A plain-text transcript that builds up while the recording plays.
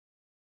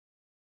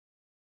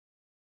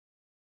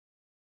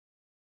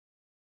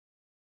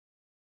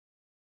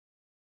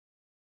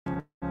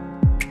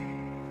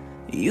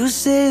You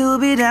say you'll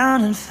be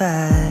down in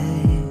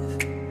 5.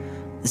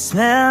 The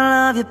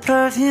smell of your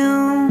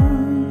perfume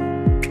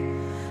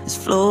is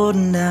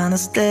floating down the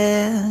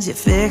stairs. You're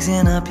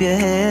fixing up your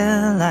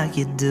hair like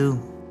you do.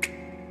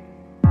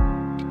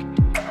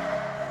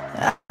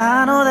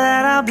 I know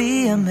that I'll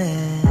be a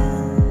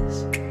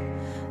mess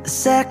the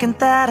second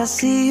that I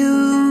see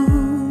you.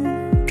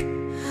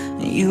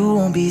 You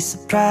won't be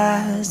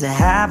surprised, it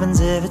happens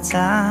every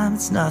time,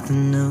 it's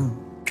nothing new.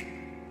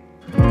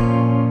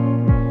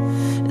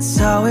 It's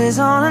always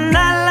on a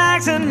night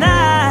like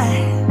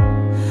tonight.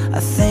 I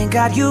thank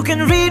God you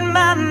can read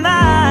my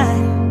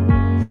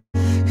mind,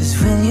 'cause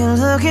when you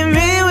look at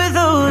me with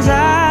those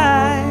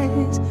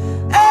eyes,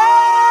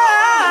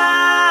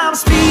 I'm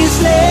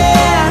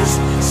speechless,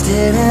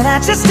 staring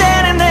at you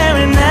standing there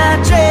in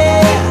that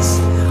dress.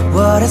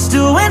 What it's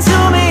doing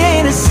to me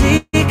ain't a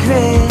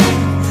secret,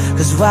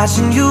 'cause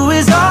watching you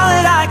is all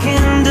that I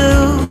can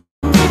do.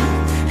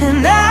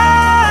 And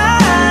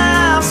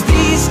I'm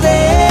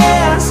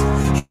speechless.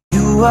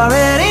 You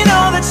already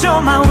know that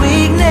you're my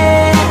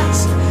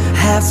weakness.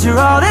 After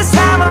all this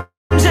time I'm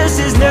just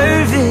as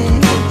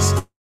nervous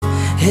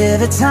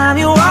every time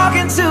you walk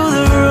into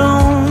the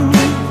room.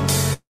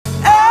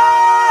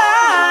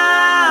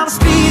 I'm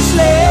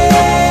speechless.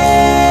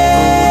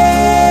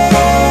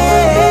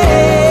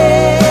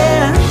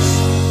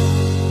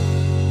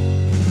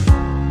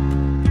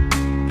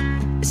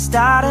 It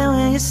started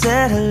when you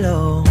said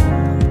hello.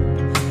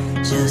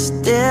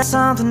 Just did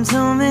something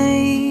to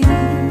me.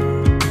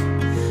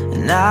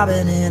 And I've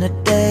been in a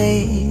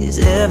daze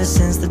ever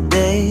since the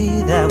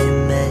day that we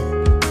met.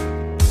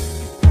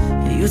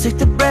 You took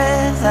the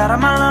breath out of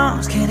my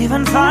lungs, can't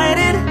even fight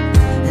it,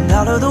 and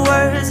all of the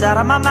words out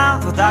of my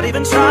mouth without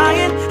even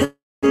trying.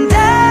 And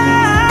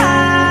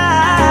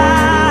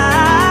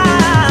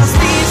I'm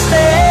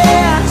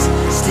speechless,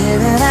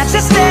 staring at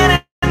you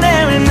standing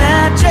there in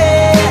that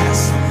dress.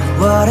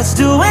 What it's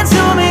doing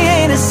to me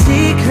ain't a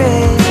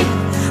secret,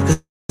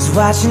 'cause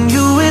watching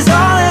you is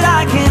all that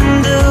I can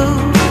do.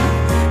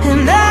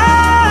 And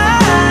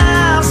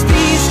I'm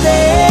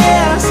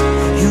speechless.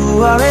 You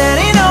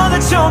already know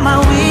that you're my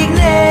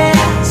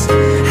weakness.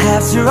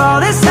 After all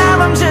this time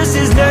I'm just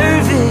as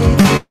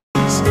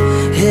nervous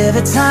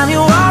every time you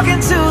walk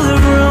into the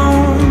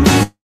room.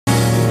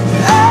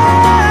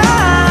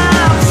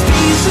 I'm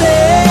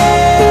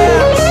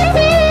speechless.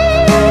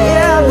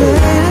 Yeah,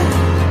 baby.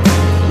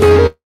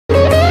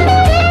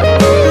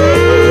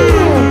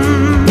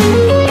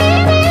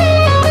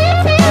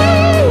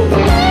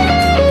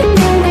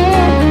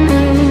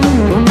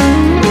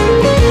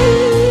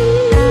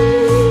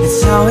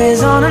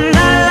 Always on a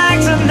night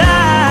like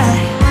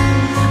tonight,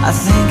 I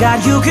thank God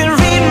you can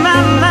read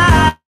my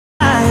mind,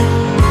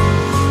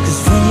 'cause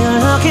when you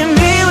look at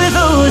me with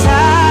those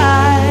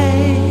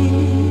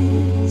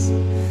eyes,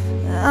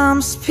 I'm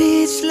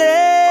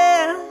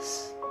speechless.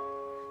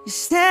 You're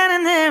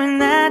standing there in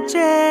that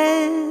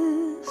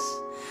dress.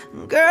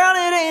 Girl,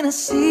 it ain't a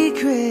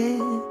secret,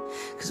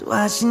 'cause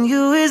watching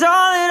you is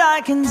all that I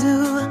can do.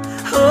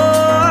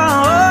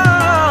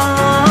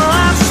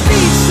 I'm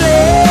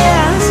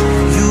speechless.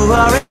 You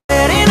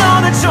already know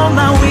that you're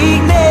my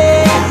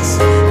weakness.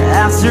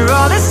 After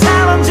all this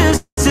time I'm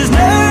just as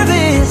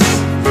nervous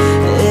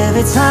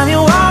every time you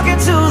walk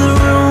into the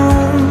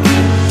room.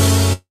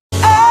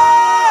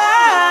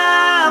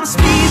 I'm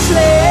speechless.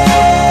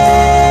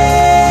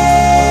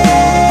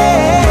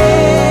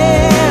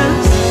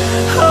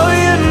 Oh,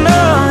 you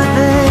know it,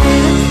 baby.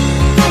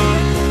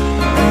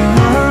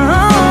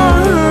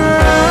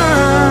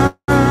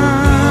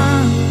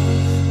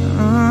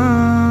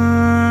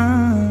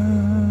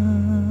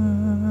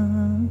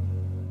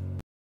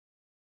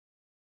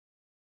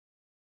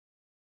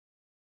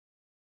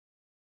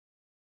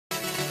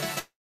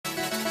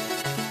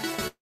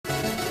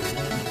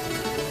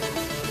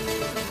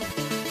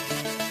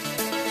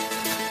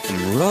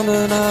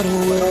 Running out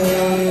of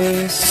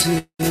ways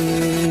to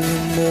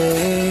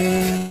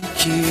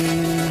make you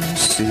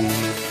see.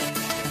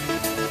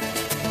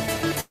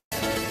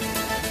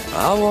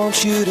 I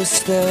want you to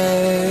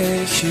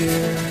stay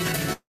here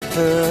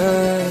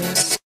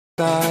beside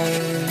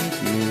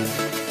me.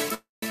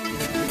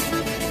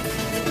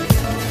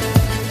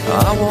 I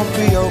won't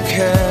be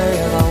okay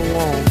and I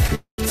won't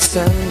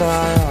pretend I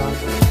am.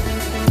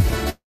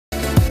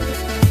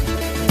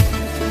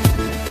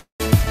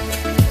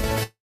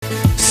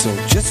 So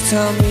just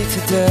tell me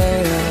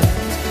today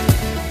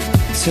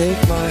and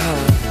take my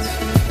hand.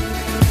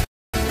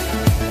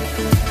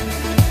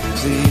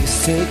 Please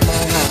take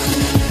my hand.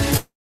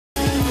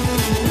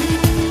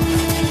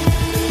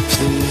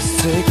 Please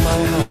take my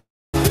hand.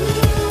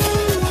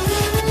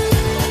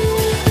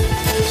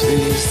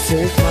 Please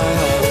take my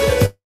hand.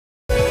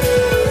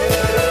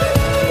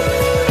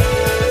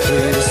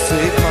 Please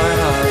take my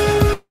hand.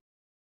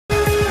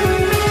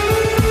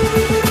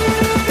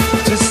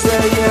 Just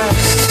say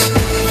yes.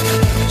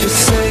 Just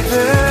say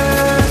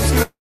there's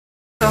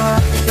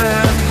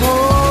nothing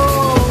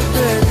holding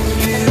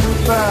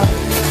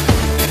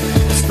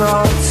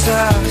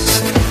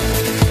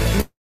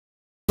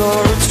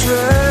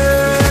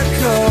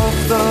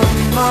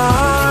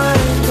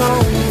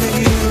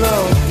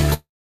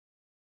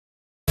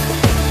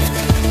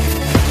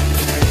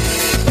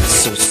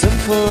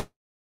beautiful,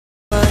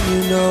 and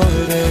you know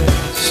it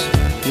is.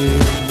 You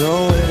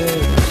know it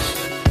is.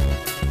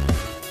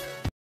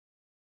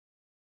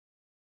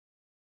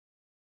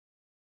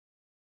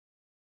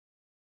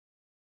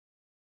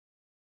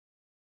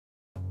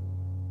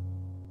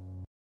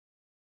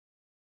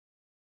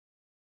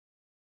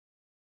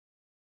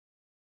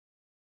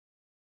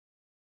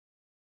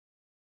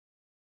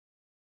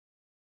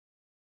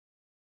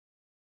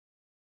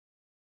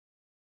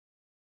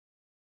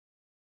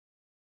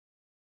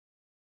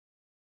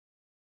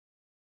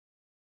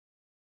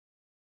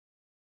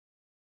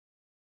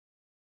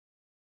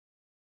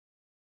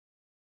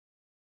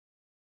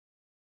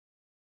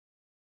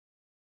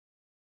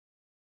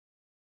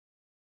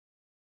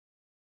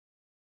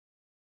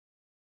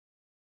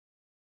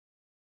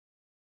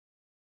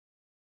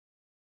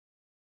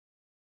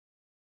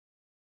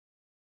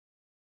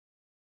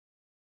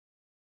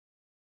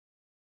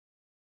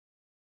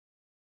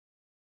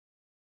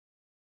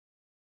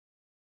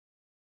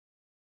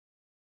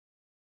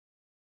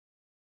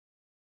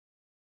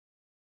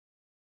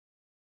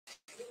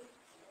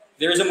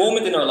 There is a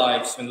moment in our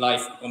lives when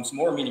life becomes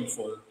more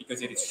meaningful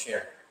because it is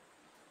shared.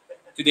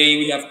 Today,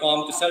 we have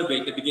come to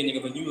celebrate the beginning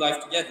of a new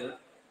life together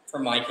for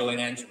Michael and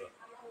Angela.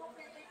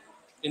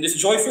 In this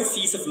joyful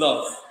feast of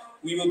love,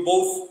 we will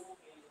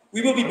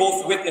be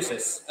both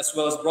witnesses as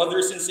well as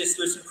brothers and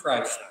sisters in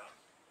Christ,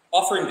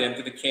 offering them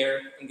to the care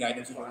and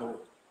guidance of our Lord.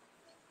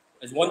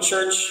 As one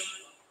church,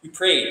 we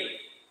pray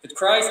that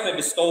Christ may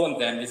bestow on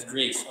them his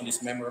grace on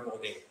this memorable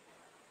day,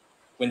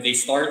 when they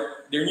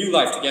start their new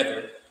life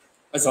together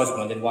as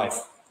husband and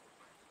wife.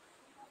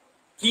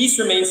 Please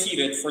remain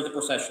seated for the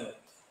procession.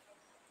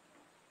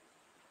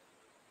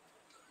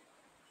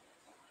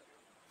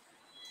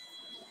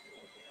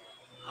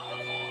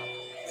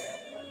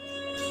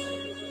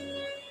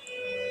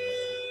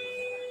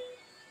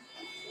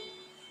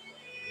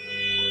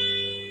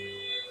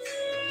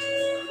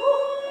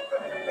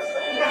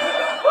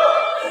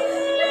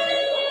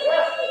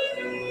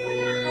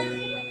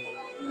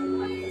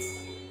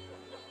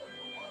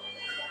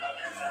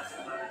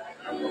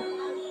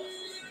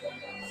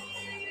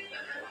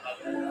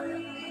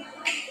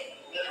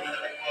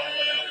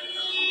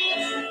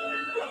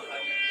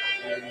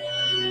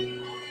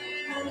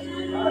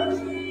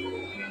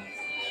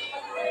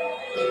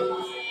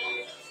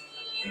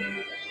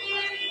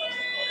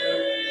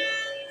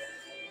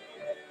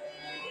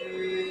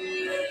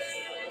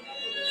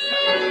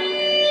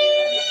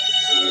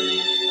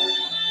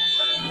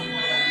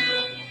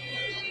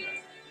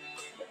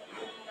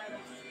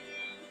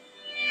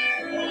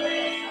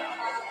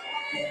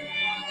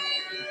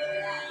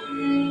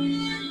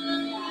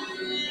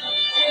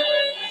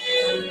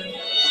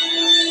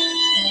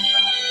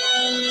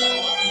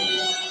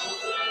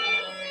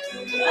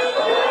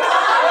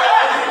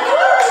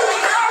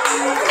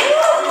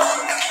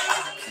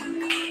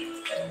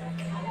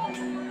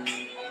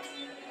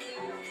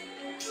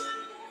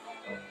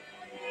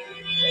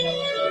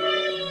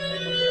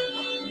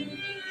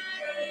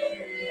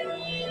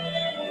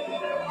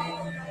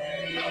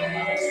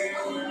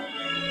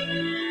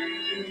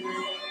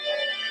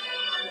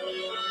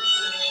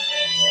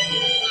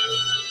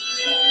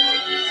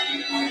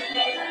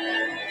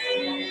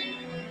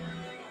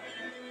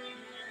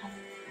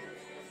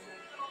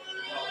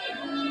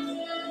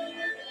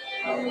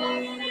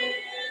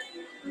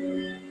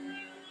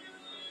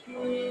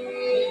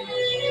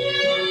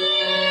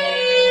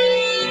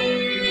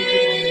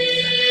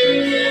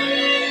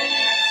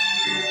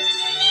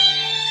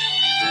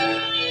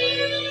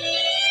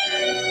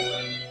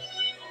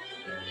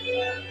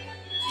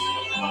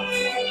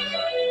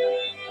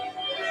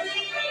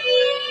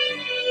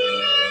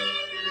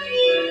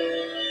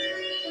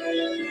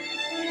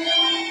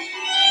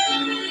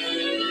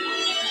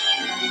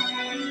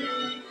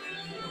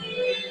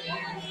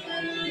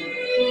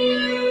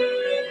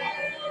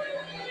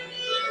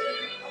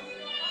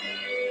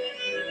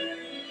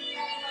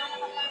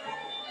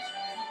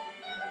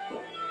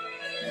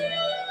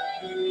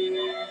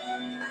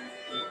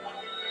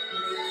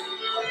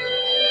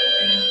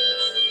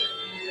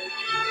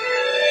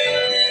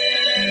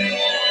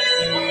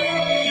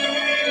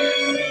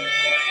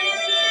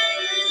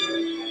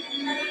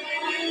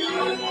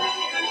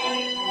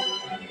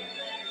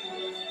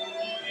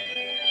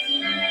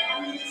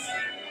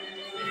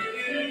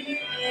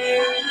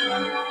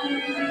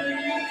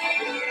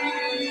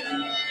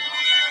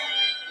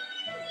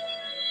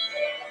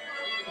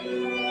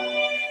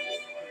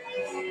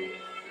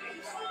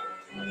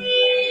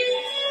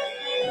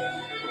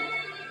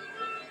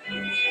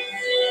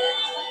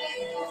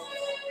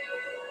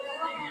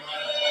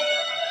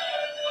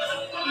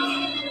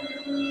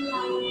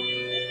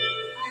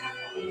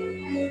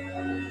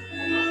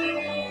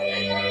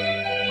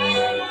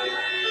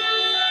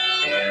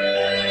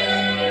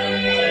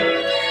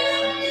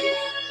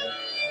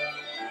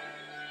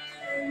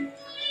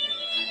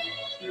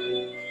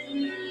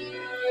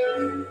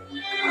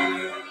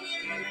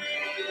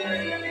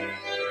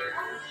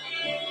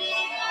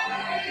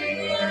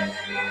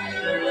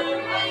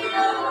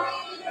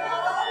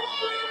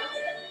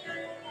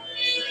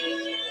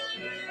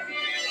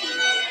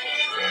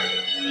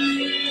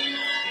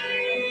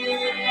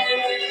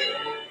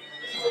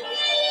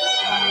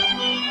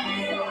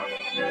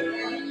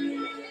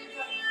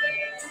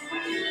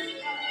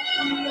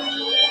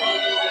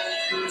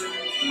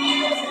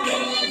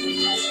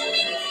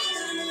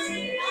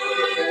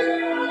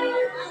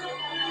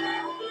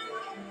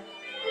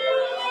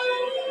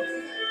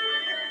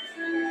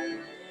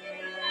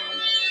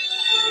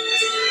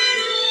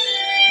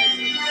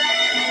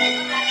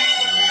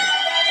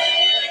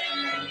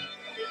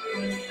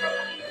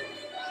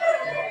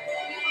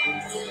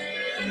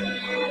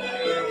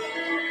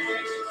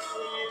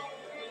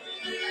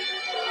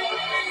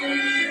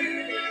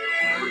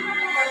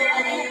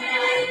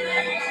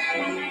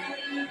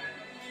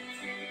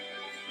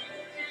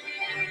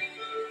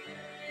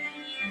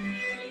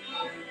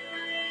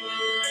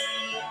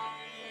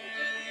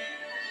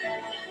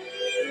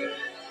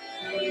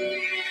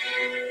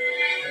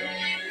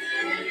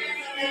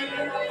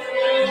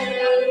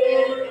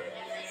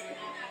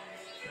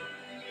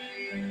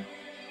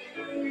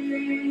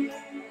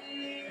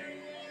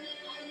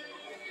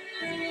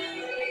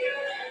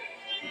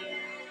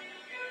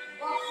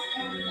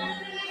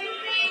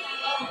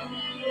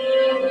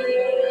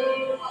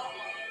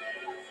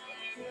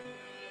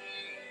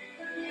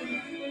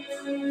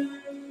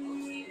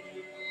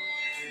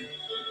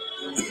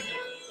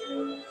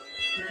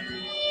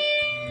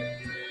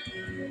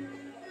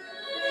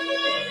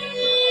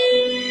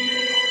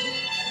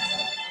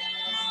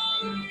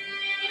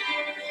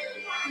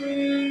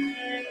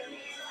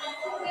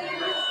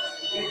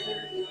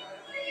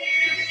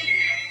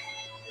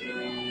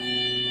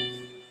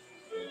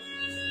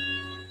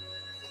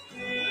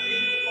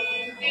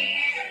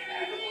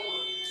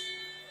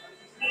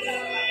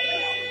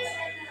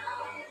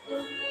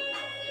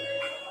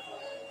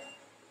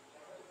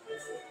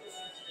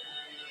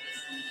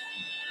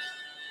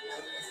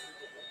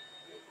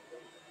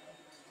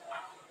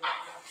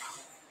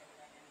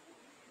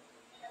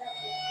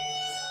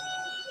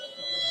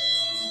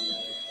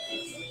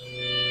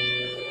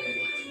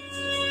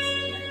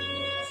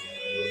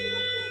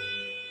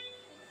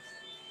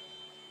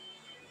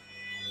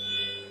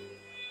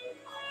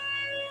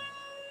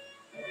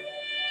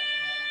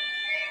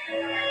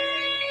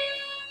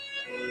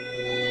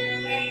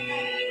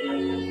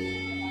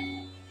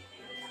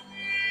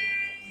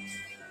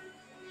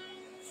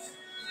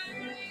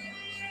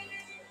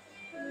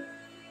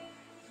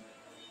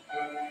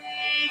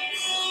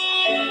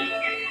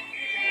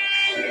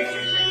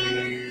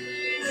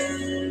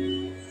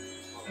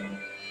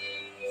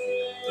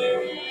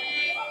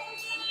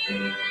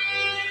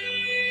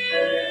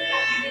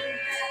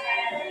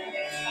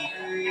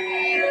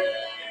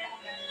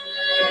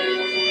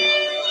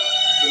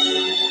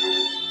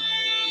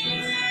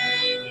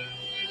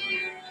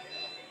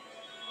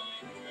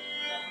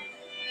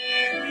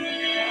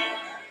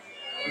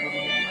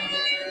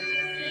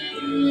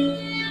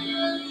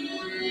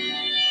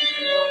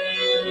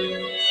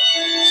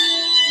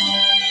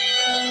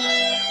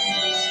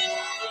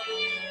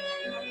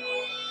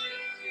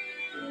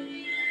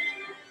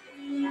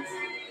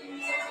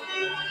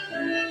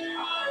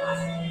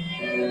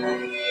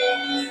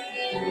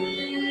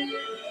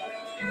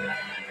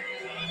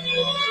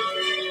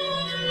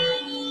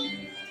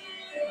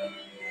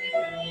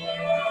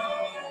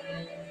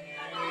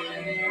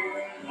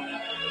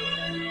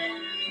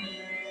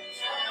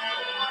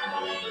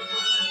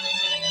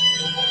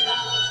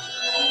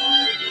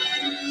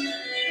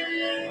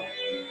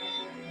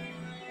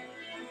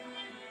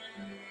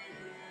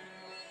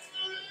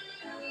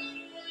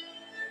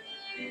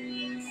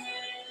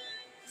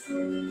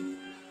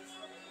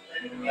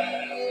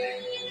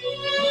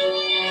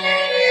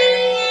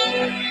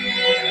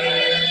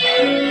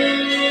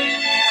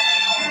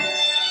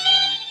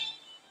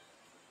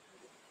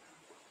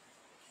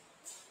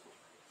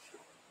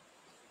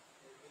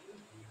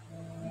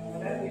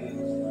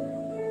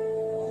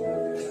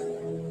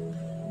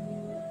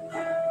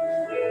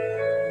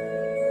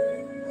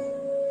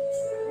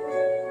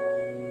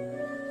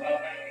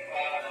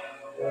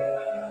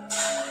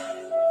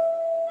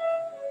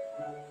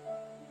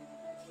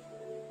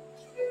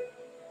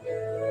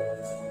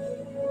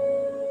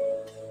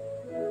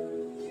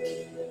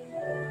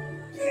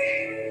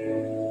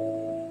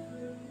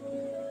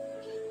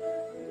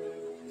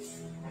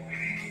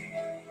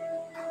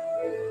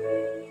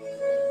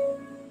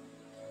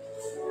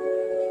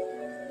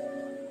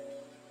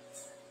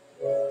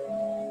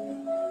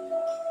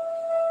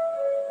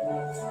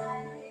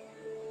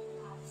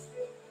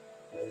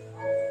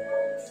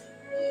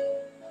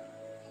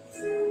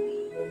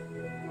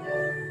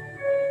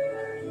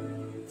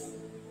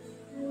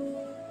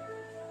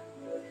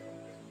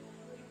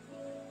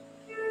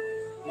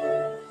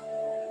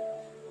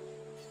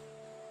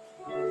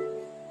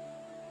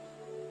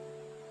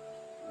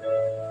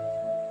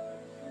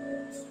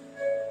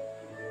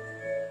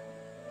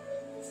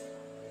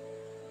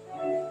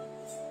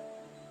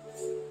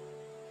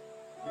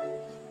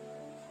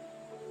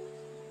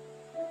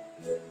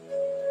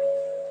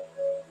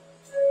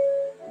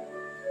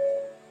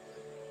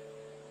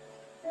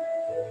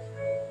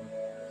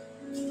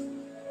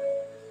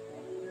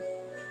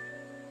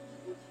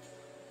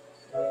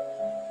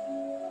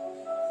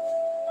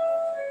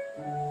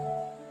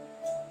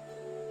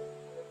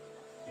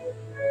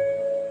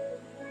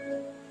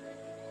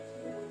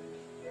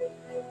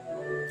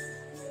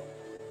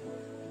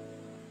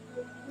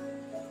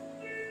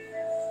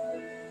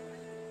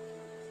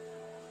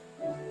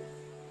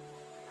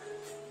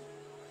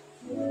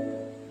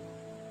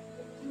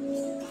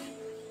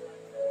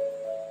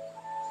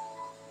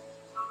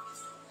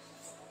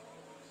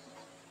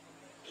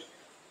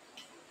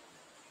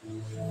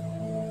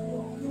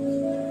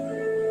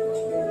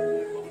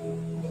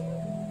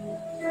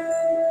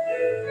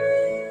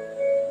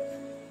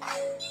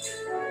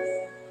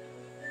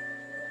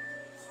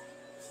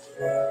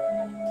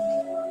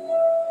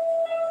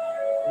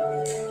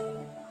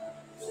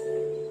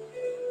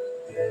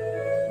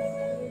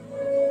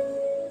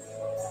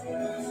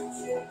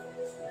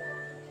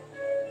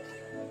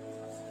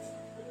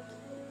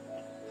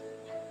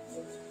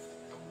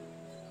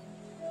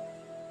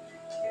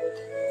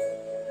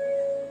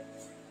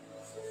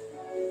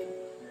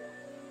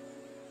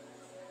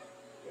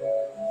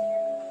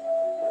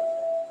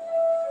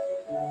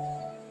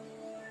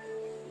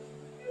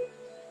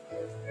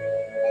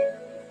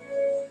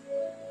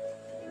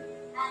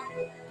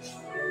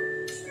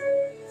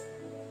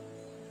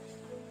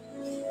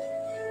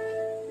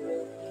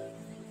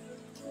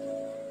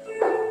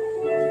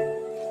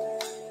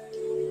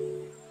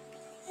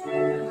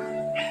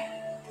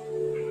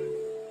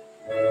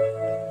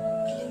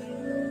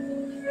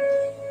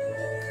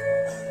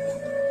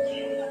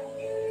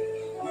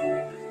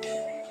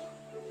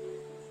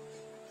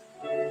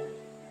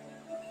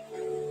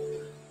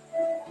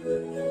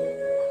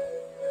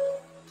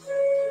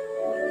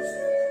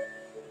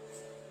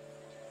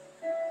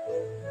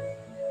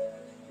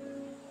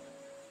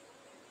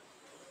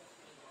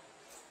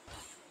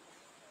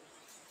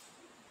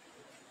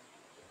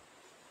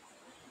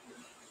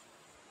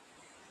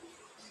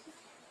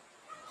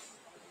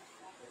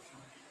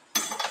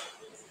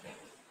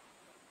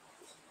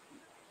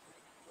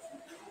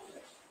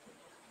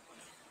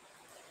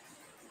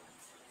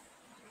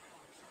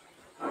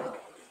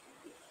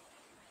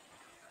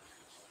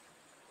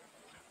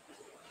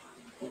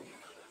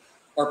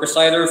 Our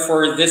presider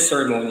for this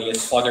ceremony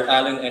is Father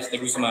Alan S. de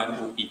Guzman,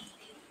 OP.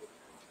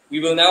 We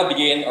will now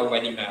begin our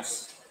wedding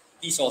mass.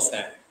 Please all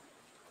stand.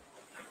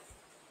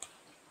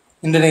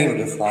 In the name of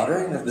the Father,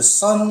 and of the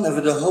Son, and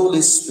of the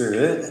Holy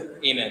Spirit,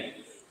 Amen.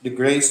 the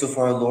grace of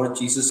our Lord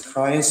Jesus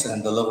Christ,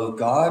 and the love of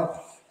God,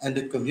 and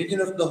the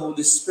communion of the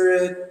Holy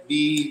Spirit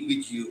be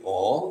with you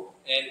all.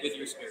 And with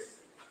your spirit.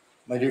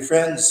 My dear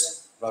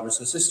friends, brothers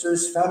and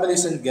sisters,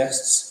 families and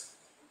guests,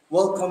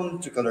 welcome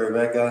to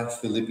Caleruega,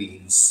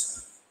 Philippines.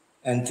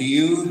 And to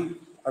you,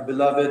 our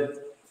beloved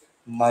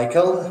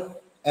Michael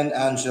and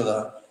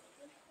Angela,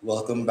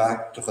 welcome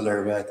back to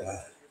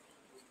Caleruega.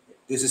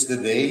 This is the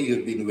day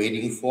you've been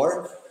waiting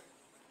for,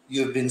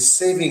 you've been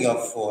saving up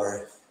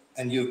for,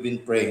 and you've been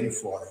praying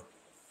for.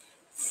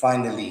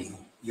 Finally,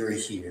 you're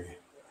here.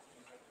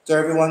 To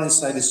everyone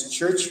inside this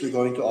church, we're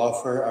going to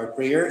offer our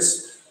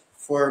prayers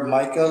for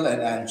Michael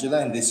and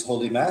Angela in this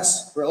Holy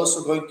Mass. We're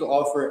also going to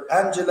offer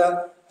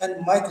Angela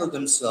and Michael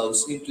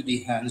themselves into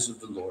the hands of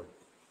the Lord.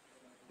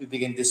 We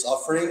begin this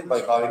offering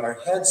by bowing our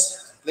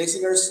heads and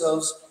placing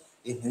ourselves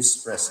in His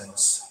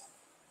presence.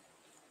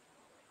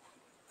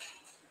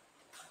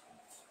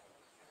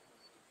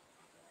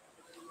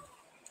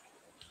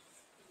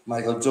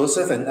 Michael,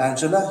 Joseph, and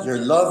Angela, your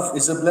love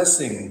is a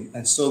blessing,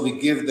 and so we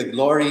give the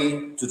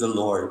glory to the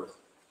Lord.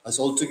 As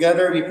all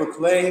together we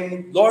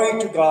proclaim, glory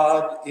to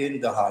God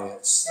in the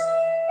highest.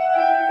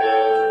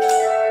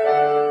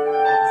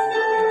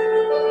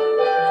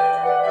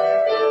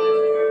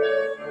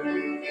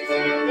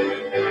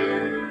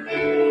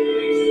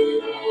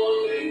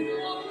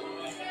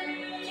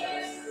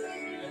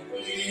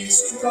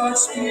 Peace to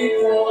God's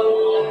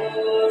people.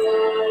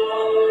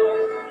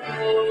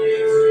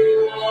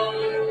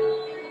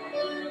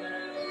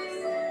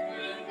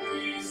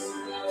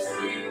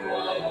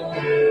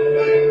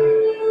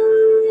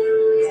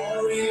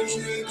 Glory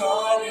to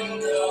God in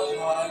the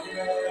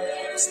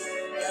highest,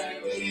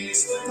 and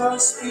peace to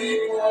God's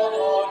people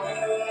on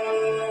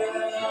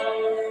earth.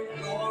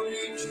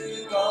 Glory to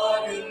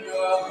God in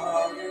the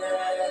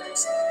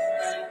highest,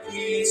 and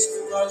peace to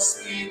God's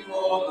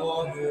people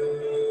on earth.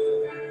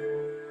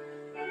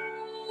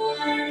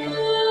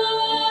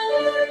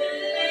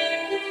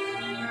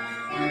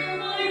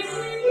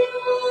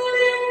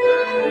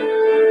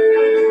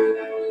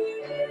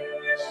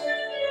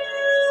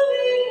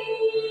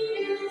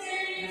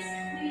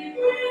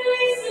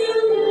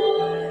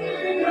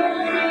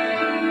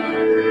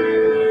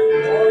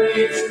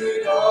 Glory to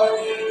God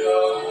in the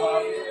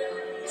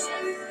highest,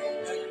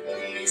 and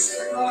peace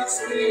to God's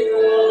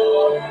people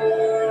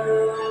on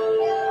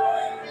earth.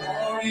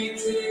 Glory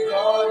to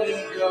God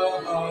in the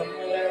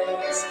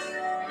highest,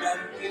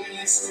 and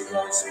peace to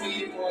God's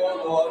people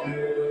on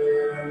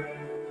earth.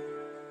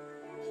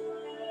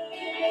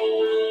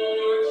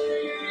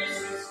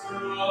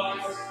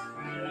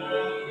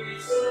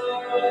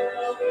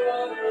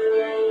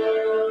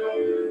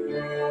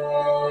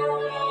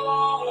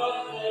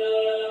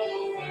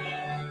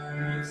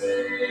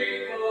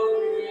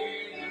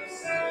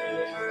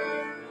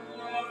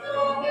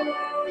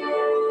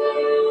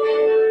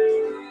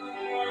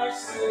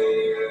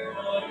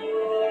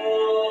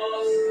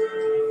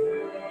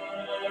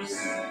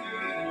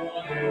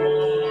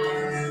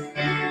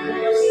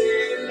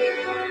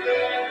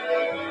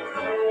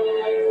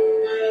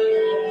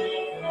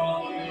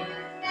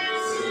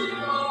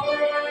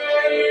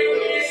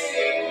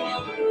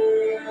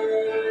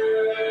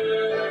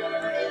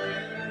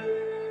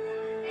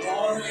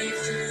 Glory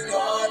to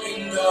God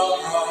in the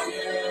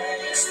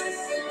highest,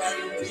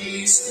 and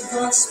peace to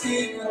God's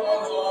people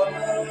on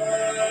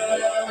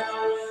earth.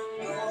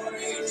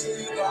 Glory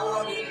to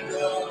God in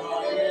the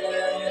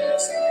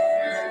highest,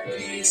 and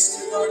peace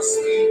to God's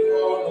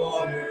people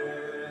on earth.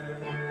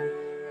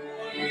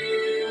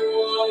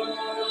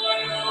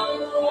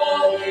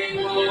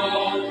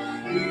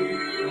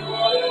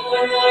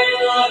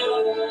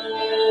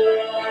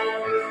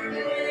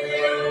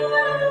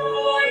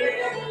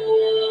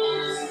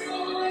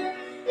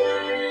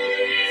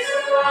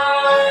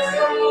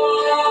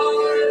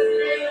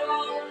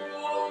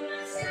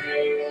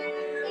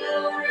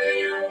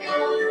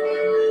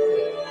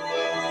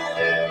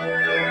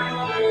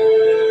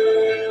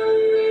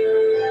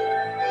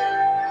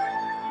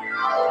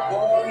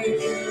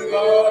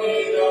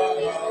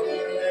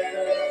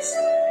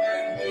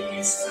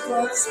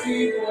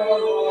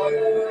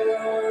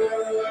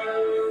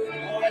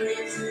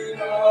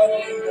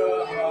 in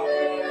the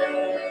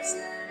highest,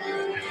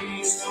 and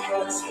peace to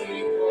God's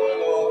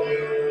people on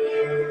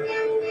earth.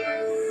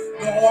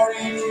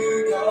 Glory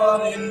to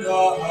God in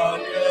the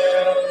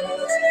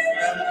highest,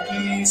 and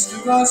peace to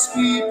God's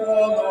people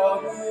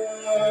on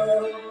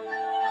earth.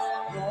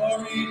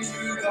 Glory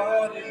to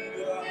God in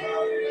the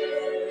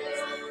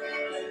highest,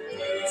 and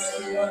peace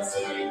to God's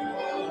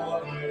people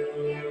on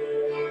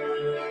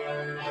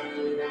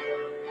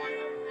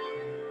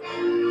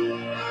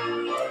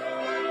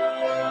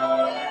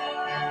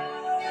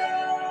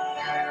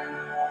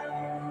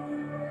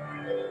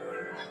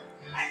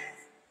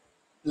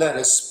Let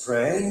us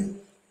pray.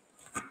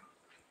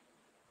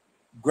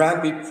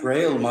 Grant, we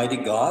pray, Almighty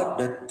God,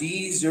 that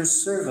these your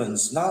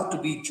servants, now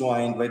to be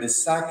joined by the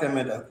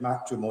sacrament of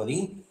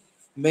matrimony,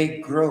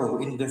 may grow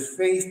in the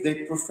faith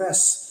they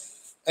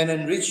profess and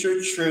enrich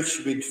your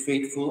church with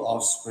faithful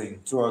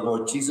offspring. Through our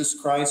Lord Jesus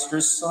Christ, your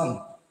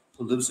Son,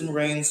 who lives and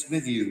reigns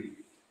with you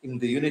in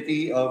the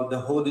unity of the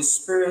Holy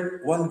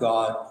Spirit, one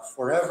God,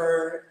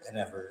 forever and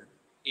ever.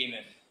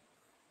 Amen.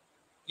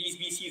 Please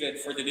be seated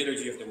for the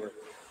liturgy of the word.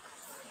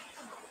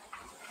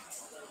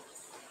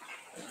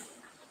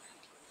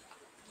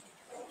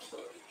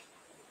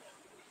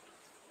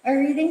 A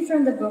reading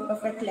from the book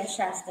of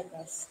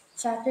Ecclesiasticus,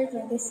 chapter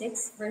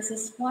 26,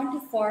 verses 1 to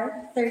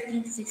 4,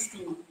 13 to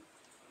 16.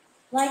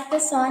 Like the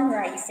sun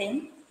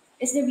rising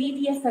is the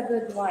beauty of a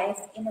good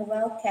wife in a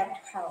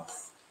well-kept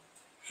house.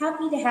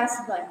 Happy the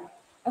husband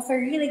of a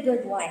really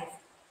good wife.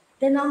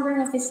 The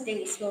number of his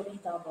days will be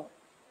doubled.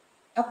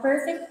 A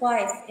perfect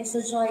wife is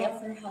the joy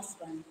of her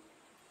husband.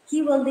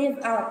 He will live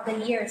out the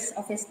years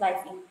of his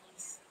life in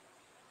peace.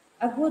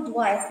 A good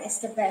wife is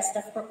the best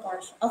of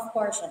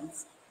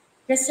portions,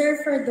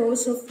 reserved for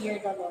those who fear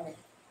the Lord.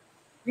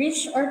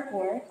 Rich or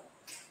poor,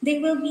 they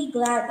will be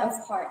glad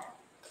of heart,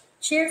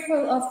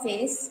 cheerful of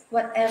face,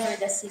 whatever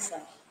the season.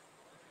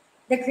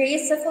 The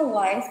grace of a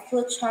wife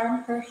will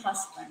charm her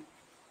husband.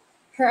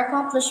 Her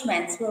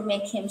accomplishments will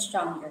make him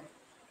stronger.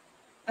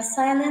 A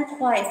silent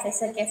wife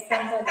is a gift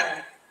from the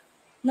Lord.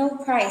 No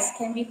price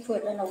can be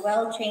put on a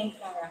well-trained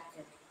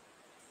character.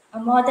 A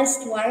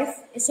modest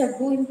wife is a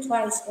boon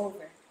twice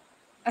over.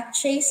 A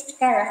chaste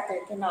character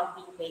cannot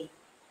be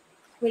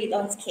weighed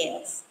on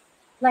scales.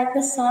 Like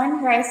the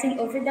sun rising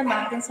over the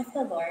mountains of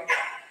the Lord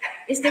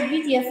is the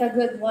beauty of a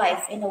good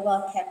wife in a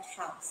well-kept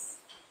house.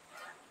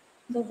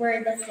 The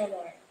word of the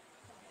Lord.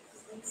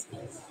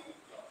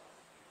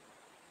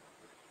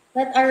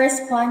 Let our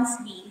response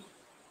be,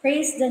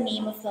 praise the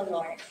name of the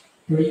Lord.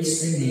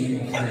 Praise the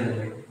name of the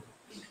Lord.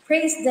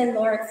 Praise the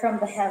Lord from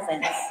the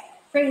heavens.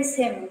 Praise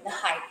him in the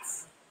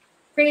heights.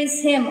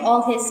 Praise him,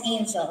 all his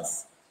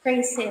angels.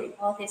 Praise him,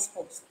 all his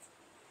hosts.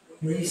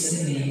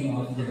 Praise the name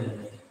of the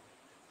Lord.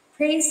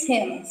 Praise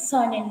him,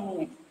 sun and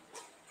moon.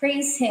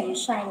 Praise him,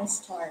 shining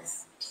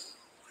stars.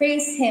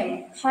 Praise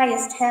him,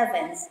 highest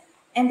heavens,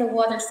 and the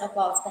waters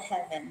above the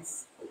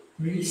heavens.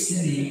 Praise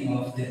the name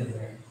of the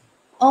Lord.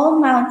 All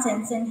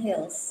mountains and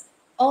hills,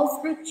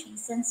 all fruit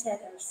trees and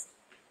cedars,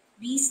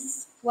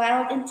 beasts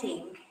wild and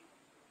tame,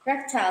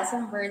 reptiles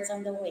and birds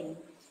on the wing.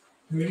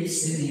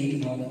 Praise the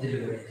name of the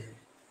Lord.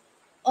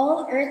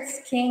 All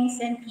earth's kings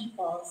and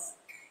peoples,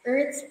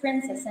 earth's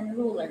princes and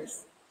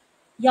rulers,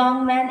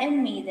 young men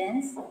and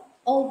maidens,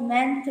 old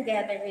men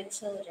together with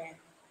children.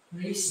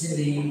 Praise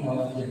the name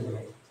of the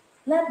Lord.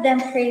 Let them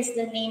praise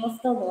the name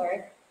of the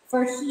Lord,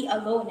 for he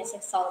alone is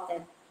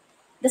exalted.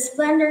 The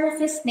splendor of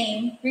his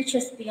name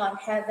reaches beyond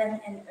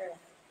heaven and earth.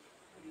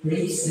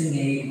 Praise the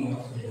name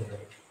of the Lord.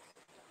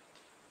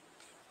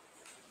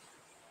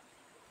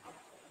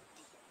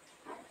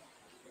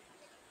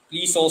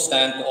 Please all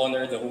stand to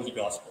honor the Holy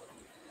Gospel.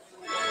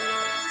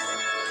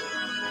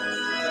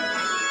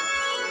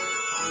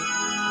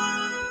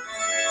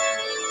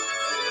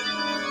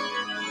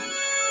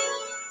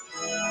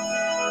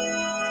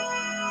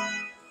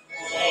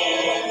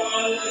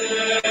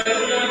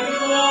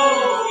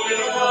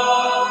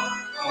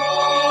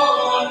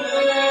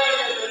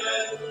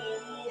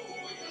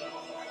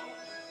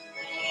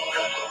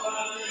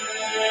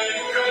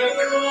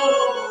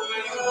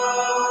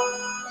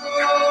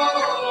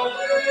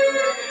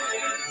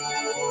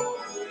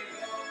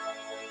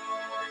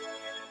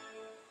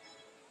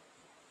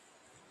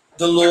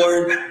 The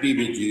Lord be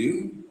with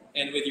you.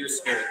 And with your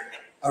spirit.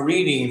 A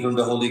reading from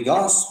the Holy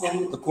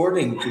Gospel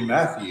according to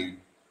Matthew.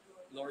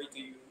 Glory to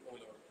you, O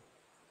Lord.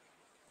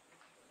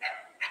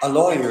 A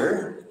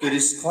lawyer, to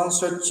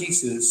disconcert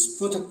Jesus,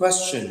 put a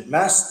question,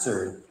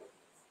 Master,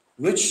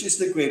 which is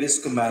the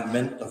greatest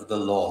commandment of the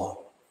law?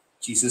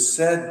 Jesus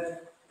said,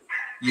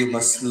 you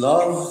must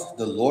love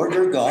the Lord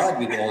your God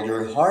with all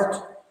your heart,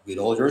 with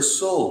all your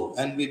soul,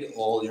 and with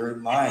all your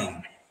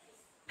mind.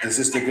 This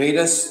is the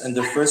greatest and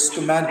the first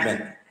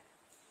commandment.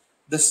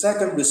 The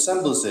second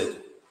resembles it.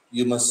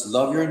 You must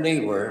love your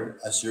neighbor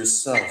as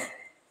yourself.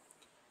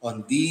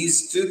 On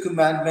these two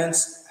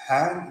commandments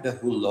hang the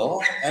whole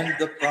law and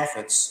the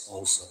prophets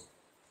also.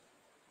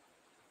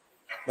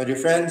 My dear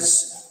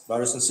friends,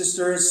 brothers and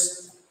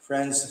sisters,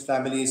 friends,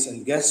 families,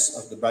 and guests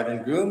of the bride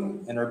and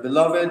groom, and our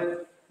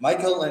beloved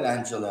Michael and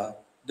Angela,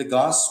 The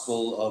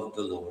Gospel of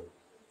the Lord.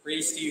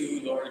 Praise to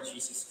you, Lord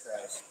Jesus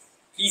Christ.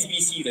 Please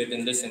be seated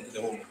and listen to the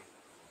homily.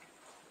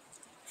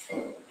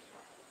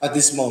 At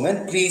this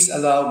moment, please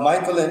allow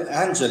Michael and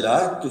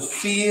Angela to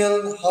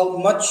feel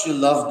how much you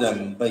love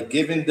them by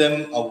giving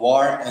them a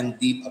warm and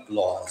deep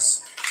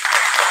applause.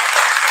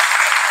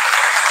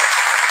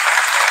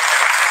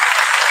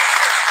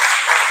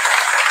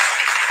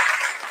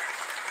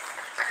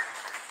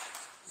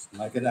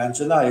 Michael and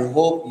Angela, I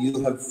hope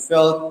you have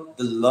felt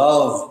the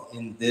love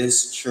in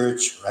this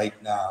church right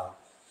now.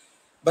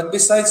 But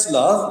besides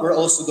love, we're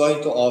also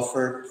going to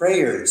offer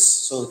prayers.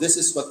 So this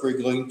is what we're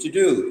going to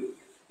do.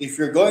 If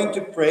you're going to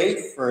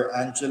pray for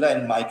Angela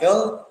and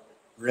Michael,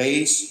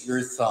 raise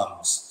your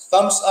thumbs.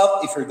 Thumbs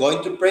up if you're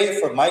going to pray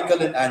for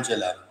Michael and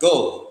Angela.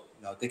 Go.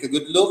 Now take a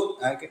good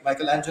look.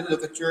 Michael, Angela,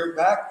 look at your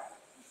back.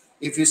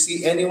 If you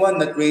see anyone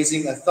not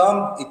raising a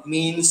thumb, it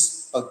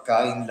means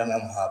pagkain lang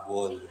ang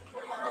habol.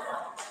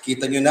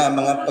 Kita nyo na ang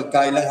mga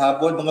pagkain lang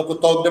habol, mga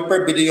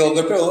photographer,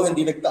 videographer,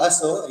 hindi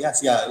nagtaas, Ayan,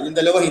 siya. Yung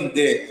dalawa,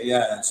 hindi.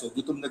 Ayan. So,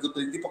 gutom na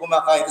gutom. Hindi pa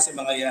kumakain kasi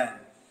mga yan.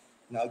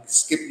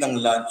 Nag-skip ng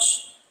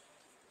lunch.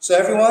 So,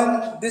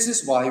 everyone, this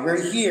is why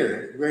we're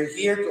here. We're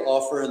here to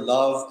offer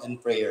love and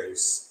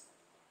prayers.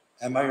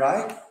 Am I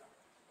right?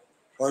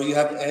 Or you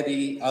have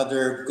any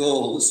other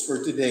goals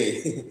for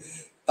today?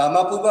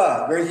 Tama po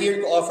ba? We're here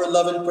to offer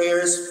love and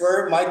prayers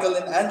for Michael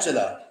and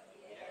Angela.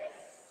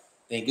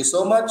 Thank you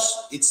so much.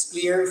 It's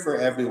clear for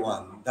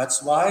everyone. That's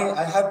why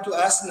I have to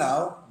ask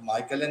now,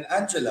 Michael and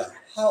Angela,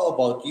 how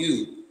about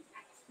you?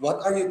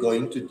 What are you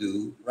going to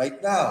do right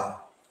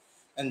now?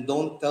 And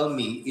don't tell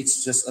me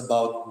it's just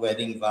about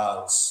wedding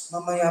vows.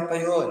 Mamaya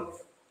pa yun.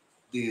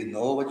 Do you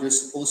know what you're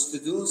supposed to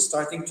do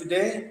starting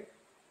today?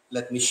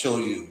 Let me show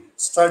you.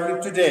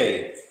 Starting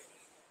today,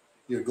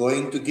 you're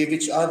going to give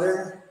each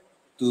other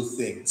 2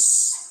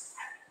 things.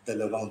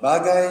 Dalawang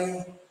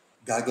bagay,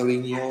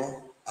 gagawin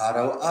nyo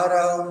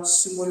araw-araw,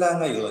 simula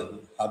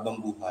ngayon,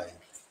 habang buhay.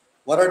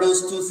 What are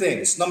those 2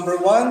 things? Number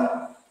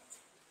 1,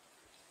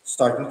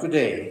 starting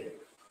today,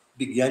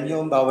 bigyan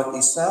niyo ang bawat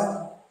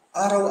isa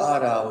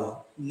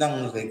araw-araw ng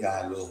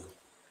regalo.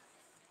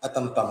 At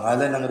ang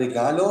pangalan ng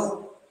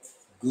regalo,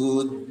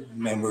 good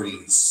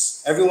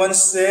memories. Everyone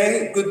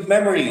say, good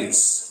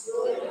memories.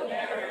 Good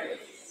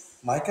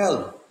memories.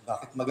 Michael,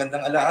 bakit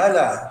magandang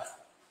alaala?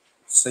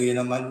 Sa'yo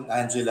naman,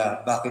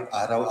 Angela, bakit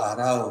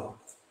araw-araw?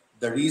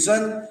 The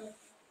reason,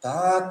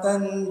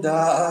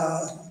 tatanda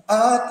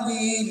at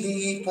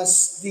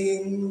lilipas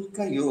din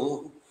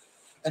kayo.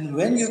 And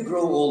when you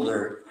grow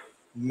older,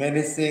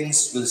 many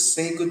things will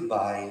say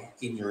goodbye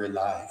in your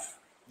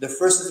life. The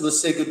first that will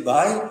say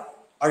goodbye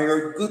are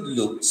your good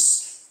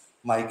looks.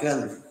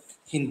 Michael,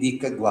 hindi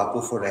ka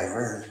gwapo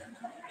forever.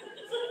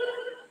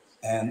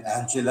 And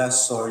Angela,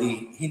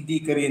 sorry, hindi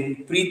ka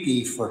rin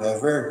pretty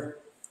forever.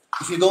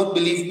 If you don't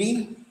believe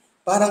me,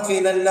 parang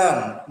kailan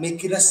lang may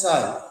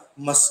kinasal,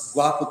 mas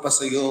gwapo pa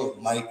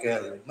sa'yo,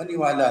 Michael.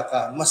 Maniwala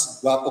ka,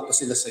 mas gwapo pa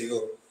sila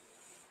sa'yo.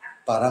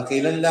 Parang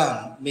kailan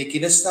lang may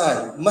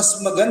kinasal, mas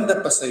maganda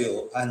pa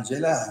sa'yo,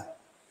 Angela.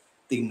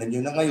 Tingnan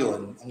nyo na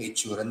ngayon ang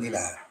itsura nila.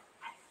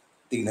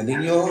 Tingnan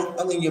ninyo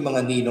ang inyong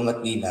mga ninong at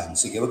ninang.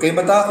 Sige, huwag kayong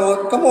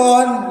matakot. Come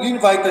on, you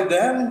invited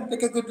them.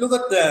 Take a good look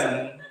at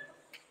them.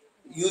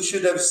 You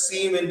should have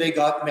seen when they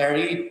got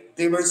married.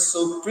 They were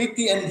so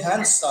pretty and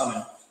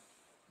handsome.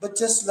 But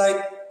just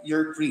like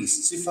your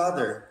priest, si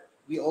Father,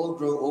 we all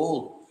grow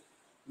old.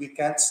 We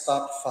can't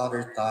stop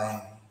Father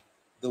time.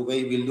 The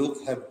way we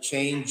look have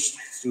changed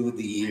through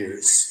the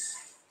years.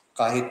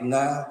 Kahit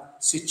na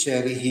si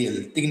Cherry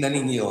Hill. Tingnan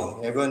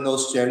ninyo. Everyone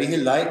knows Cherry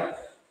Hill, right?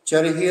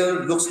 Cherry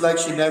Hill looks like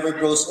she never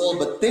grows old.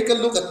 But take a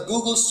look at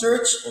Google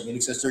search. May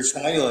nagsa-search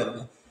na ngayon.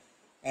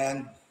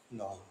 And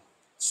no,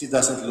 she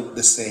doesn't look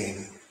the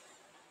same.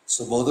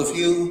 So both of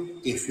you,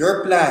 if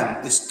your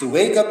plan is to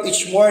wake up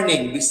each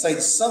morning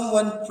beside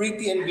someone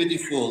pretty and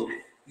beautiful,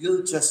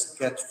 you'll just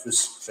get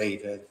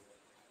frustrated.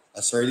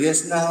 As early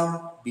as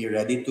now, be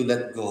ready to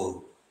let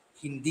go.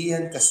 Hindi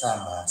yan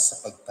kasama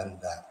sa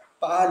pagtanda.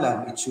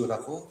 Paalam,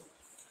 itsura ko.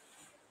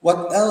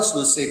 What else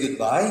will say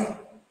goodbye?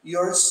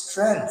 Your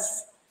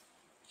strength.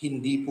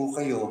 Hindi po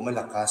kayo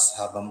malakas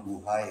habang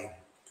buhay.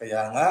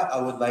 Kaya nga, I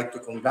would like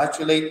to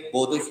congratulate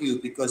both of you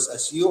because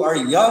as you are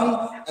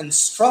young and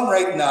strong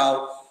right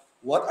now,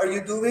 what are you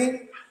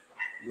doing?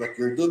 What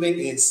you're doing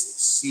is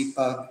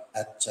sipag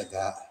at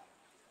tiyaga.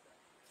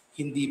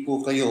 Hindi po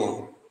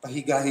kayo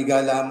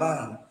pahiga-higa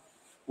lamang.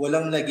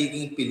 Walang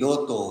nagiging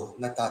piloto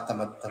na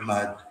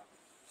tatamad-tamad.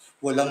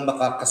 Walang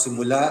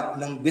makakasimula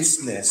ng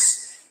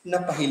business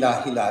na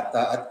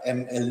pahila-hilata at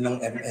ML ng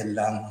ML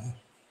lang.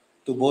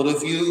 To both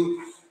of you,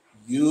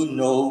 you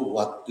know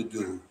what to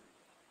do.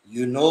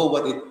 You know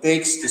what it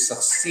takes to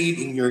succeed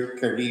in your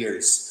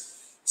careers.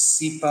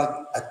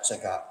 Sipag at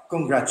tiyaga.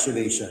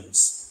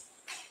 Congratulations.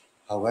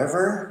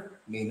 However,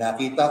 may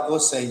nakita ko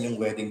sa inyong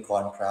wedding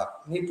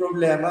contract. May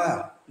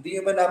problema. Hindi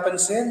nyo ba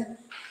napansin?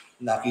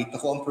 Nakita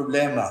ko ang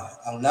problema.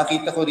 Ang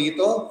nakita ko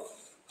dito,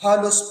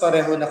 halos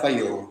pareho na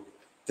kayo,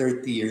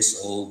 30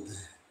 years old.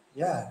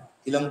 Yeah.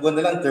 Ilang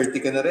buwan na lang, 30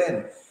 ka na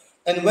rin.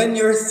 And when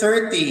you're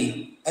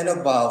 30 and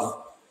above,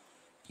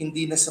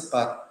 hindi na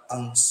sapat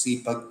ang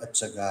sipag at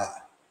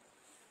tiyaga.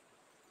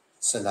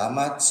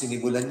 Salamat,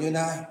 sinimulan nyo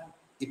na.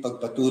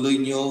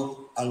 Ipagpatuloy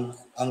nyo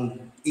ang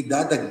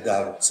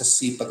idadagdag sa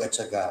sipag at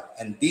tiyaga.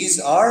 And these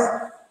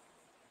are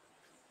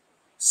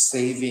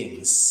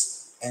savings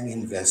and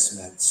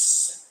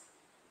investments.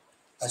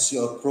 As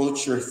you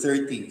approach your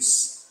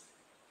 30s,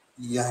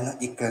 yan ang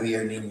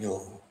i-career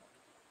ninyo.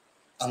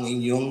 Ang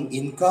inyong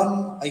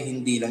income ay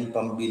hindi lang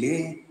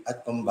pambili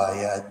at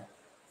pambayad.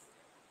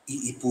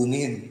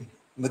 Iipunin,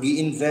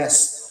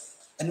 mag-i-invest.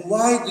 And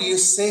why do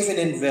you save and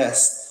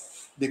invest?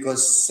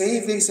 Because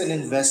savings and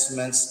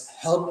investments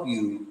help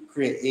you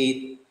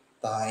create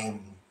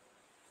time.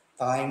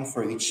 Time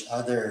for each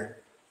other.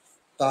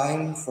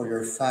 Time for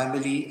your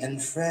family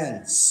and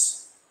friends.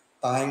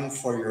 Time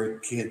for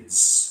your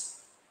kids.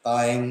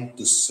 Time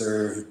to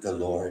serve the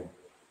Lord.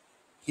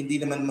 Hindi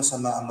naman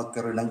masama ang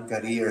magkaroon ng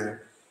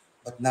career.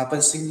 At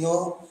napansin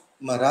nyo,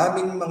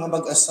 maraming mga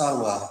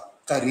mag-asawa,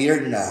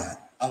 career na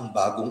ang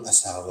bagong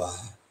asawa.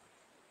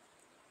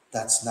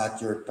 That's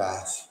not your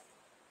path.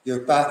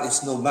 Your path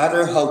is no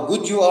matter how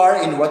good you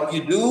are in what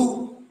you do,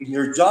 in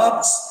your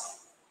jobs,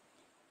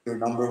 your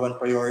number one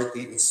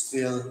priority is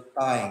still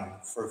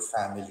time for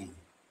family.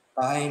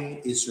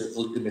 Time is your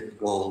ultimate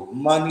goal.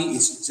 Money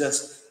is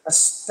just a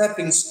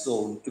stepping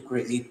stone to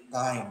create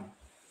time.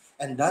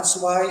 And that's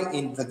why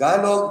in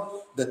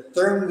Tagalog, the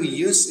term we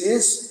use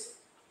is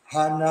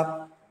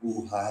hanap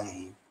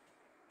buhay.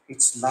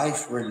 It's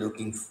life we're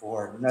looking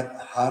for,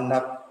 not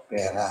hanap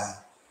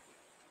pera.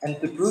 And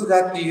to prove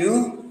that to you,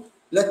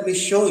 let me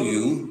show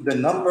you the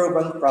number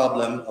one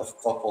problem of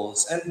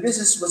couples. And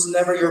was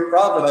never your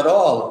problem at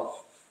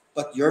all.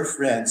 But your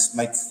friends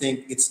might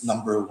think it's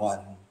number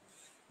one.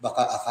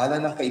 Baka akala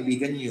ng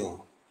kaibigan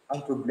niyo,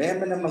 ang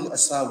problema ng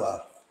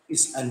mag-asawa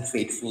is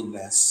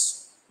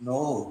unfaithfulness.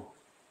 No,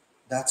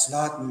 that's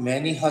not.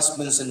 Many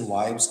husbands and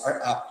wives are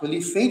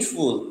actually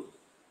faithful.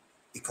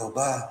 Ikaw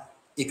ba?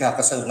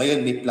 Ikakasal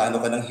ngayon, may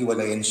plano ka ng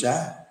hiwalayan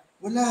siya?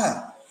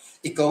 Wala.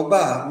 Ikaw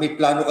ba? May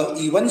plano kang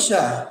iwan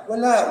siya?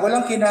 Wala.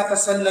 Walang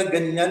kinakasal na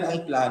ganyan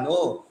ang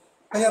plano.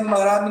 Kaya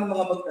maraming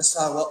mga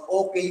mag-asawa,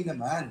 okay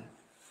naman.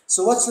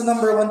 So what's the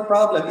number one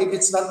problem if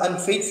it's not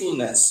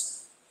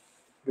unfaithfulness?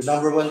 The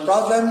number one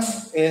problem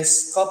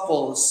is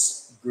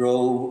couples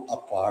grow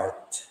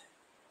apart.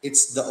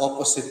 It's the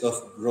opposite of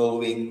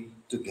growing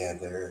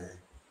together.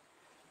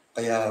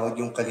 Kaya huwag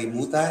yung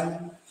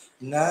kalimutan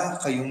na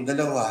kayong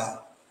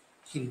dalawa,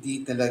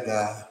 hindi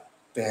talaga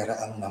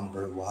pera ang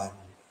number one.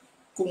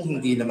 Kung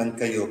hindi naman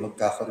kayo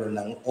magkakaroon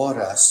ng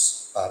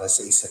oras para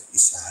sa isa't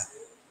isa.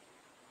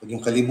 Huwag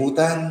yung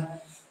kalimutan,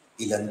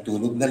 ilang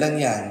tulog na lang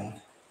yan,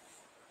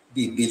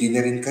 bibili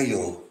na rin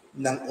kayo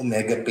ng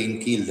omega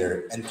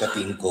painkiller and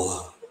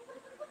katingko.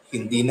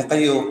 Hindi na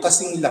kayo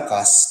kasing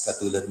lakas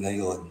katulad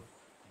ngayon.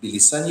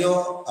 Bilisan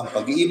nyo ang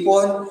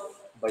pag-iipon.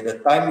 By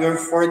the time you're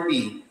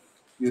 40,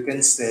 you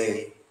can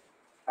say,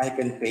 I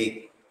can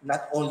take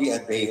not only a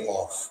day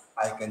off,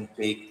 I can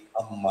take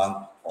a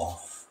month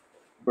off.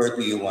 Where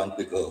do you want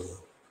to go?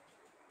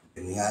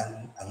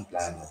 Ganyan ang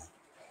plano.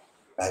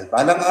 Dahil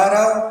balang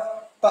araw,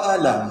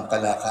 paalam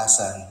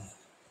kalakasan.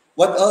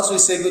 What else we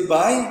say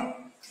goodbye?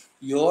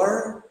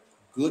 Your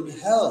good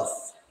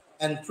health.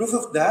 And proof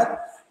of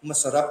that,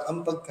 masarap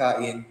ang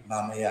pagkain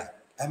mamaya.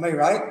 Am I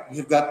right?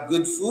 You've got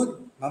good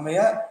food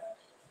mamaya?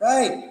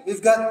 Right,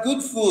 we've got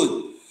good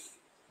food.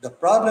 The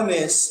problem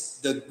is,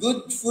 the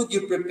good food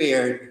you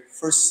prepared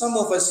for some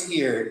of us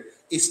here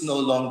is no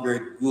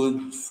longer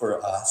good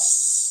for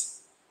us.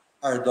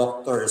 Our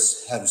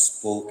doctors have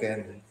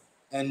spoken,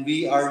 and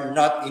we are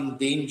not in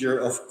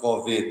danger of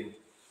COVID.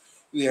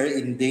 We are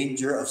in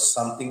danger of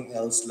something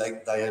else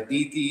like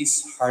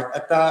diabetes, heart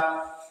attack,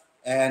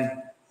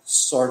 and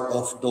sort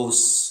of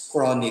those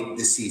chronic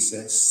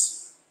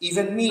diseases.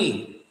 Even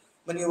me,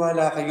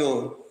 maniwala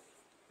kayo,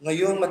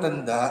 ngayong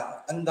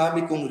matanda, ang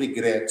dami kong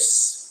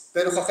regrets.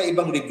 Pero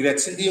kakaibang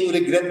regrets, hindi yung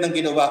regret ng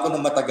ginawa ko na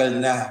matagal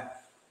na.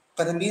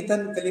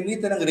 Kalimitan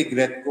ng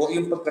regret ko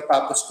yung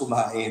pagkatapos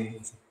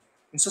kumain.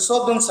 Yung sa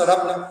sobrang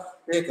sarap na,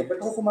 teka, ba't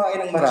ako kumain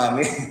ng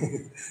marami?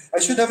 I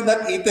should have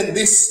not eaten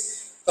this.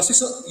 Kasi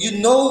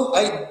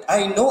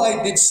I know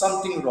I did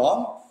something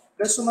wrong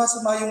dahil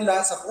sumasama yung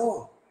lasa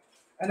ko.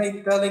 And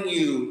I'm telling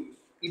you,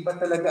 iba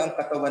talaga ang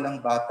katawan ng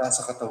bata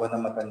sa katawan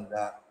ng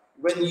matanda.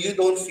 When you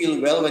don't feel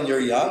well when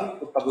you're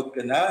young, pagod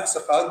ka na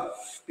sa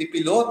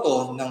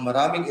pagpipiloto ng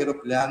maraming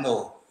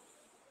eroplano,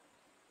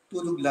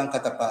 tulog lang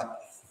katapat.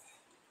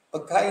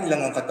 Pagkain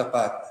lang ang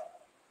katapat.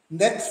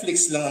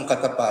 Netflix lang ang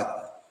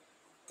katapat.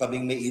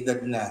 Kaming may edad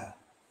na,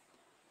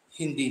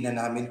 hindi na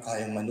namin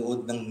kayang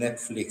manood ng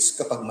Netflix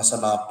kapag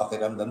masama ang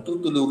pakiramdam.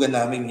 Tutulugan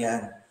namin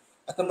yan.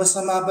 At ang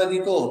masama ba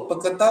dito?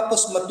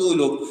 Pagkatapos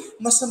matulog,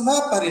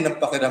 masama pa rin ang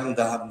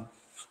pakiramdam.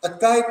 At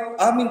kahit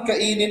aming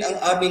kainin ang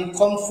aming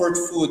comfort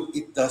food,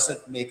 it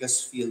doesn't make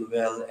us feel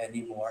well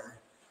anymore.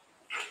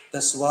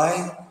 That's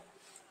why,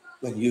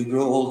 when you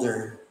grow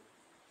older,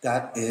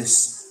 that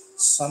is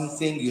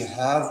something you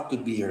have to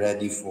be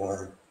ready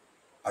for.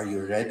 Are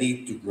you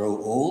ready to grow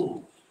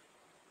old?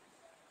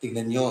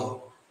 Tingnan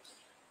nyo,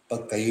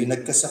 pag kayo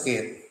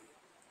nagkasakit,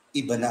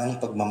 iba na ang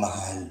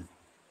pagmamahal.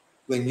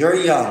 When you're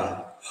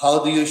young,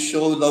 how do you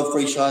show love for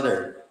each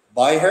other?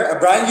 Buy her a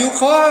brand new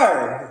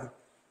car.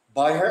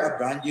 Buy her a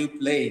brand new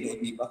plane.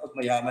 O di ba, pag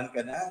mayaman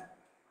ka na?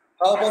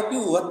 How about you?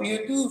 What do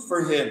you do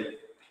for him?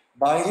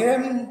 Buy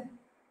him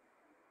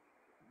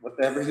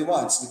whatever he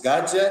wants. The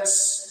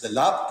gadgets, the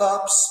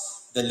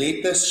laptops, the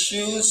latest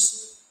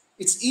shoes.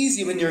 It's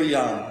easy when you're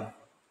young.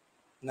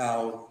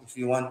 Now, if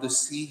you want to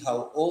see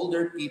how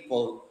older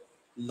people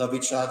love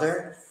each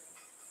other,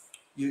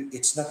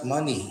 it's not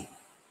money.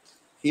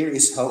 Here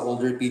is how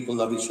older people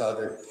love each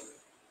other.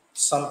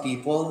 Some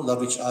people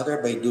love each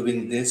other by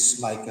doing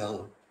this,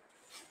 Michael.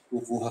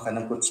 Kukuha ka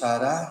ng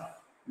kutsara,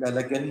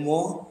 lalagyan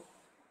mo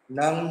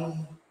ng,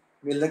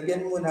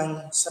 nilagyan mo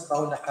ng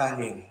sabaw na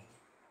kanin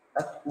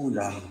at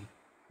ulam.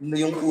 Na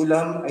yung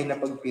ulam ay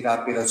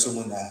napagpira-piraso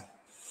mo na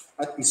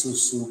at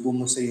isusubo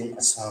mo sa iyong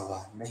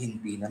asawa na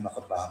hindi na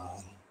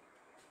makabangon.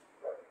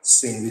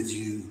 Same with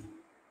you.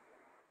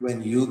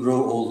 When you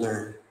grow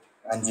older,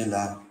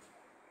 Angela,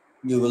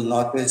 you will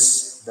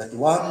notice that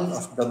one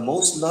of the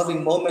most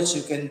loving moments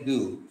you can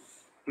do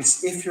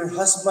is if your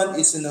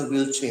husband is in a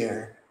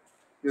wheelchair,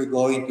 you're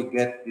going to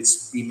get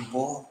this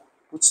bimbo,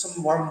 put some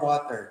warm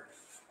water,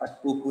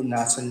 at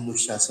pupunasan mo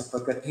siya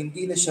sapagkat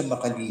hindi na siya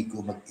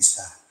makaligo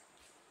mag-isa.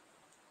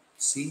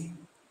 See?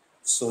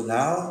 So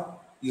now,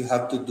 you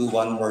have to do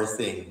one more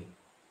thing.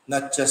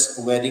 Not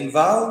just a wedding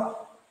vow,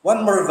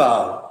 one more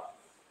vow.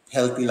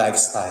 Healthy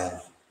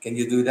lifestyle. Can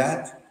you do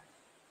that?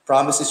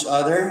 Promise each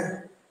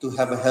other to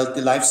have a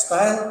healthy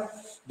lifestyle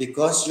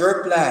because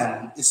your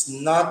plan is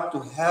not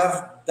to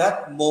have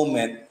that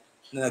moment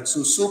na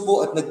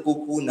nagsusubo at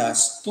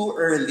nagpupunas too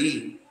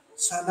early.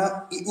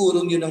 Sana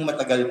iurong nyo ng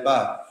matagal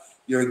pa.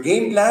 Your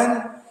game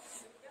plan,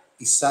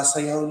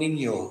 isasayaw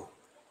ninyo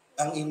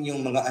ang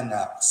inyong mga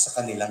anak sa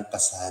kanilang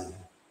kasal.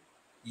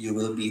 You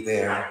will be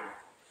there.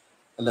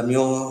 Alam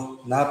nyo,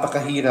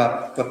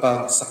 napakahirap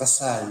kapag sa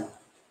kasal,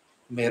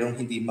 merong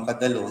hindi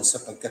makadalo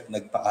sapagkat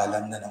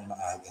nagpaalam na ng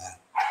maaga.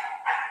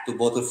 To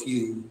both of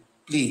you,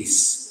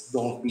 please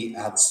don't be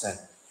absent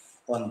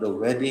on the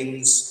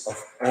weddings of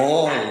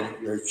all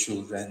your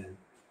children.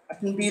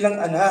 At hindi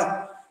lang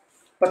anak,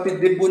 pati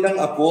debo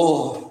ng apo,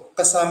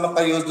 kasama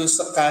kayo doon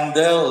sa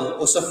candle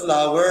o sa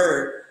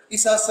flower.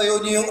 Isasayaw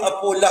niyo yung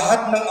apo,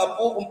 lahat ng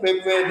apo kung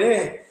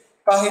pwede.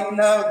 Kahit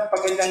na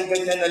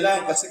paganyan-ganyan na lang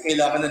kasi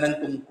kailangan na ng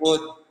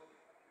tungkod.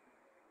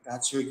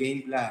 That's your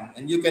game plan.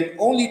 And you can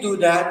only do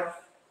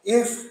that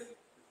if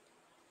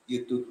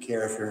you took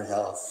care of your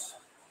health.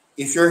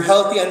 If you're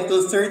healthy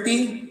until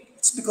 30,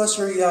 it's because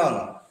you're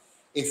young.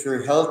 If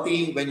you're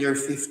healthy when you're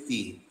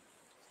 50,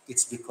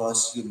 it's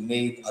because you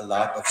made a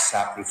lot of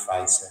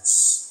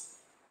sacrifices.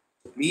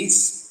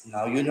 Please,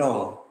 now you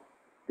know,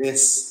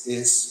 this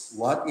is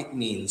what it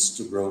means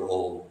to grow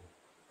old.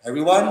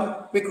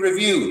 Everyone, quick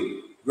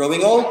review.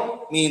 Growing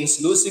old means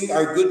losing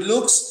our good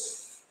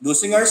looks,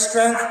 losing our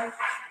strength,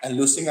 and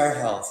losing our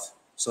health.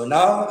 So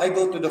now I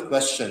go to the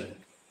question,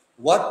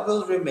 what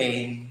will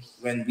remain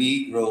when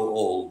we grow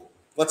old?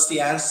 What's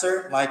the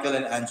answer, Michael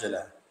and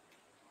Angela?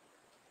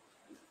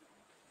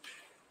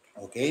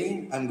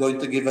 Okay, I'm going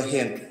to give a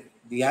hint.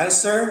 The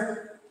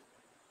answer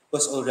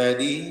was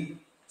already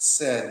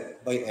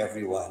said by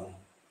everyone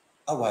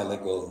a while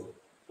ago.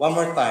 One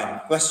more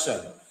time,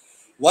 question.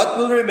 What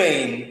will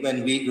remain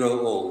when we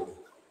grow old?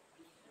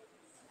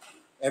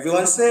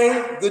 Everyone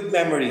say, good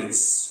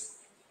memories.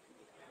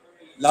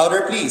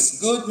 Louder,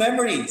 please. Good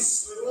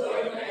memories.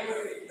 Good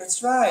memories.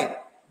 That's right.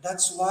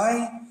 That's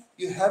why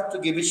you have to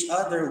give each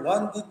other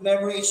one good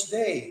memory each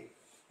day.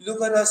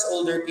 Look at us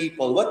older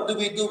people. What do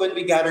we do when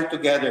we gather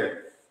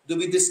together? Do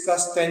we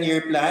discuss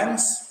 10-year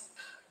plans?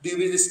 Do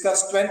we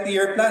discuss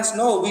 20-year plans?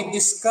 No, we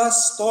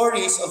discuss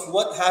stories of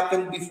what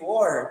happened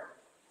before.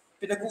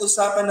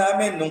 Pinag-uusapan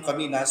namin nung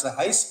kami nasa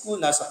high school,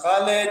 nasa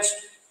college,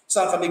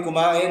 saan kami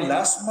kumain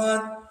last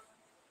month.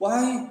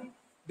 Why?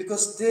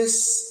 Because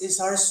this is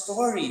our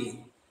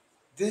story.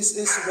 This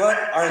is what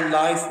our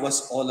life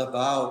was all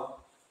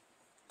about.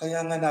 Kaya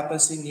nga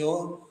napansin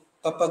nyo,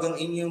 kapag ang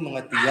inyong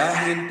mga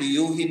tiyahin,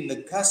 tiyuhin,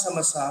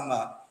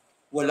 nagkasama-sama,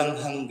 walang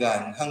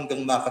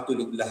hanggang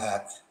makatulog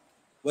lahat.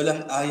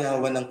 Walang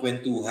ayawan ng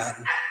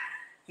kwentuhan.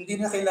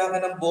 Hindi na kailangan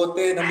ng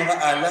bote, ng mga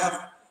alak.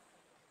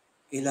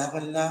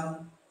 Kailangan lang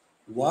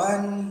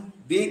one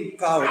big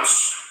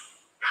couch,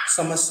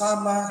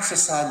 sama-sama sa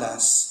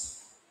salas,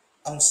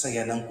 ang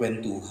saya ng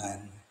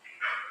kwentuhan.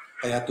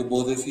 Kaya to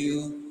both of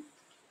you,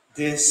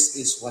 this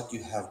is what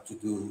you have to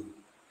do.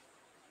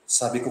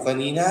 Sabi ko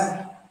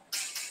kanina,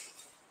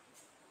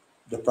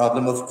 the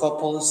problem of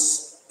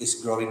couples is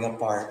growing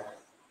apart.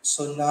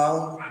 So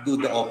now, do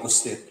the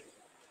opposite.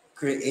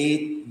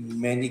 Create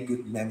many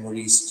good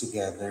memories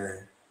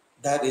together.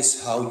 That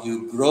is how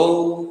you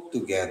grow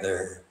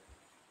together.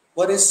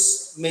 What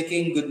is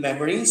making good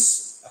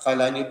memories?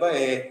 Akala niyo ba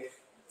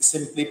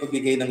simply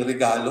pagbigay ng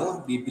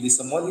regalo, bibili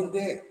sa mall?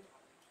 Hindi.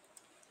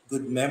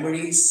 Good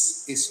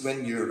memories is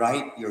when you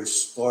write your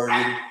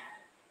story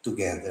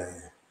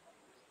together.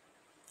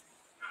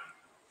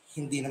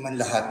 Hindi naman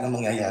lahat ng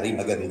mangyayari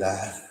maganda.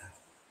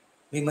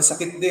 May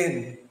masakit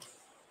din.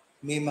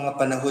 May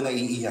mga panahon na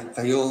iiyak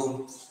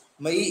kayo,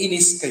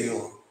 maiinis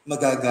kayo,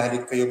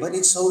 magagalit kayo, but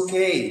it's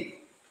okay.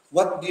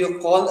 What do you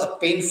call a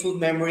painful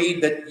memory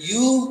that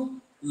you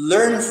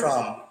learn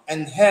from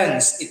and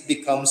hence it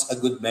becomes a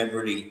good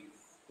memory?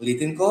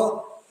 Ulitin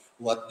ko,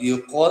 what do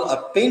you call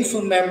a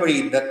painful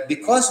memory that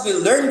because we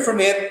learn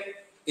from it,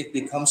 it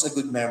becomes a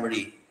good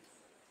memory?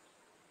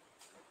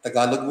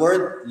 Tagalog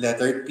word,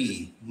 letter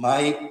P.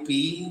 May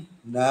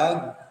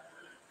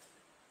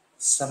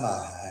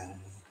samahan.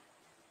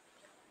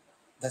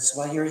 That's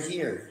why you're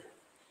here.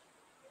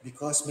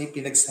 Because may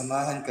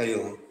pinagsamahan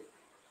kayo.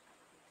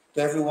 To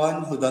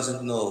everyone who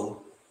doesn't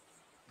know,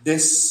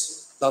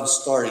 this love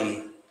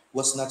story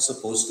was not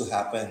supposed to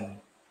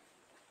happen.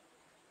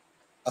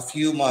 A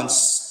few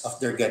months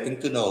after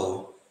getting to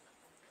know,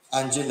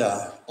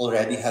 Angela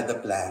already had a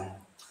plan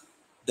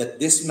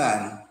that this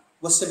man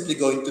was simply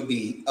going to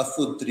be a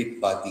food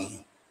trip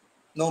buddy.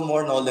 No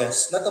more, no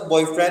less. Not a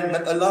boyfriend,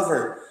 not a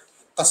lover.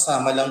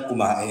 Kasama lang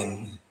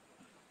kumain.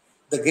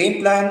 The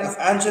game plan of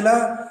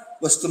Angela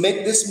was to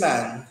make this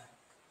man,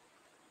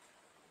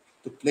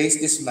 to place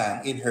this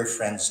man in her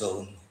friend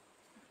zone.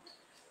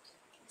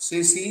 So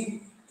you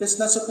see, there's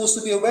not supposed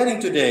to be a wedding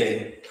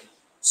today.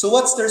 So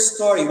what's their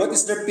story? What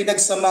is their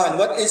pinagsamaan?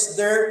 What is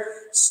their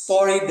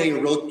story they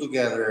wrote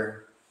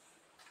together?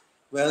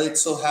 Well, it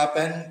so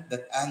happened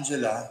that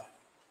Angela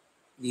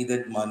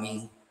needed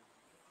money,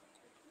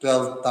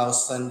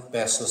 12,000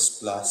 pesos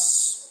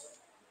plus.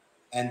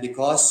 And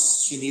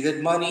because she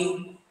needed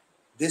money,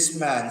 this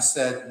man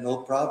said, no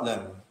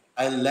problem,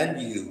 I'll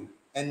lend you.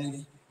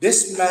 And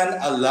this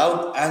man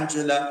allowed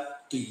Angela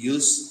to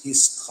use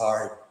his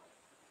card,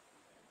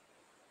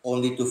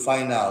 only to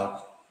find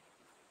out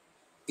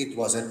it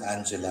wasn't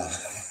Angela.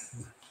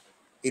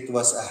 It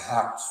was a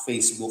hacked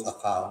Facebook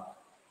account.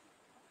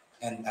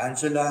 And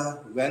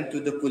Angela went to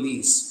the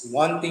police,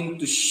 wanting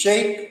to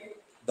shake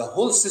the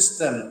whole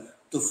system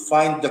to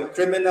find the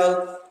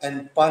criminal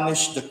and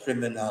punish the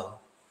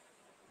criminal.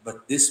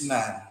 But this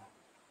man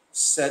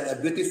said a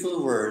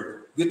beautiful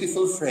word,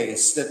 beautiful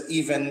phrase that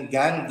even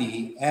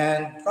Gandhi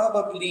and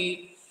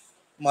probably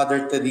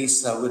Mother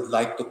Teresa would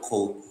like to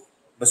quote.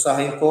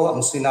 Basahin ko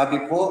ang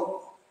sinabi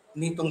po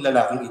nitong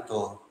lalaking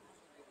ito.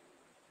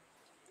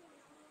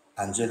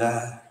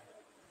 Angela,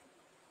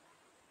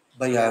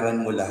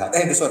 bayaran mo lahat.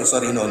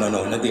 Sorry. No.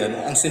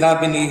 Ang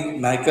sinabi ni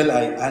Michael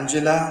ay,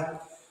 Angela,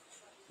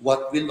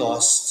 what we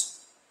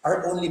lost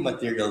are only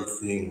material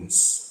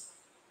things.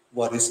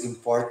 What is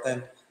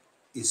important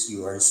is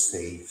you are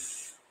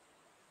safe.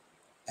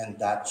 And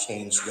that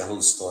changed the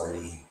whole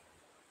story.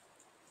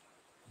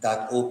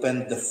 That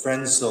opened the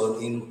friend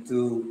zone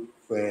into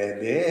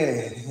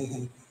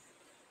pwede.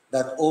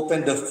 That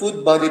opened the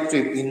food buddy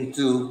trip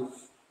into,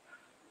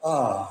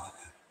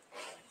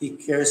 he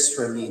cares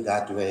for me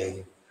that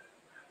way.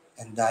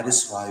 And that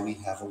is why we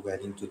have a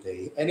wedding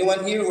today.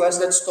 Anyone here who has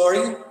that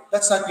story?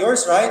 That's not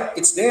yours, right?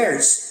 It's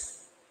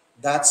theirs.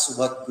 That's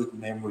what good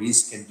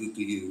memories can do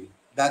to you.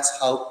 That's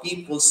how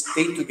people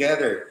stay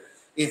together.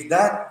 If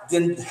that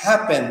didn't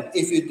happen,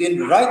 if you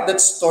didn't write that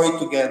story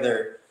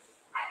together,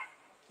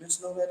 there's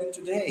no wedding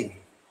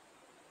today.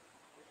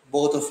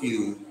 Both of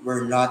you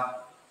were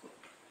not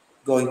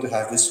going to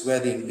have this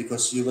wedding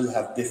because you will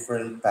have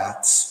different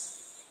paths.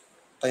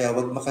 Kaya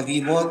wag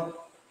makalimot,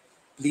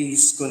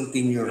 please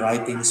continue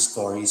writing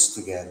stories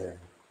together.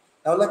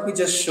 Now let me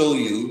just show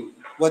you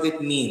what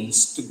it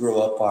means to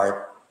grow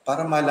apart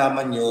para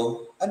malaman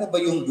nyo ano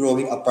ba yung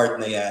growing apart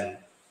na yan.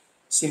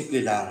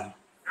 Simple lang.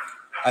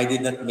 I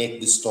did not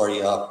make this story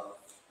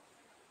up.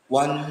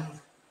 One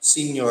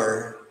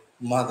senior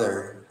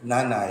mother,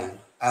 nanay,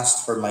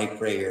 asked for my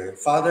prayer.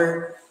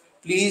 Father,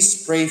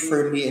 please pray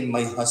for me and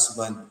my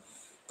husband.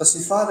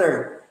 Kasi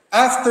Father,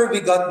 after we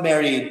got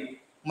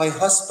married, my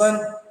husband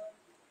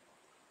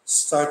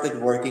started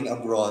working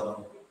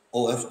abroad,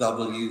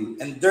 OFW.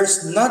 And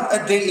there's not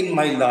a day in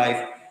my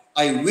life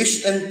I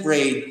wished and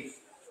prayed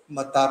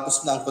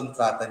matapos na ang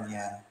kontrata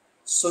niya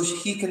so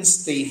he can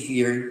stay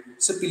here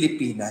sa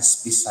Pilipinas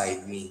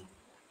beside me.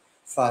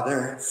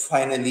 Father,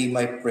 finally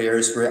my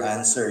prayers were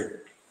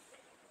answered.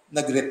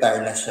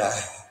 Nag-retire na siya.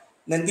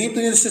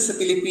 Nandito yun siya sa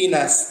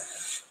Pilipinas.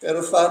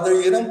 Pero Father,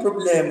 yun ang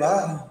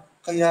problema.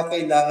 Kaya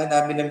kailangan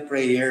namin ng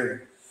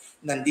prayer.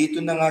 Nandito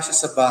na nga siya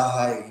sa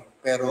bahay.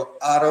 Pero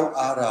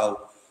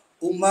araw-araw,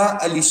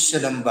 umaalis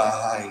siya ng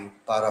bahay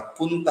para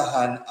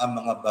puntahan ang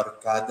mga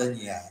barkada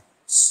niya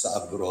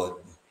sa abroad.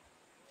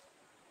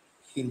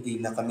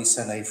 Hindi na kami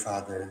sanay,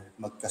 Father,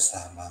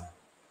 magkasama.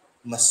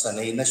 Mas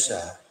sanay na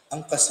siya,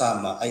 ang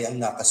kasama ay ang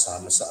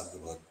nakasama sa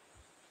abroad.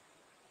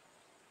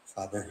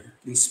 Father,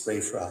 please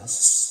pray for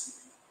us.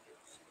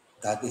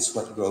 That is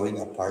what growing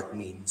apart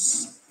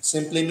means. It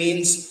simply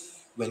means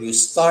when you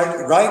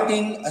start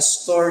writing a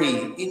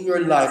story in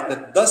your life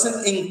that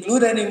doesn't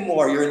include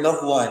anymore your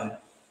loved one,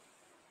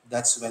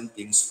 that's when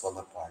things fall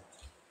apart.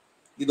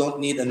 You don't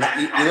even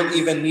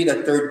need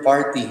a third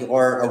party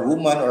or a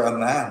woman or a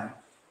man.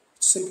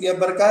 Simply a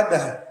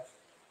barkada.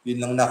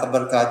 Yun lang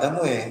nakabarkada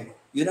mo eh.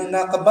 Yun ang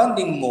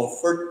nakabanding mo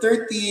for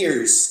 30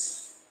 years.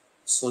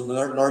 So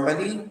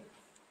normally,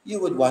 you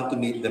would want to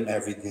meet them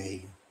every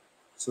day.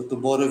 So to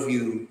both of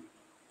you,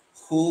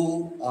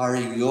 who are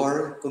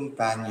your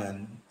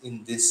companion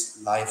in this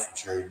life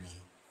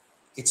journey?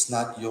 It's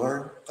not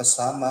your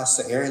kasama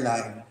sa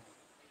airline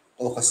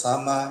o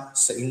kasama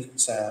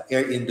sa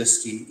air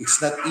industry. It's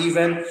not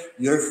even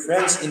your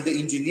friends in the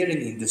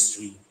engineering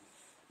industry.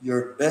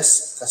 Your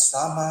best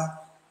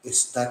kasama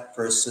is that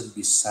person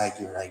beside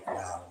you right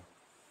now.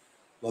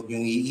 Huwag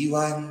niyong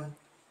iiwan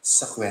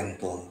sa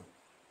kwento.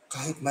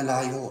 Kahit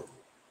malayo.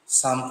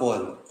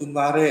 Sample,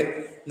 kunwari,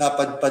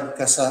 napadpad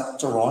ka sa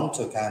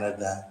Toronto,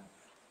 Canada.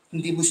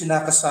 Hindi mo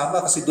siya nakasama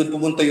kasi doon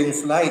pumunta yung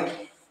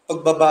flight.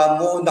 Pagbaba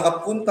mo,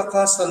 nakapunta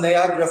ka sa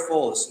Niagara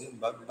Falls.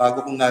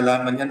 Bago kong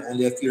nalaman yan,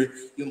 only a few,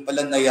 yung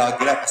pala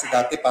Niagara, kasi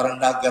dati parang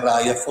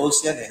Nagaraya Falls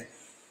yan eh.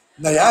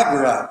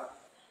 Niagara.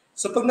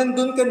 So pag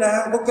nandun ka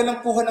na, huwag ka lang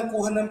kuha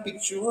ng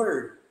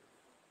picture.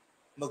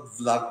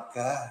 Mag-vlog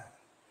ka.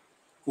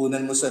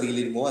 Kunan mo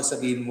sarili mo at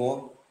sabihin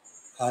mo,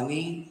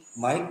 honey,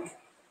 Mike,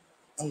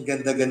 ang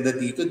ganda-ganda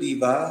dito, di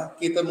ba?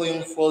 Kita mo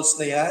yung falls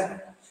na yan?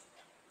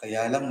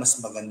 Kaya lang mas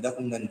maganda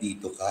kung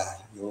nandito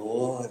ka.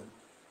 Yun.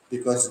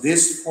 Because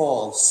this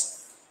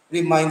falls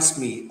reminds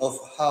me of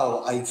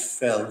how I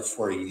fell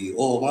for you.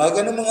 Oh,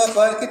 mga ganun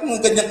bakit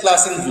mga ganyang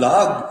klaseng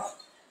vlog?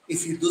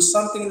 If you do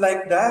something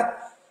like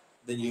that,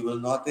 then you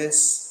will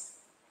notice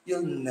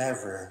you'll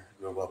never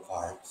grow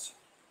apart.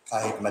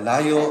 Kahit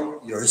malayo,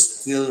 you're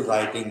still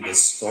writing the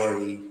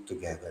story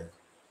together.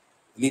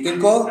 Ulitin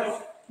ko,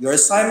 your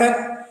assignment,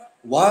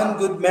 one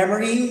good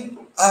memory,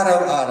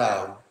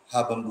 araw-araw,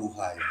 habang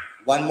buhay.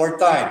 One more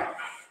time.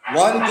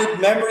 One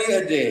good memory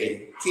a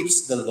day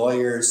keeps the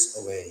lawyers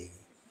away.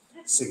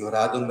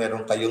 Siguradong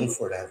meron kayong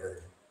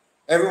forever.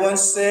 Everyone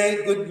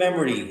say, good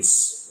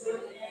memories.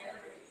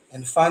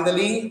 And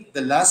finally,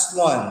 the last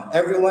one.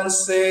 Everyone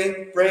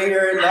say,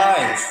 prayer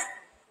life.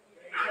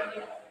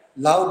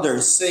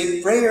 Louder, say,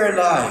 prayer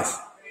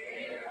life.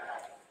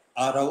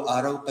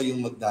 Araw-araw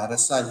kayong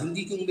magdarasal.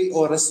 Hindi kung may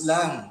oras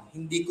lang.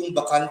 Hindi kung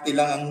bakante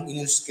lang ang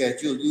inyong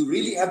schedule. You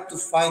really have to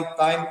find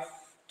time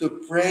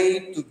to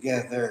pray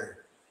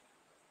together.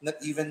 Not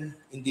even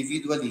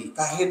individually,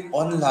 kahit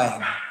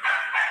online.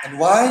 And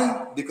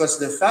why? Because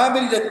the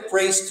family that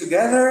prays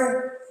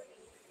together,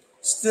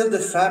 still the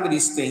family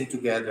is staying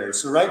together.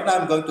 So right now,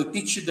 I'm going to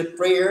teach you the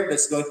prayer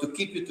that's going to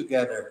keep you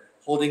together.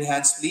 Holding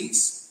hands,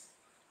 please.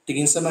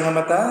 Tingin sa mga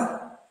mata.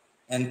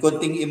 And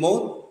konting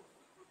emote.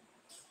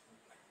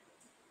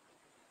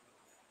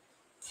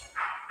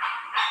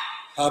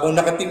 Habang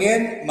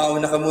nakatingin,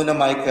 mauna ka muna,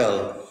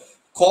 Michael.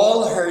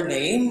 Call her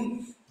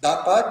name.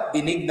 Dapat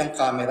dinig ng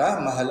camera.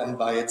 Mahal ang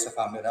bayad sa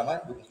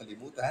cameraman. Huwag mong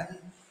kalimutan.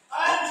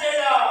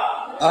 Angela!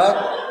 At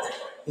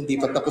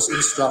hindi pa tapos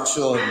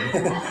instruction.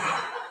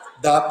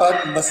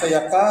 Dapat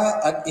masaya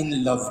ka at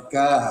in love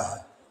ka.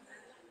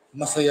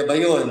 Masaya ba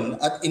yun?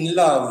 At in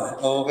love.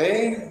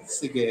 Okay?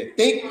 Sige.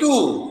 Take 2.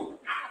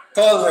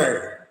 Call her.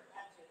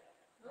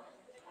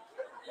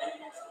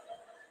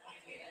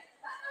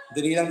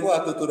 Dali lang po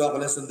at tuturuan ko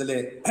lang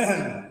sandali.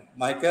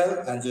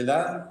 Michael,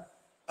 Angela,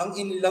 ang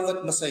in love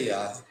at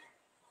masaya,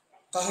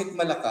 kahit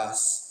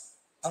malakas,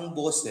 ang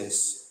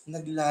boses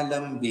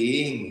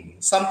naglalambing.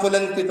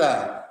 Sampulan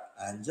kita.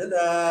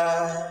 Angela.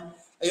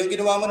 Ay, yung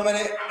ginawa mo naman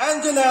eh,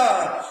 Angela!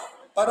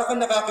 Para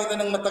kang nakakita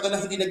ng matagal na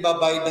hindi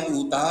nagbabayad ng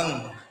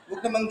utang.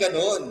 Huwag naman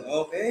ganon,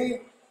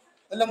 okay?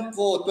 Alam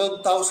ko,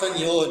 12,000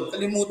 yun.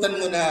 Kalimutan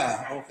mo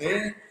na,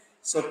 okay?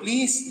 So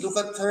please, look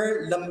at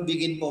her,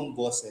 lambigin mo ang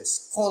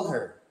boses. Call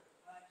her.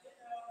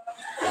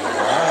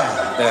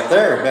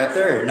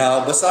 Better.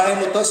 Now, basahin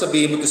mo to,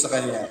 sabihin mo to sa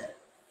kanya.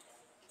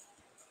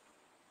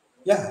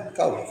 Yeah,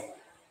 ikaw.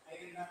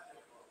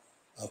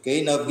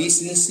 Okay, now be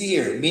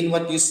sincere. Mean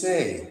what you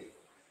say.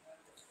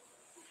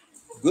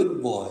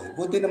 Good boy.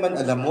 Buti naman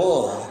alam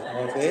mo.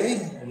 Okay?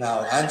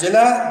 Now,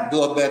 Angela,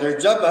 do a better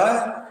job, ha?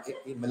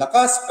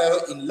 Malakas,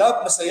 pero in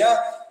love, masaya,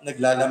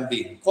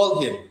 naglalambing. Call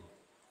him.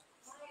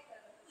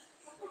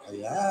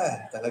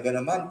 Ayan, talaga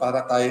naman,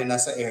 para tayo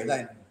nasa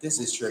airline.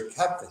 This is your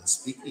captain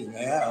speaking.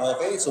 Ayan,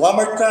 okay? So one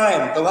more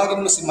time,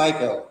 tawagin mo si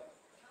Michael.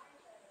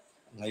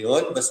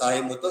 Ngayon,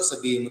 basahin mo to,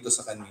 sabihin mo to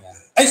sa kanya.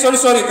 Ay, sorry,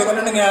 ito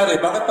ano nangyari?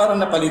 Bakit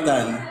parang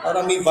napalitan?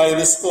 Parang may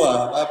virus ko,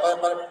 ah.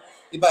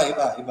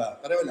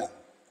 Iba. Pareho lang.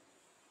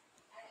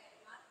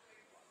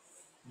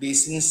 Be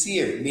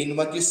sincere. Mean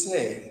what you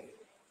say.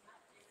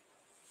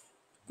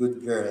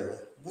 Good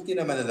girl. Buti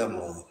naman alam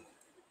mo.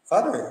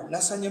 Father,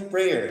 nasan yung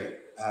prayer?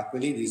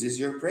 Actually, this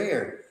is your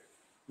prayer.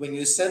 When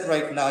you said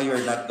right now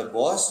you're not the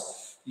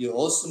boss, you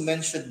also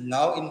mentioned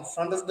now in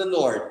front of the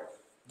Lord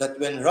that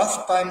when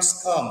rough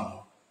times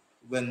come,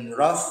 when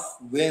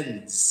rough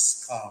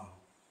winds come,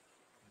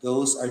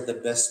 those are the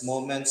best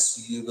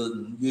moments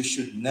you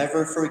should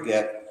never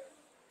forget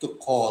to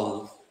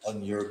call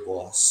on your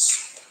boss,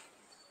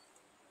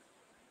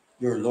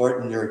 your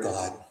Lord and your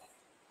God.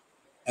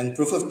 And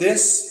proof of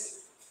this,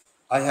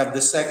 I have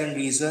the second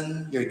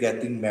reason you're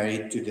getting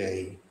married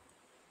today.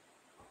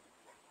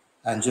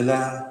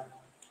 Angela,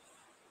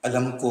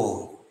 alam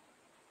ko,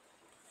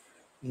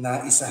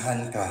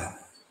 naisahan ka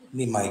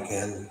ni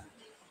Michael.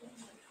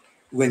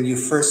 When you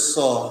first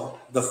saw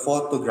the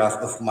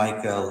photograph of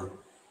Michael,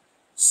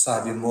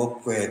 sabi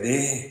mo,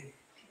 pwede,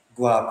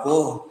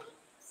 gwapo.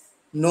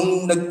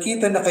 Nung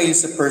nagkita na kayo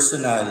sa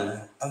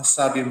personal, ang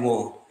sabi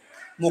mo,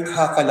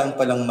 mukha ka lang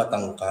palang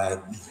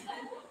matangkad.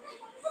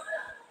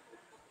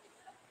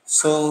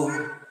 So,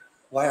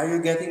 why are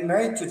you getting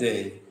married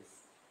today?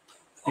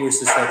 Here's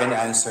the second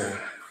answer.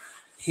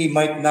 He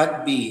might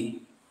not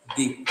be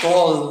the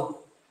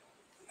tall,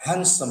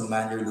 handsome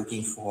man you're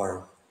looking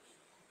for,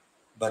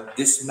 but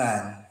this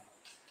man,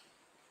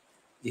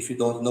 if you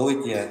don't know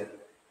it yet,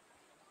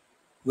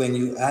 when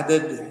you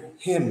added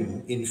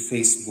him in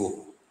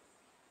Facebook,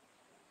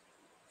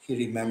 he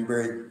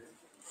remembered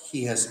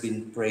he has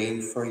been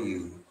praying for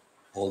you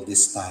all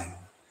this time.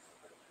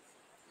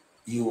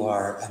 You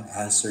are an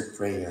answered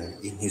prayer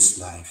in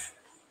his life.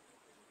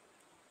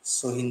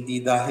 So hindi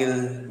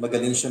dahil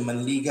magaling siya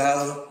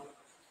manligaw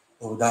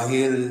o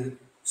dahil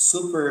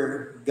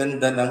super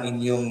ganda ng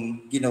inyong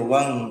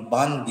ginawang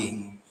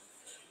bonding,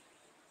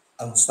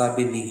 ang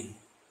sabi ni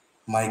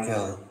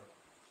Michael,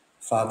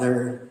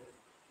 Father,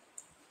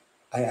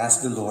 I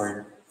ask the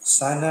Lord,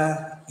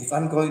 sana if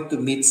I'm going to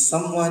meet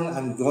someone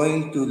I'm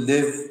going to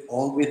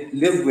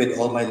live with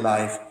all my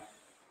life,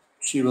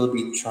 she will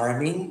be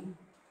charming,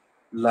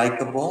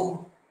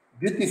 likable,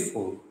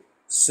 beautiful,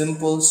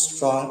 simple,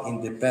 strong,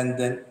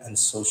 independent, and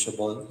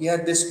sociable. He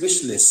had this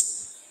wish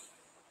list.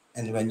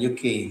 And when you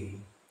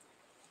came,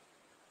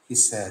 he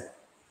said,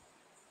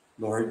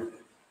 Lord,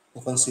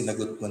 mukhang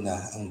sinagot mo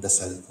na ang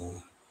dasal ko.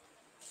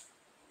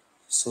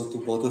 So to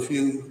both of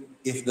you,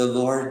 if the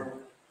Lord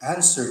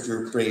answered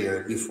your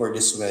prayer before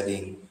this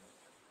wedding,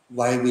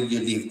 why will you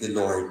leave the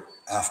Lord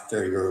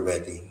after your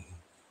wedding?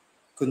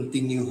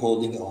 Continue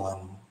holding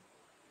on,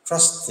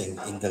 trusting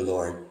in the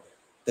Lord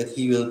that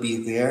He will be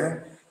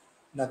there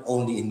not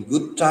only in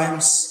good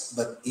times,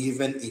 but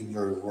even in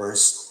your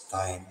worst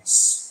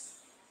times.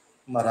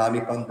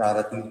 Marami pang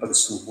darating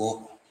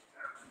pagsubok.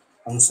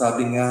 Ang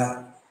sabi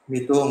nga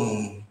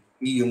nitong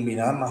iyong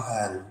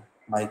minamahal,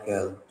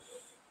 Michael,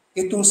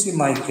 itong si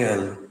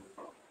Michael,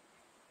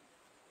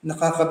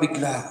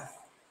 nakakabigla.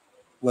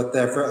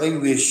 Whatever I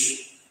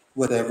wish,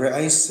 whatever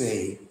I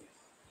say,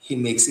 he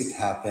makes it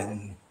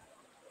happen.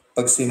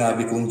 Pag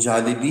sinabi kong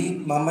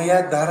Jollibee,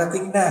 mamaya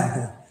darating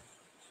na.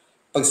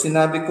 Pag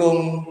sinabi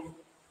kong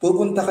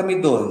pupunta kami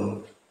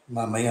doon,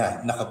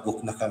 mamaya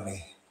nakabook na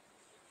kami.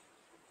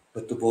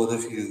 But to both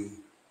of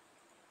you,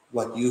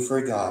 what you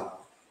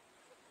forgot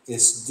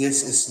is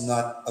this is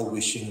not a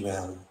wishing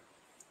well.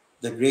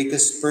 The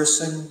greatest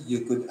person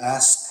you could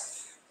ask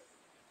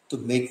to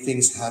make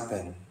things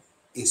happen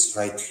is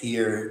right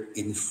here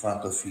in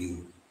front of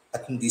you.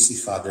 At hindi si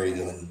Father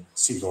yun,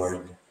 si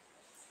Lord.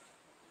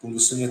 Kung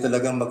gusto niyo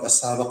talagang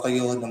mag-asawa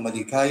kayo na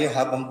maligaya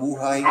habang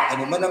buhay,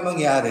 ano man ang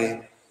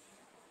mangyari,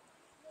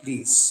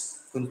 please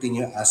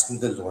continue asking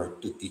the Lord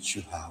to teach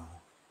you how.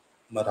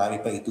 Marami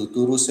pa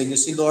ituturo sa inyo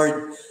si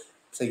Lord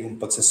sa iyong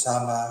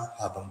pagsasama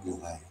habang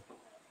buhay.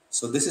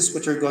 So this is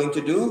what you're going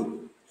to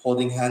do.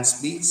 Holding hands,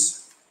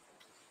 please.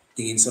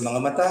 Tingin sa mga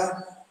mata.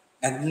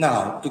 And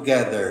now,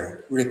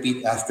 together,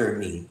 repeat after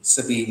me.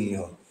 Sabihin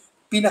niyo,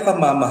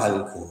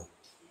 pinakamamahal ko.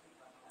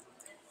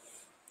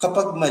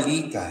 Kapag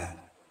mali ka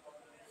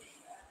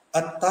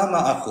at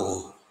tama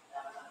ako,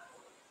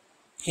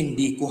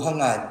 hindi ko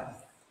hangad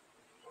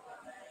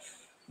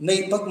na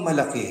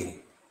ipagmalaki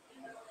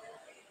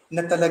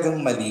na talagang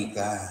mali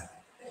ka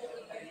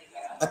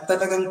at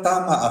talagang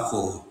tama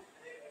ako.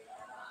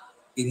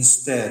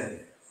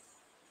 Instead,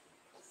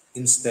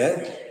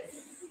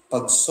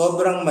 pag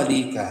sobrang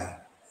mali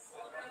ka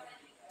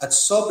at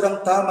sobrang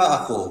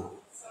tama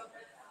ako,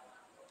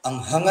 ang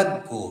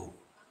hangad ko,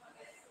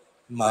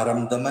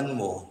 maramdaman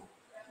mo,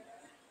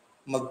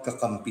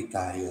 magkakampi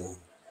tayo.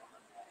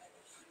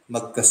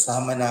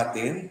 Magkasama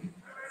natin,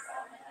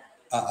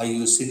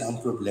 aayusin ang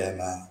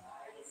problema.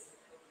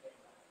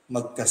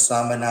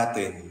 Magkasama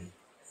natin,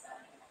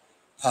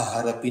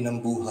 haharapin ang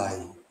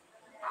buhay.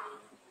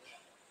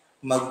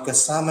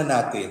 Magkasama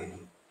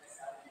natin,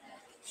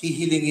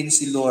 hihilingin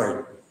si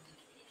Lord,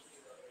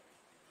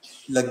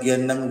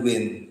 lagyan ng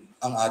wind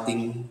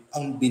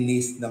ang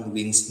beneath ng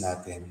wings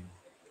natin.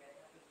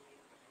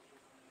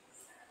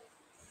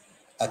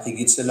 At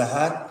higit sa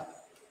lahat,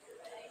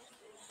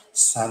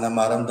 sana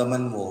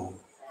maramdaman mo,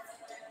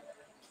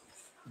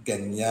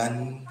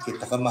 ganyan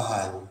kita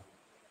kamahal,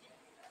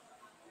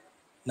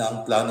 na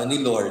ang plano ni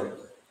Lord,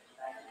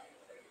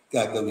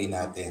 gagawin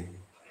natin.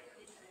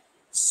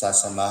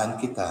 Sasamahan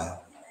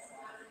kita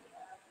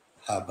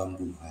habang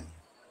buhay.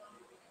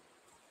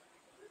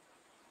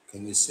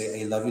 Can you say,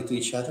 I love you to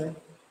each other?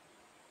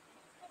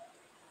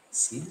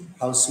 See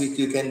how sweet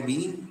you can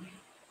be?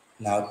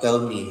 Now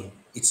tell me,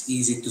 it's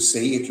easy to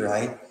say it,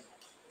 right?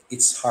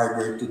 It's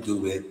harder to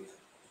do it.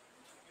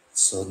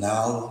 So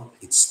now,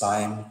 it's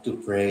time to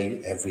pray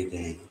every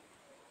day.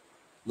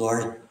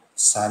 Lord,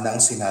 sana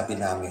ang sinabi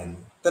namin,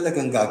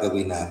 talagang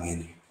gagawin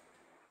namin.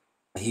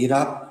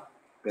 Mahirap,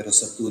 pero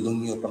sa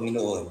tulong niyo,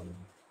 Panginoon,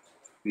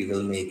 we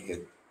will make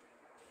it.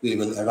 We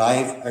will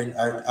arrive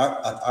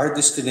at our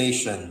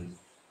destination,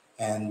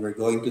 and we're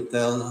going to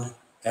tell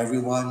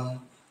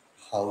everyone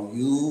how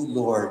you,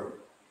 Lord,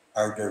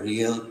 are the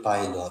real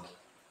pilot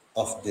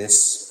of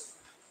this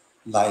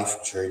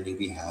life journey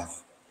we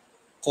have.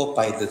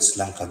 Co-pilots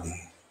lang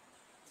kami.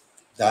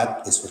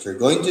 That is what we're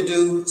going to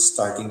do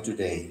starting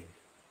today.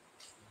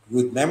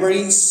 Good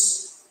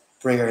memories,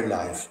 prayer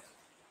life,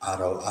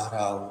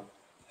 araw-araw,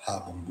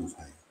 habang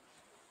buhay.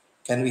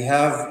 Can we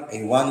have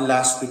a one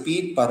last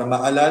repeat para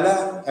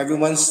maalala?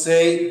 Everyone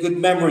say good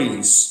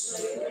memories.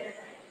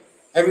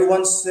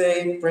 Everyone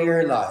say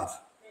prayer life.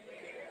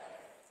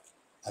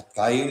 At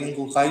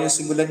kung kayo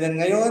simulan yan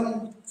ngayon,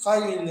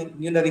 kaya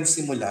nyo na rin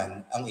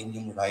simulan ang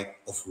inyong rite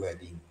of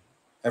wedding.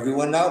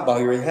 Everyone now, bow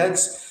your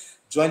heads.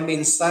 Join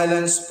me in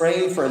silence,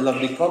 praying for a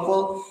lovely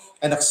couple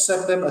and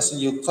accept them as a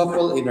new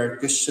couple in our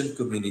Christian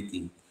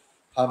community.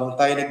 Habang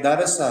tayo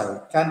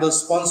nagdarasal, candle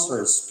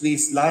sponsors,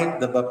 please light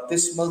the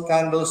baptismal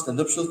candles, the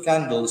nuptial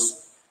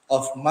candles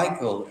of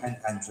Michael and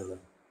Angela.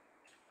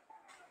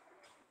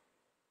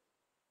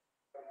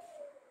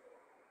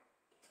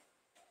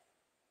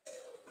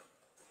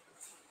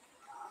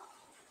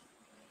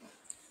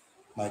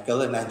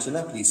 Michael and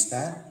Angela, please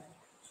stand.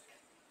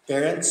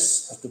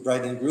 Parents of the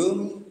bride and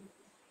groom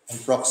and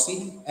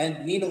proxy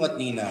and ninong at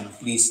ninang,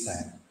 please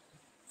stand.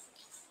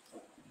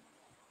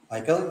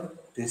 Michael,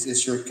 this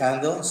is your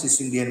candle.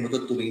 Sisindihan mo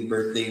ito tuwing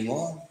birthday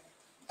mo.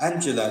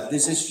 Angela,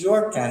 this is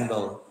your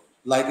candle.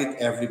 Light it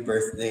every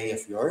birthday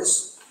of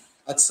yours.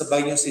 At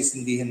sabay niyong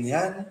sisindihan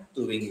yan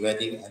tuwing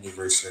wedding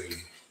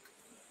anniversary.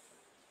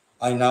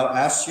 I now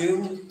ask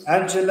you,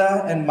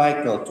 Angela and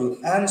Michael, to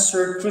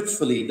answer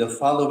truthfully the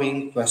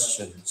following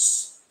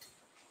questions.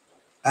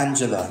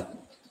 Angela,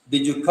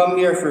 did you come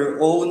here for your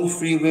own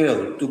free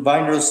will to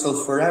bind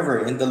yourself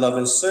forever in the love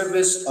and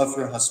service of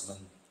your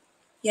husband?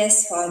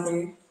 Yes,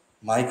 Father.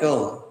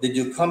 Michael, did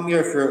you come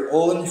here for your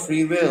own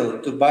free will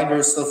to bind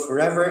yourself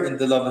forever in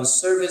the love and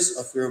service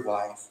of your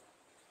wife?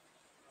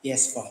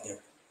 Yes,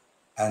 Father.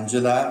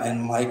 Angela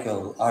and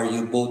Michael, are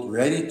you both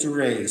ready to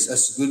raise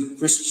as good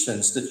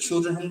Christians the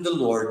children whom the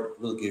Lord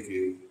will give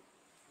you?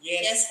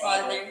 Yes,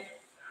 Father.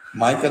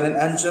 Michael and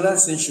Angela,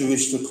 since you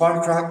wish to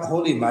contract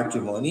holy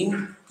matrimony,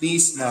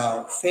 please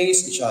now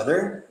face each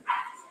other.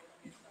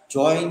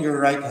 Join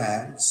your right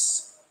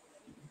hands.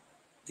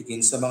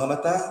 Tingin sa mga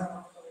mata.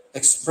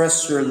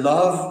 Express your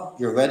love,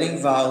 your wedding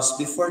vows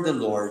before the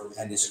Lord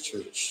and His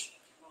church.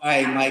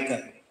 I,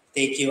 Michael,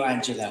 take you,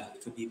 Angela,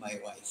 to be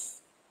my wife.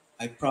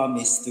 I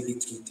promise to be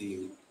true to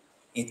you,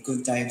 in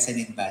good times and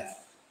in bad,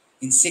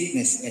 in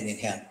sickness and in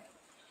health.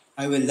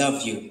 I will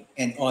love you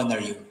and honor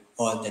you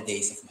all the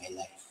days of my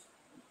life.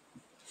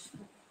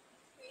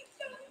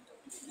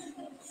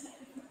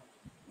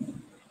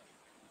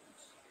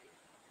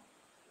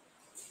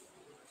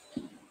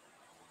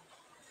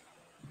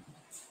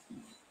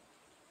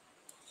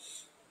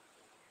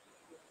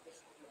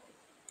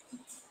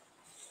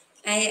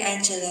 I,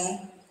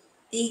 Angela,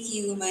 take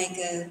you,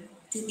 Michael,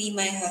 to be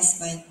my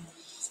husband.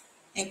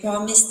 I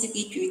promise to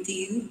be true to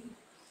you,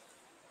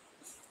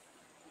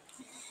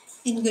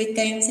 in good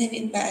times and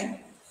in bad,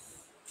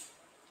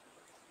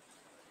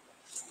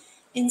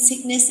 in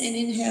sickness and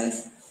in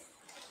health.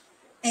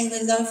 I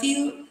will love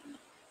you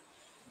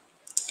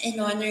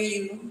and honor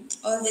you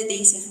all the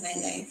days of my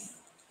life.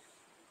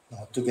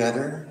 Now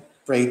together,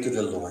 pray to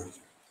the Lord.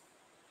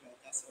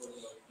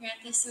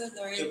 Grant us, O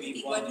Lord, to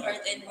be one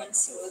heart and one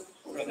soul,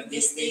 from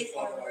this day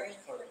forward,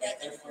 for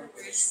better, for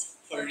worse,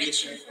 for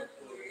richer, for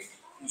poorer,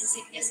 in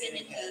sickness and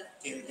in health,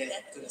 till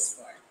death do us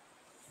part.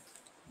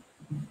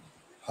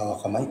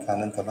 Hawak kamay,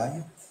 kanan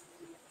kamay.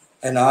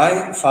 And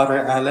I,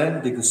 Father Alan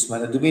de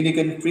Guzman, a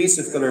Dominican priest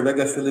of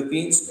Caleruega,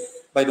 Philippines,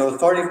 by the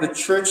authority of the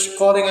Church,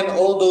 calling on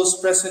all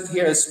those present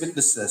here as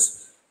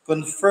witnesses,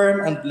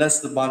 confirm and bless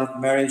the bond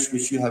of marriage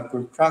which you have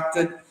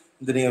contracted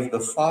in the name of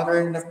the Father,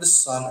 and of the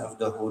Son, and of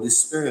the Holy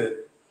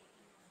Spirit.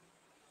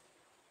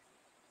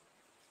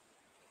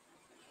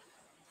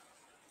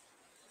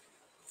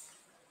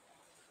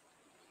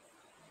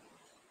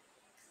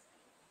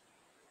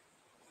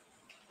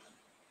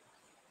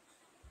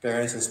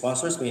 Parents and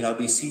sponsors may now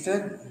be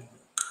seated.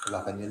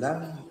 Hawakan niyo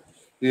lang.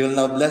 We will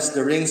now bless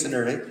the rings and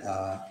the ring.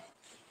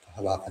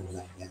 Hawakan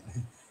lang yan.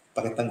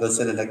 Pakitanggal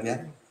sa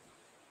lalagyan.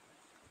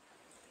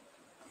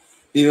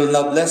 We will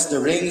now bless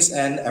the rings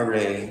and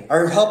array.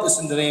 Our help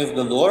is in the name of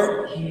the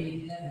Lord.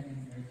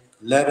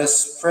 Let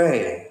us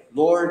pray.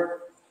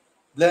 Lord,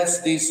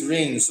 bless these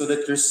rings so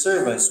that your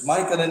servants,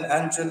 Michael and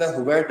Angela,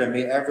 who wear them,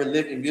 may ever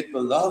live in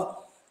mutual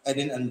love and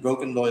in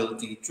unbroken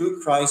loyalty.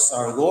 Through Christ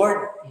our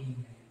Lord.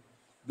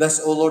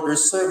 Bless, O Lord,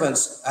 your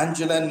servants,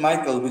 Angela and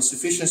Michael, with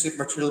sufficiency of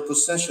material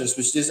possessions,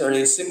 which these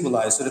arrays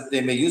symbolize, so that they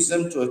may use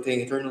them to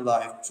attain eternal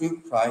life through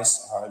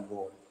Christ our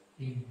Lord.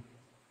 Amen.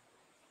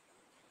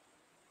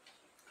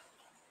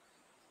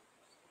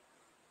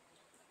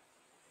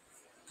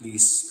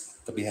 Please,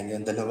 tabihan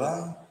niyo ang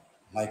dalawa.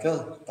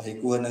 Michael,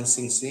 pakikuha ng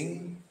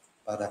sing-sing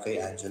para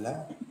kay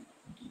Angela.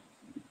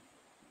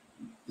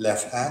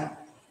 Left hand,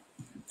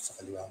 sa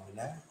kaliwa mo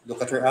na.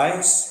 Look at her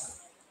eyes.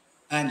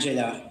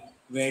 Angela,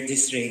 Wear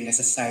this ring as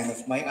a sign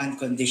of my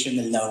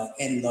unconditional love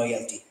and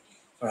loyalty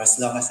for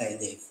as long as I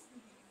live.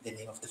 In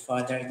the name of the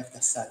Father, and of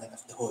the Son, and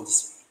of the Holy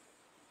Spirit.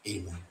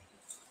 Amen.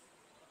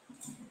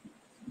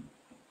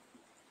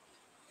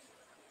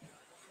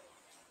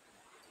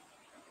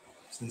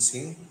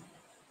 Sing.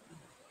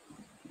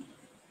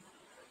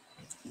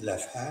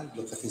 Left hand,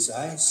 look at his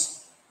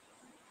eyes.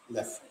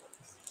 Left.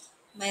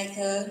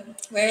 Michael,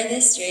 wear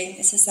this ring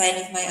as a sign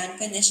of my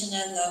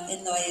unconditional love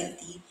and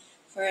loyalty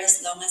for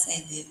as long as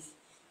I live.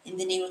 In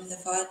the name of the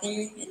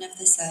Father, and of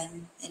the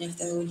Son, and of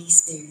the Holy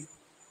Spirit.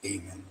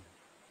 Amen.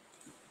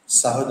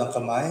 Sahod ng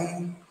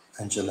kamay,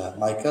 Angela.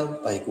 Michael,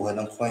 pakikuha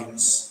ng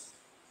coins.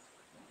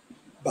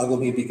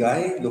 Bago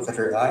mibigay, look at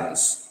her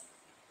eyes.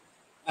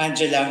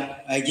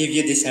 Angela, I give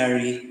you this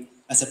Harry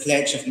as a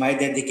pledge of my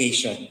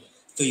dedication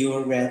to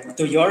your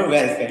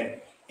welfare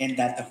and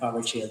that of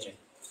our children.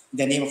 In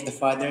the name of the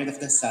Father, and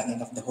of the Son, and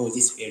of the Holy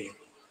Spirit.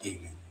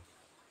 Amen.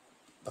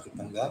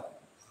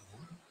 Pakitanggap.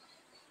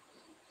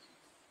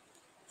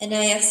 And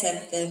I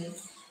accept them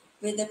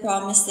with the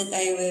promise that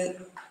I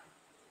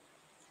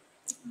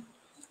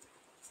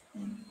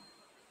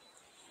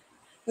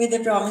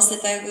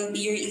will be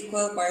your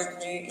equal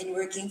partner in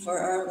working for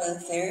our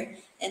welfare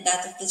and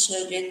that of the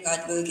children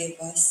God will give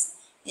us.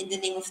 In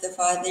the name of the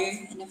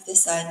Father, and of the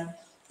Son,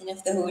 and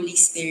of the Holy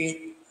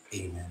Spirit.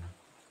 Amen.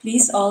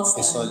 Please all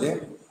stand.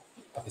 Pakisoli.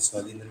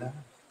 Pakisoli na lang.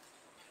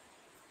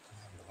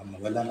 Baka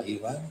mawala,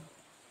 maiwan.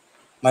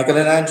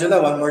 Michael and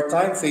Angela, one more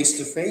time, face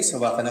to face.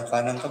 Hawakan ang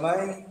kanang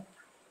kamay.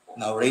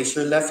 Now raise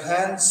your left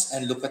hands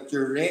and look at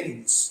your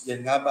rings.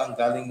 Yan nga ba ang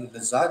galing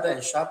Lazada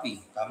and Shopee?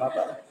 Tama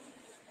ba?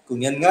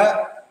 Kung yan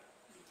nga,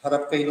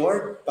 harap kay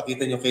Lord.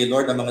 Pakita nyo kay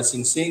Lord ang mga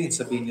singsing and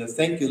sabihin nyo,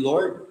 thank you,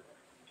 Lord.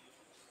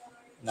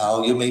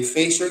 Now you may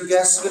face your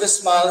guests with a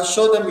smile.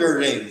 Show them your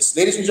rings.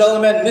 Ladies and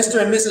gentlemen, Mr.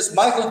 and Mrs.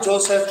 Michael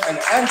Joseph and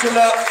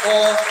Angela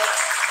Paul,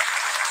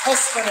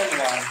 husband and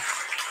wife,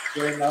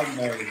 they're now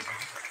married.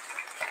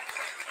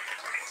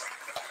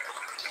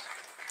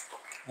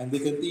 And we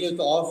continue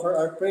to offer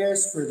our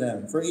prayers for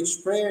them. For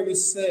each prayer we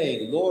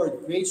say,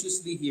 Lord,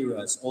 graciously hear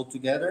us. All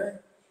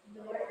together.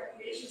 Lord,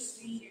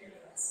 graciously hear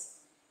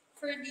us.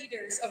 For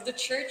leaders of the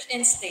church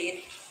and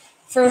state,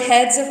 for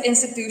heads of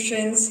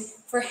institutions,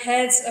 for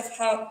heads of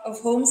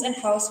homes and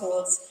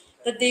households,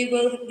 that they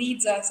will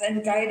lead us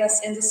and guide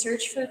us in the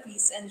search for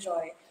peace and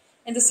joy,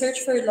 in the search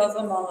for love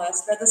among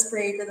us, let us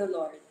pray to the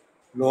Lord.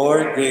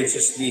 Lord,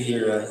 graciously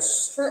hear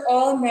us. For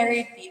all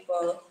married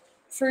people,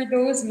 for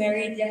those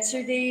married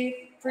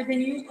yesterday, for the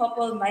new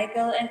couple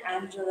Michael and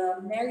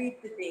Angela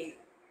married today,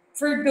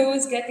 for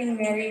those getting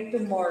married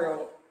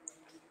tomorrow,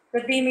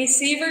 that they may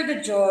savor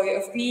the joy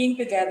of being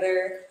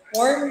together,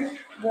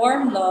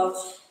 warm love,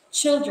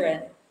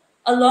 children,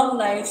 a long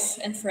life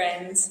and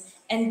friends,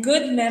 and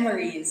good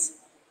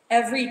memories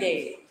every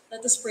day.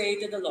 Let us pray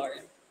to the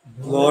Lord.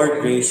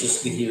 Lord,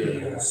 graciously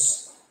hear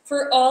us.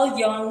 For all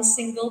young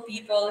single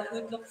people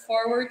who look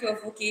forward to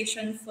a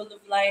vocation full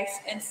of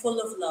life and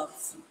full of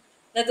love,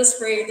 let us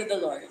pray to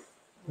the Lord.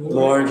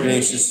 Lord,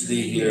 graciously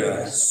hear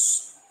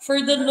us.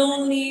 For the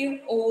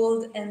lonely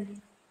old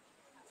and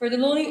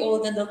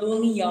the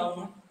lonely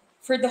young,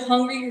 for the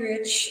hungry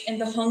rich and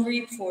the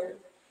hungry poor,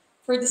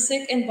 for the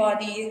sick in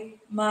body,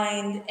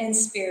 mind, and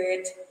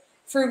spirit,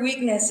 for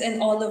weakness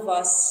in all of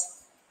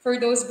us, for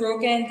those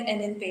broken and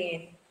in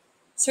pain,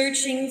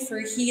 searching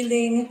for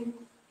healing,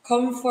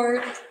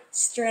 comfort,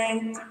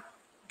 strength,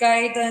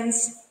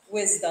 guidance,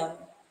 wisdom.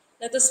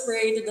 Let us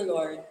pray to the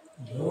Lord.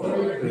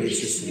 Lord,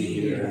 graciously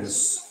hear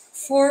us.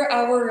 For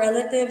our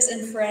relatives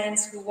and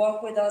friends who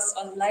walk with us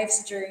on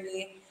life's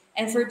journey,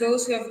 and for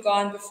those who have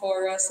gone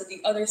before us to the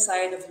other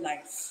side of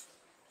life,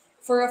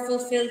 for a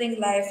fulfilling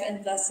life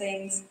and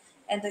blessings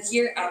and the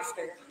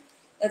hereafter,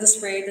 let us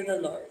pray to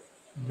the Lord.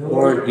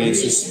 Lord,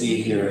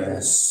 graciously hear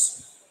us.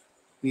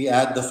 We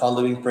add the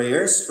following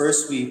prayers.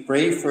 First, we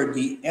pray for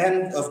the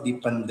end of the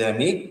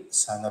pandemic.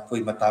 Sana po'y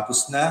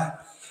matapos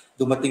na.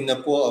 Dumating na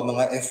po ang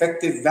mga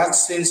effective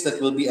vaccines that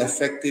will be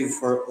effective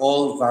for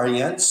all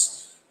variants.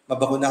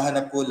 Mabakunahan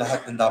na po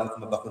lahat ng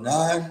dapat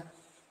mabakunahan.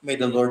 May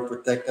the Lord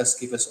protect us,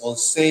 keep us all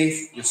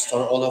safe,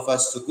 restore all of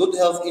us to good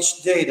health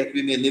each day, that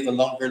we may live a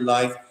longer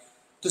life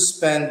to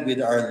spend with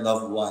our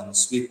loved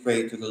ones. We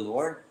pray to the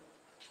Lord.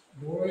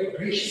 Lord,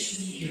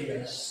 graciously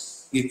hear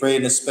us. We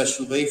pray in a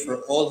special way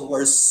for all who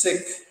are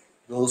sick,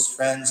 those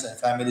friends and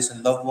families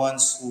and loved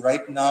ones who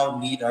right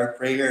now need our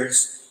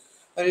prayers.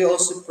 And we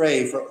also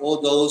pray for all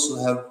those who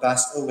have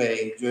passed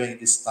away during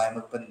this time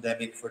of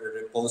pandemic, for the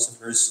repose of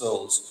their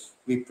souls.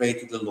 We pray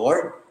to the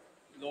Lord.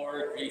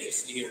 Lord,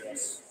 graciously hear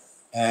us.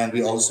 And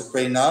we also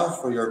pray now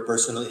for your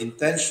personal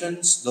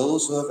intentions,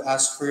 those who have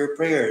asked for your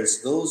prayers,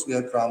 those we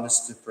have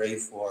promised to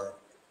pray for.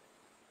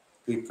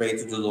 We pray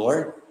to the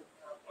Lord.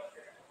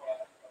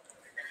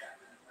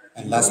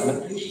 And last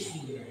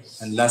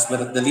but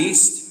not the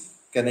least,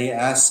 can I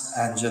ask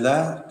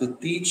Angela to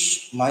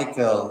teach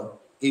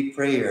Michael a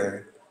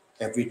prayer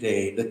every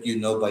day that you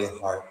know by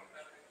heart?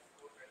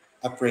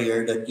 A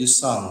prayer that you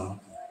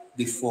sung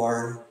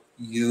before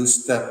you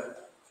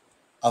step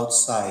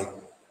outside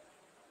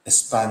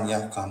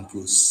España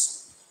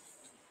campus.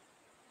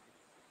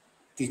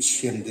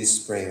 Teach him this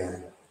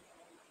prayer.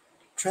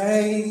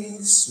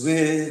 Trace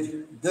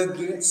with the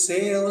great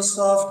sails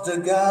of the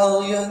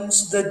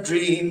galleons the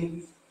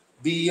dream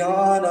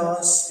beyond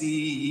us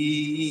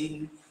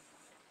seeing.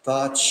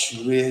 Touch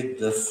with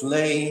the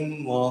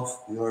flame of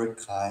your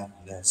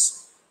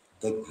kindness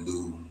the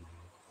gloom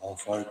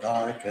of our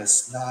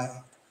darkest night.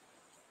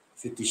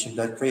 If you teach him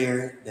that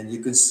prayer, then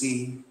you can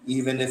see,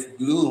 even if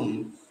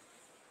gloom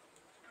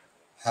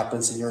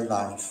happens in your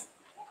life,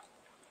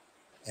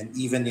 and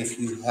even if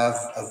you have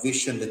a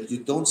vision that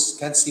you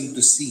can't seem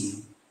to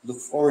see, look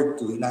forward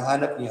to,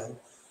 hinahanap niyo,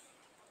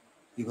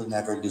 you will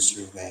never lose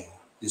your way.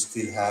 You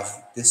still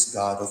have this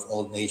God of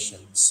all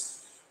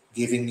nations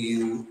giving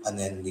you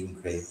unending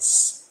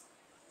grace.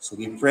 So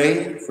we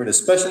pray for the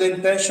special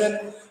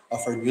intention of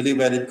our newly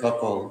wedded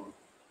couple,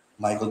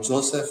 Michael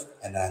Joseph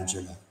and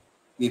Angela.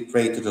 We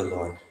pray to the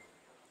Lord.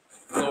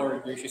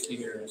 Lord, graciously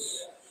hear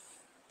us.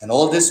 And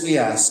all this we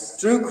ask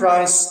through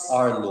Christ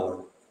our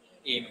Lord.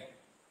 Amen.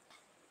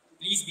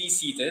 Please be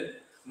seated.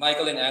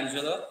 Michael and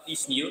Angela,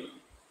 please kneel.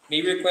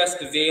 May we request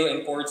the veil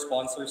and cord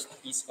sponsors to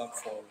please come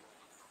forward.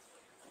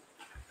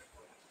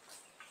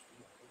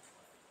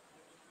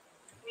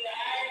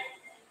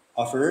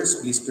 Offerers,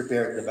 please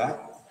prepare at the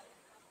back.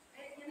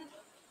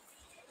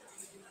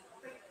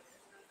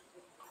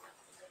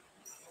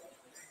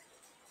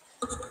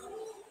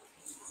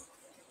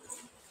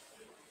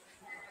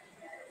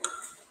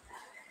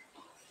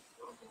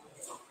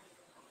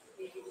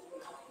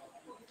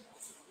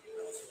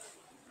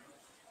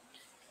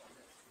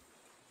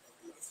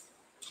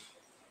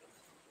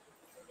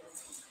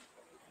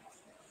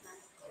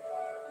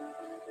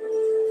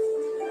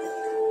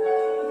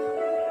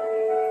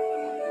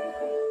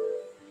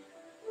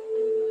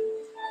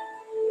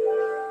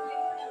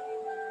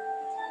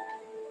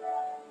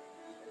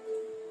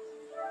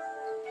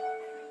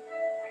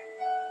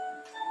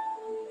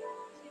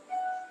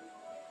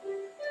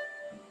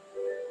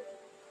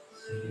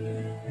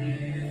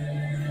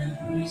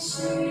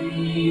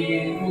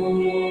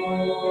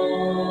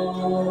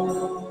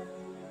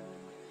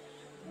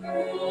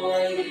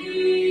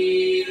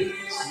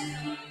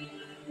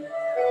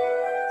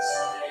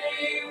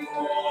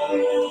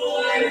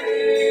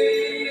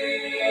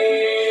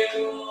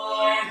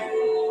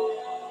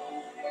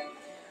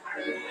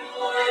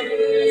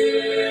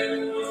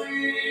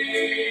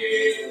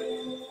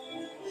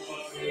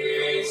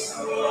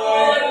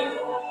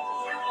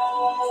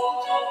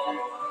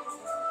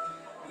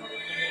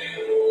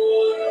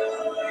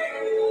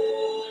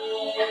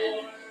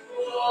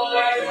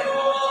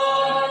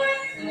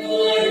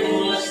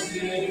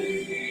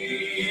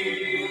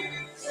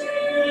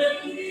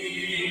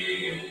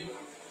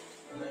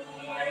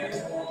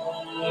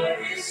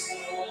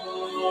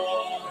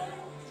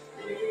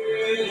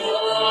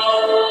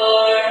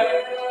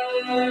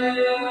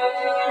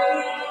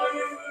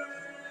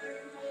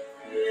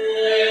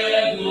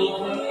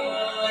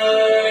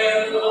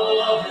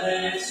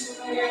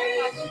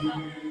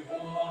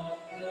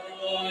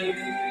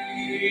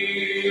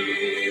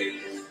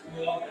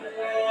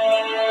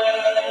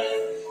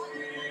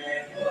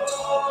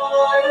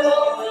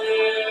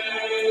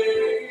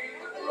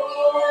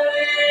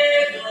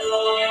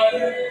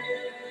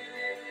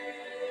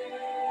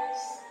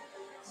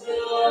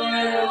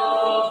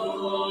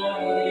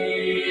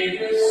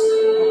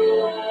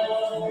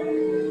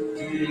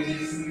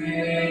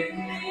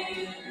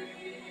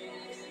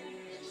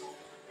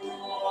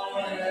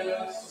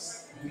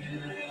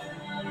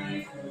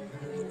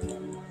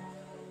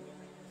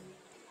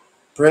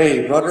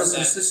 Pray, brothers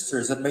and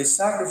sisters, that my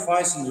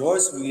sacrifice and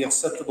yours will be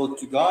acceptable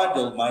to God,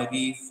 the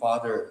Almighty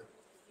Father.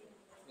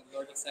 May the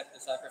Lord accept the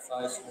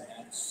sacrifice in your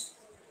hands.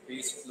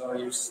 Praise His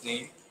glorious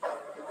name,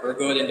 for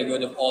good and the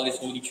good of all His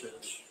holy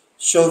church.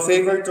 Show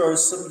favor to our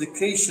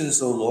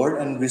supplications, O Lord,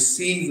 and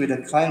receive with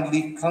a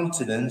kindly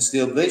countenance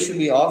the oblation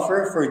we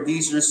offer for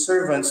these your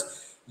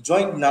servants,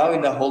 joined now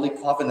in the holy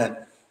covenant,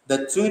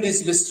 that through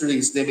these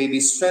mysteries they may be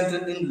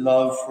strengthened in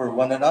love for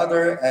one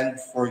another and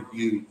for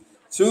you.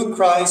 Through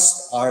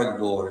Christ our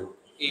Lord.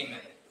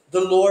 Amen. The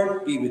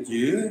Lord be with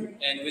you.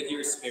 And with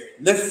your spirit.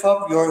 Lift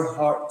up your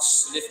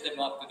hearts. Lift them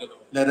up to the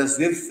Lord. Let us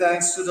give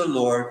thanks to the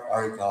Lord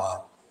our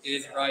God. It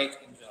is right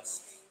and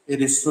just.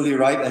 It is truly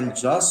right and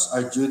just,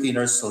 our duty and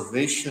our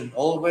salvation,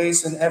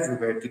 always and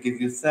everywhere, to give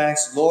you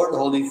thanks, Lord,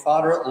 Holy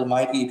Father,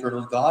 Almighty,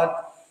 Eternal God,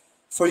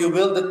 for you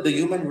will that the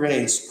human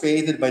race,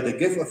 created by the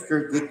gift of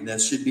your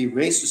goodness, should be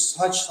raised to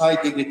such high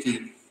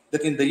dignity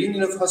that in the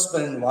union of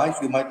husband and wife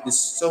you might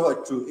bestow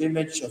a true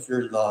image of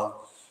your love.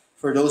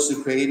 For those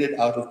who created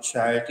out of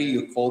charity,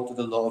 you call to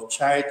the law of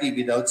charity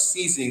without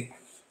ceasing,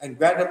 and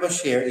grant them a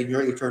share in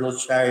your eternal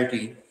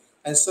charity.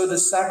 And so the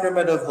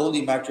sacrament of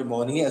holy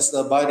matrimony, as the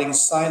abiding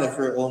sign of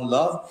your own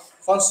love,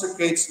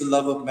 consecrates the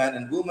love of man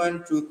and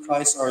woman through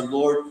Christ our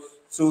Lord.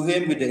 Through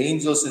him, with the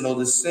angels and all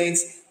the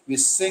saints, we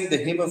sing the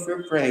hymn of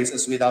your praise,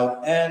 as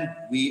without end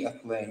we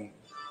acclaim.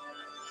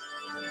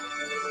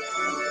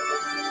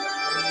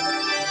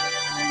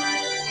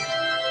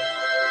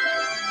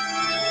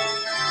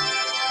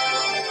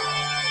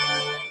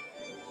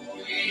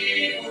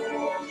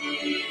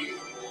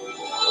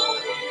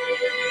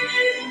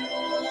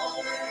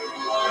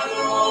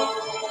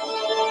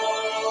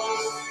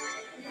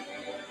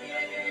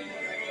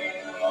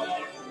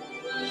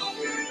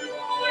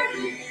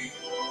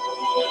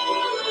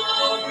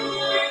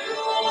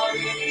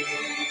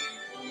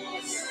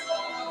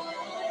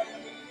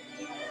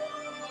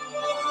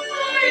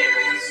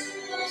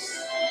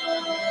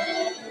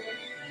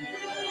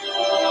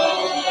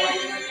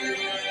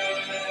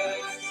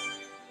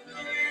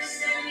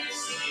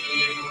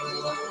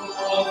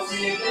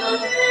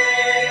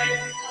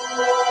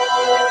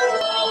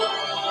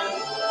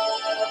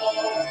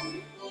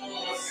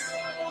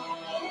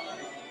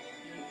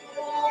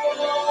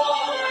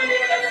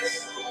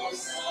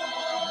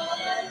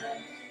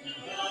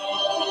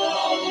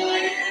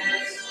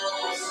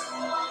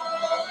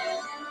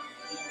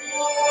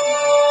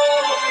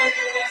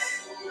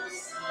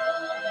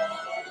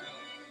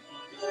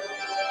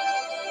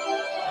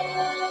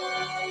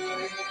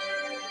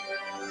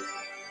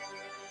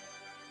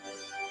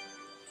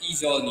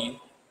 is all new.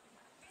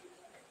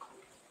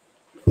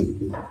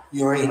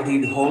 You are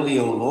indeed holy,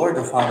 O Lord,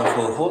 the fount of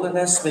all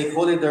holiness. Make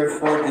holy,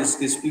 therefore, these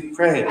gifts, we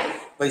pray,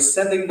 by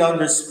sending down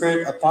your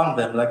Spirit upon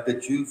them like the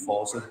dew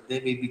fall, so that they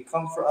may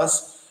become for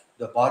us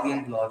the body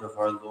and blood of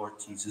our Lord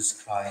Jesus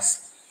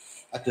Christ.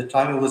 At the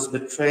time he was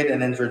betrayed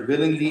and entered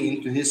willingly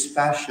into his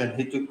passion,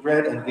 he took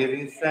bread and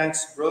giving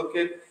thanks, broke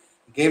it,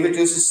 gave it to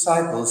his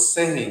disciples,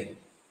 saying,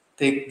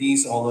 "Take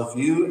these, all of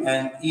you,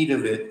 and eat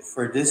of it,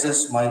 for this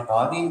is my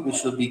body,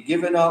 which will be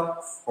given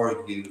up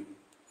for you."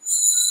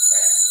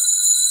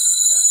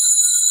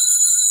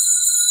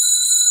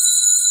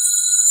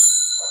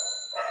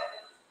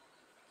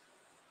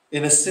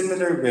 In a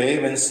similar way,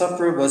 when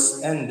supper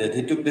was ended,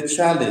 he took the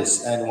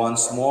chalice, and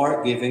once more,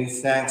 giving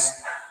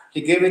thanks, he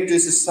gave it to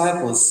his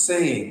disciples,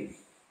 saying,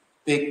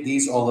 "Take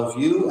these, all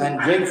of you, and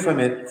drink from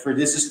it, for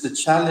this is the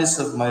chalice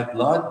of my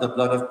blood, the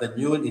blood of the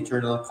new and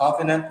eternal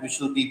covenant,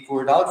 which will be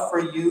poured out for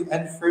you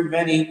and for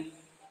many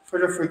for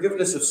the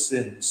forgiveness of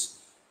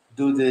sins.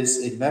 Do this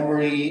in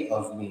memory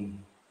of me."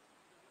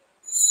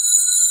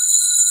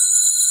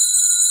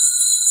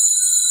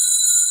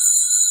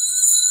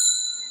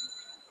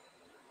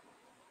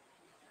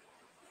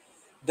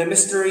 The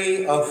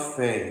mystery of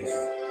faith.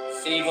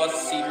 Save us,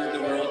 Savior of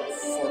the world,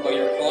 for by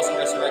your cross and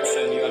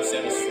resurrection you have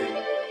set us free.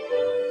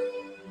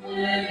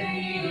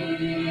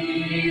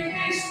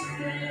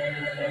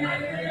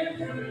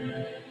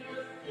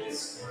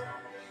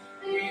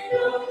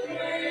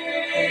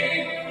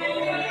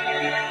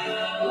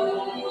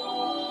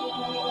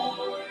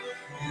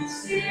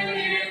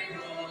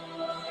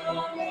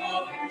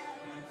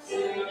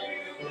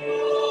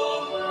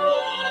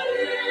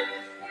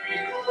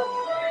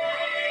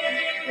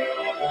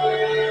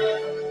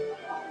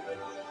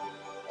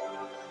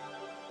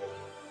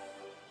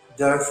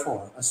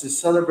 Therefore, as we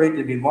celebrate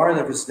the memorial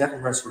of his death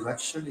and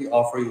resurrection, we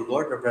offer you,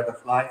 Lord, the bread of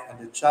life and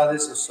the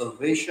chalice of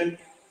salvation,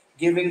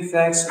 giving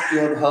thanks that you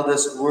have held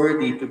us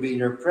worthy to be in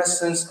your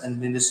presence and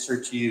minister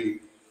to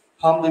you.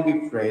 Humbly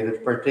we pray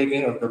that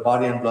partaking of the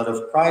body and blood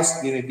of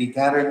Christ, we may be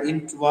gathered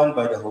into one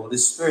by the Holy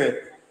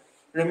Spirit.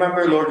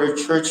 Remember, Lord, your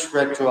church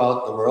spread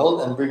throughout the world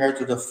and bring her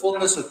to the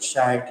fullness of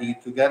charity,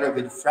 together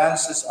with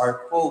Francis,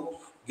 our Pope,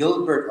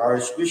 Gilbert,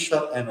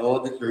 Archbishop, and all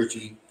the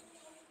clergy.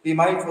 Be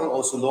mindful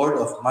also, Lord,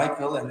 of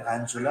Michael and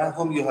Angela,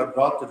 whom you have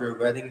brought to their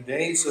wedding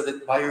day, so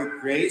that by your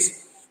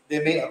grace they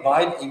may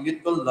abide in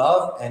mutual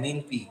love and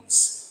in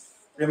peace.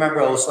 Remember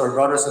also our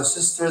brothers and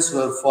sisters who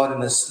have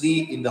fallen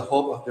asleep in the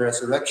hope of the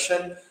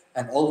resurrection,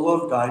 and all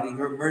who have died in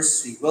your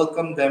mercy.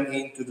 Welcome them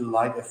into the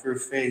light of your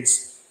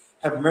face.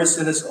 Have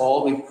mercy on us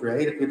all, we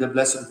pray, that with the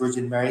Blessed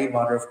Virgin Mary,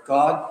 Mother of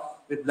God,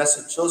 with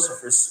Blessed Joseph,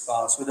 her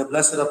spouse, with the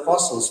blessed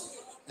apostles,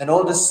 and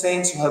all the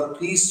saints who have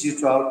pleased you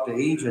throughout the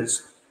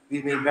ages,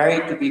 we may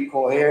merit to be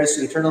co-heirs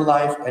to eternal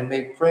life and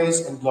may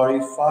praise and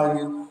glorify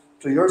you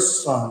through your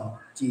Son,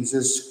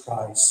 Jesus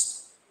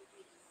Christ.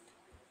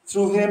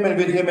 Through him and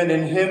with him and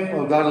in him,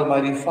 O God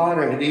Almighty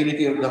Father, in the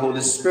unity of the Holy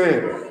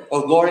Spirit,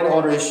 O glory and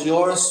honor is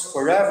yours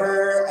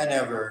forever and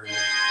ever.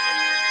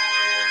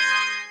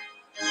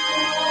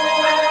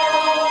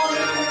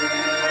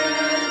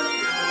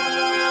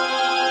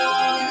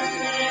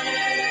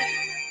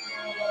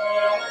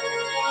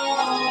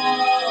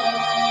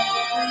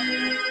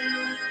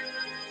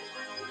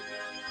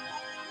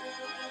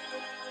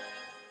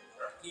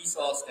 Please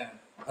all stand.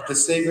 At the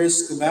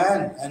Savior's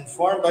command and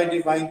formed by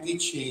divine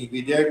teaching,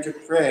 we dare to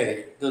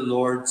pray the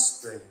Lord's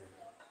Prayer.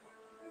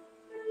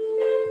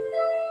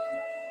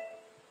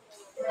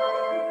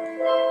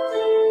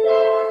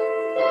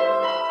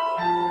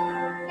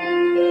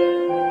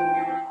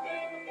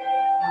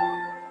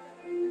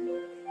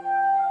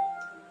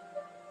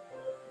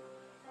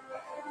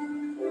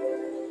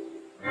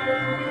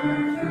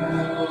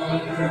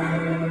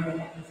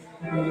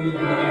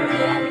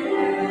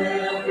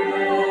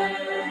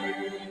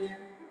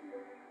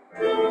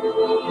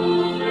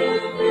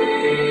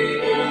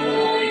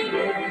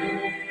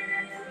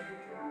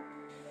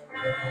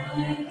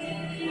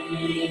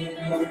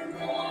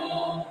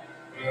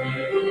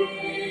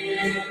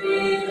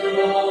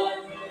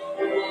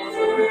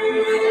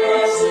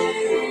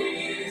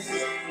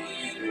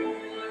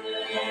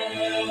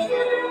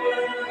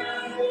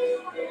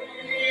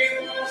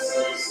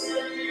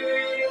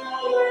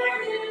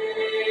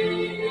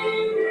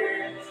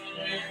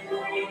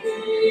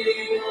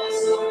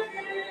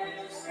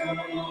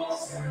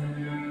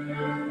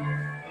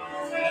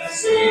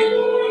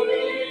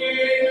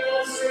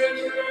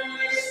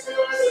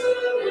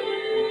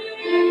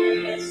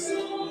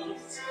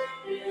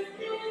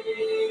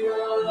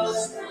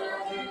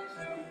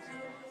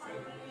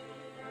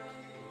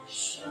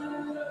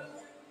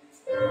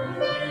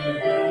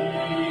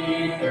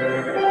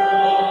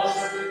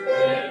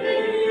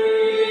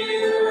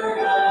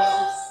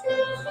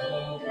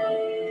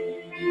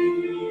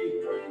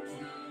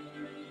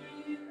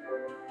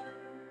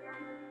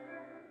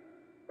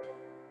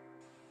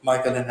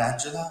 Michael and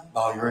Angela,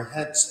 bow your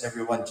heads.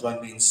 Everyone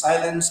join me in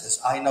silence as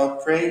I now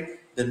pray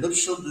the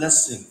nuptial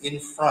blessing in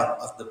front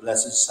of the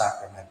Blessed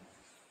Sacrament.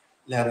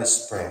 Let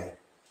us pray.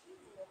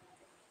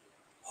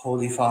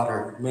 Holy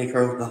Father,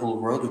 maker of the whole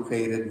world, who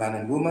created man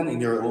and woman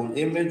in your own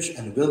image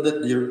and will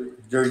that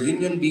their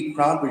union be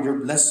crowned with your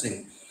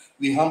blessing,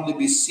 we humbly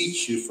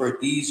beseech you for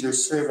these your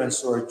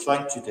servants who are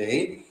joined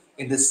today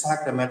in the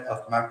sacrament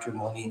of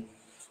matrimony.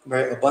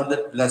 May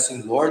abundant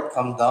blessing, Lord,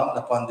 come down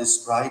upon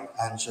this bride,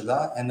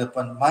 Angela, and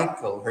upon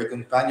Michael, her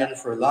companion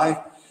for life,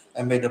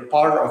 and may the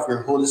power of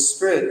your Holy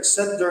Spirit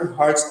set their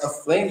hearts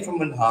aflame from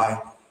on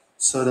high,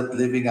 so that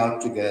living out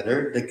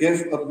together the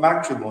gift of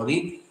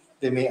matrimony,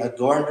 they may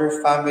adorn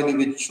their family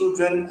with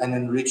children and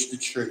enrich the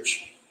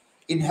church.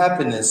 In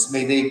happiness,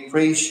 may they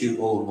praise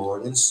you, O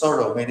Lord. In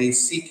sorrow, may they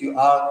seek you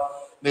out.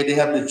 May they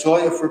have the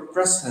joy of your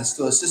presence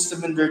to assist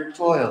them in their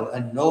toil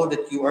and know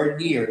that you are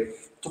near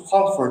to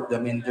comfort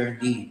them in their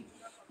need.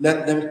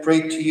 Let them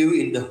pray to you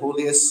in the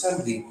holy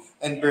assembly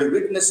and bear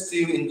witness to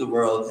you in the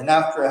world. And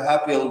after a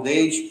happy old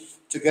age,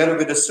 together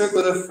with a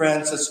circle of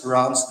friends that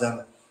surrounds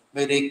them,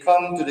 may they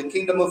come to the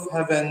kingdom of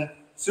heaven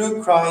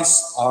through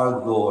Christ our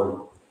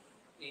Lord.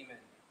 Amen.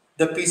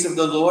 The peace of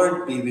the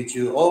Lord be with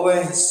you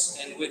always.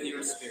 And with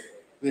your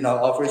spirit. We now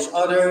offer each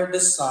other the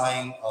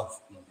sign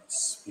of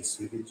peace. Peace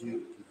be with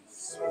you.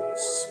 Peace,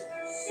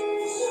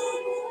 peace.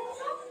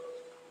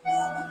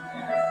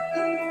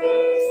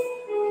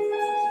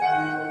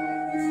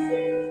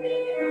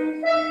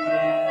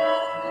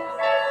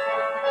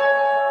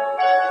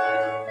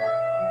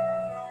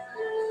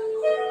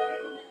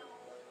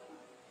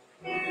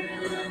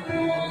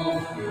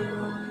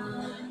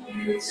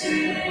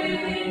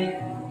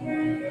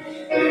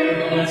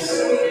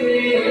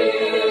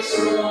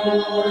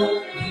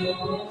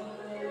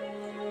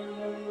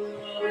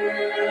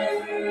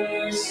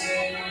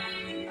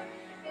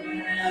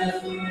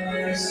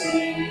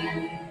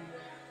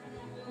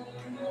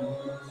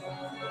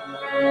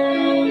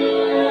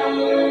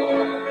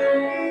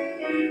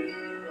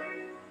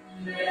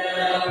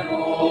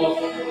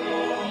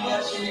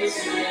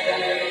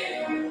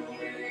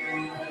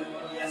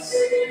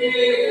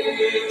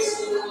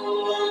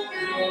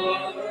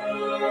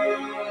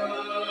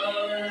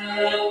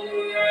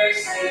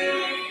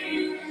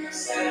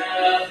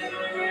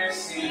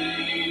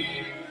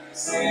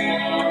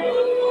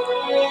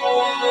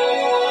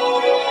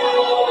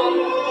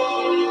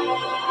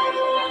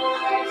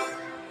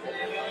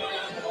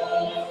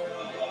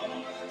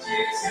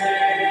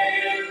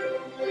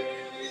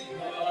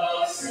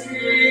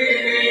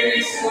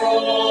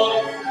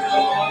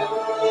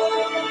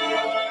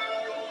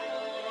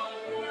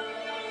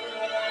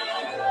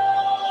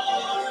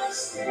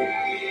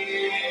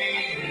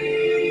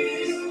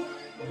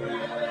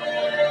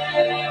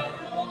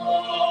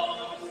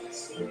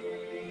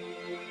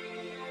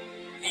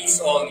 Peace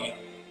all you.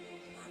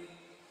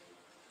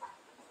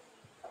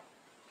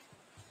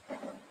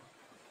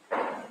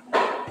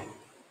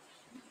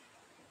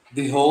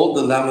 Behold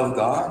the Lamb of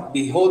God.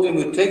 Behold him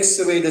who takes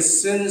away the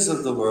sins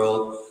of the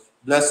world.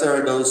 Blessed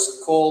are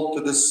those called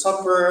to the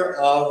supper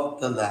of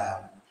the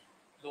Lamb.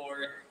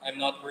 Lord, I am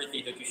not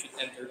worthy that you should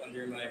enter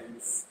under my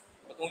roof,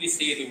 but only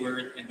say the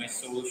word, and my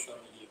soul shall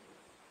be healed.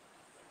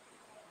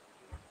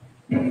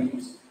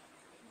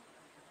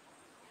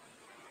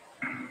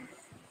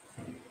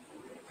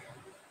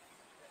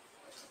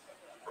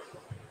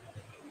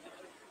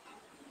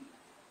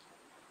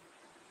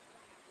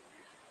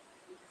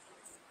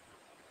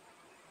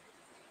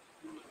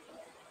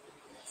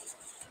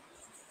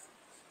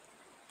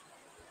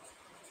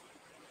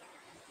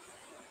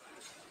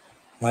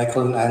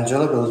 Michael and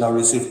Angela will now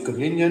receive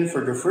communion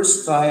for the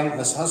first time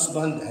as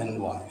husband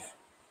and wife.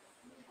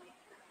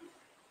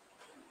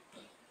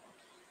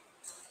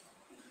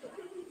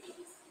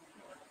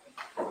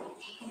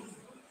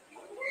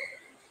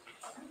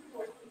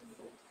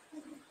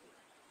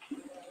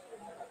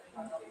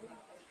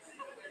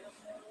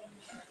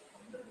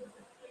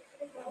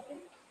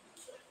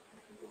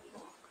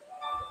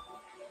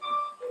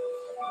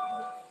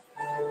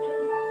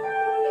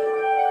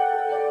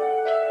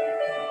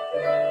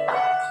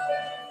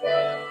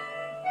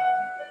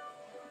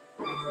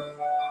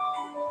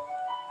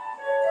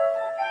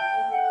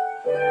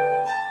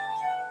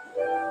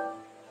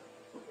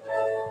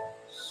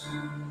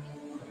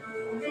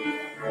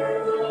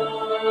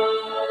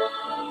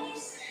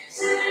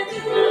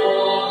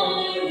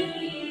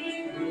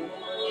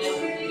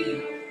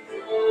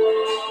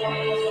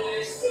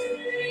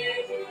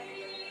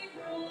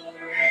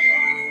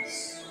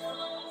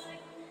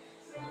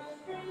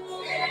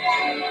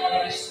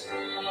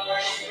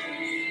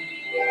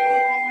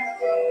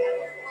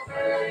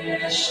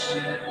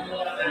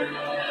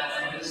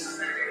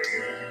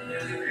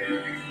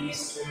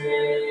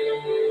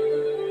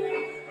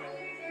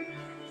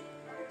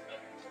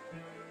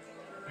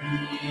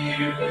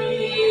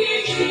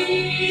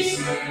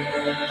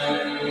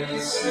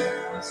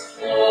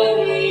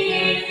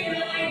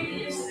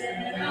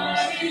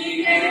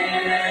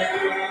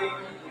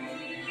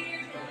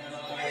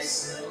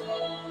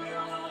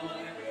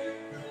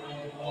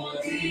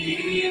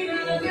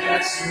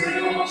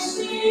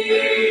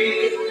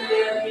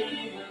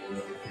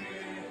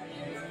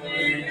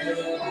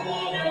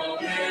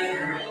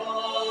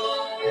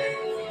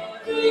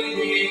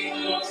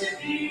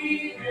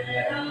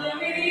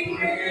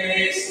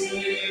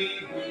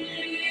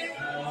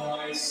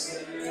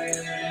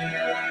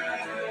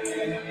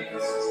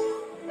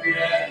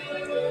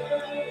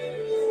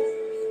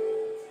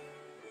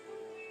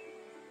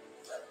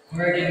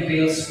 Card and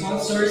Veil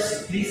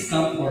sponsors, please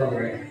come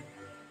forward.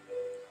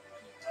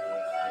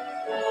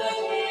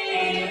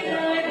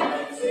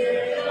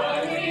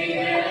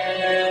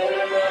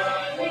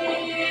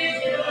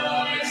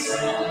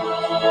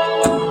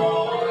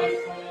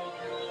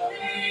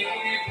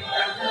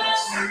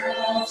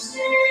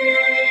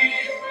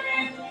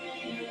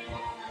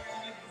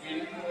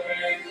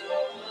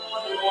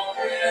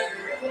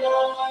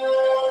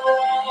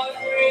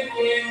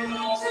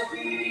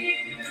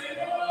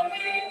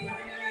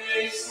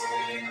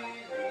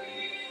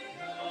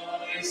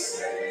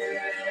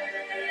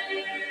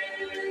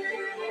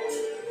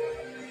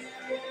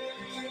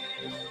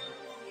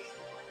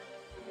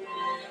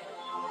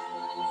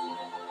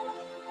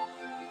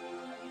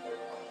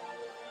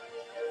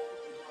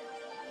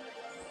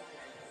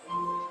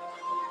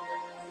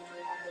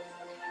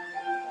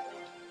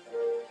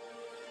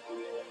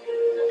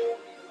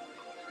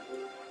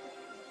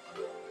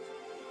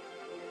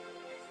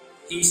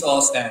 Please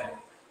all stand.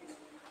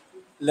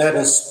 Let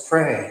us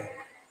pray.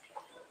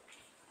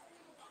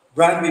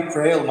 Grant, we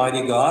pray,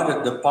 Almighty God,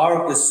 that the power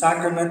of the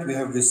sacrament we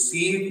have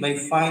received may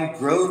find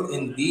growth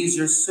in these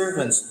your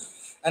servants,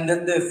 and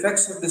that the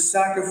effects of the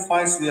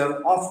sacrifice we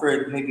have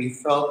offered may be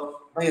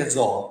felt by us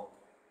all,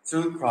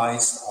 through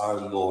Christ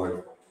our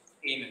Lord.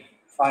 Amen.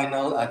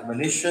 Final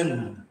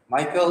admonition.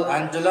 Michael,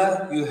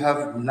 Angela, you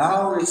have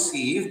now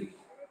received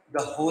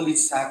the holy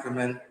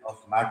sacrament of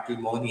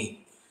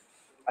matrimony.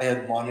 I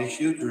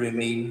admonish you to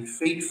remain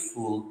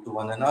faithful to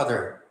one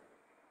another.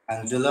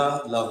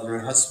 Angela, love your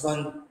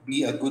husband,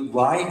 be a good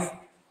wife,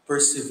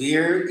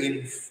 persevere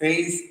in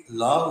faith,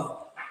 love,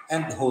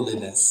 and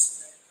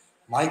holiness.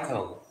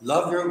 Michael,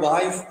 love your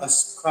wife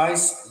as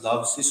Christ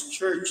loves his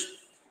church.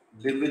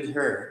 Live with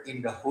her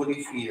in the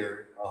holy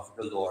fear of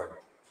the Lord.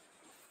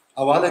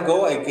 A while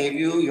ago, I gave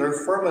you your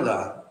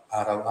formula,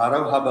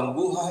 araw-araw habang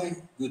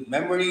buhay, good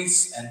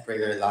memories, and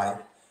prayer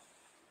life.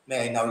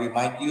 May I now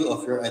remind you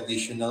of your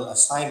additional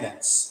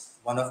assignments.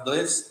 One of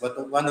these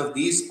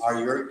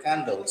are your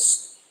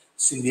candles.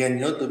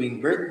 Sindihan nyo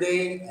tuwing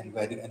birthday and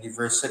wedding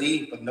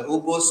anniversary. Pag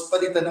naubos,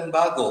 palitan ng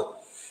bago.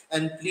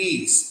 And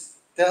please,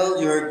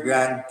 tell your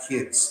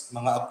grandkids,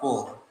 mga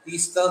apo,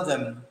 please tell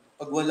them,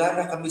 pag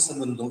wala na kami sa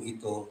mundong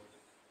ito,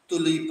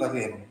 tuloy pa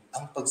rin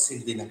ang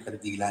pagsindi ng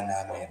kandila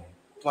namin.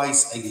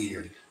 Twice a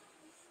year.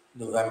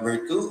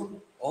 November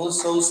 2, All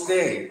Souls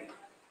Day,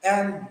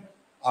 and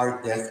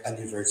our death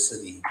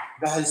anniversary.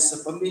 Dahil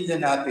sa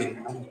pamilya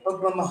natin, ang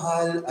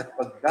pagmamahal at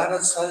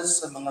pagdarasal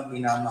sa mga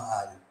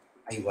minamahal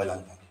ay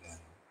walang hanggan.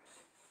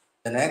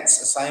 The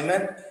next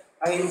assignment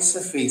ay sa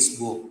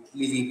Facebook.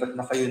 Lilipat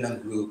na kayo ng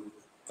group.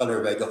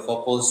 Caleruega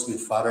Couples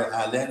with Father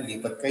Allen.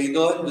 Lipat kayo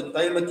doon. Doon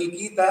tayo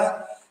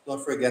magkikita.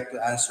 Don't forget to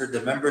answer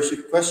the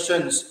membership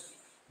questions.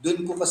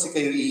 Doon po kasi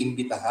kayo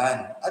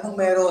iimbitahan. Anong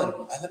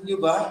meron? Alam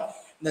niyo ba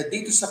na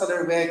dito sa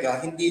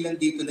Caleruega, hindi lang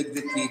dito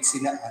nag-retreat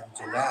sina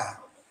Angela.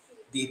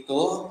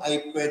 Dito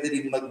ay pwede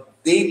rin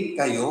mag-date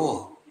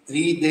kayo.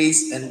 3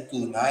 days and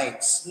 2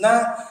 nights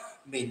na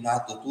may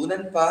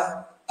natutunan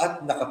pa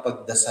at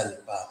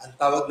nakapagdasal pa. Ang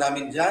tawag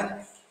namin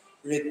dyan,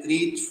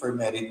 Retreat for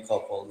Married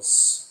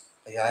Couples.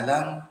 Kaya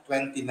lang,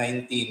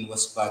 2019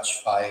 was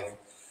batch 5.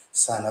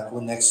 Sana po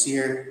next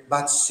year,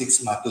 batch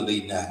 6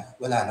 matuloy na.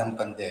 Wala nang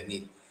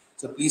pandemic.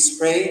 So please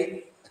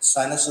pray at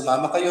sana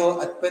sumama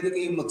kayo at pwede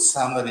kayong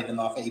magsama rin ng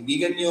mga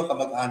kaibigan niyo,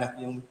 kamag-anak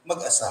niyong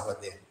mag-asawa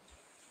din.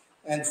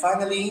 And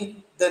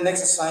finally, the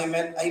next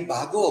assignment ay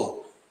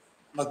bago.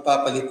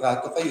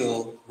 Magpapalitrato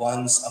kayo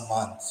once a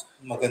month.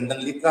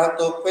 Magandang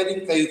litrato,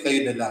 pwedeng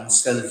kayo-kayo na lang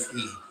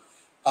selfie.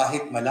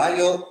 Kahit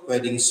malayo,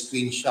 pwedeng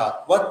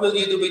screenshot. What will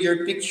you do with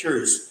your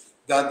pictures?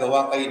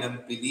 Gagawa kayo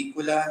ng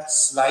pelikula,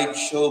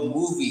 slideshow,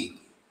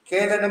 movie.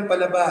 Kailan ang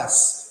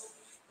palabas?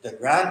 The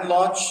grand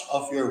launch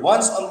of your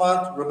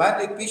once-a-month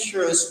romantic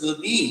pictures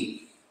will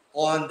be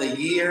on the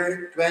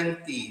year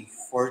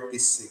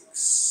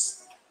 2046.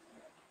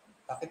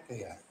 Bakit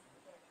kaya?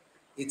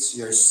 It's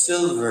your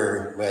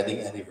silver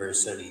wedding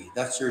anniversary.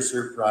 That's your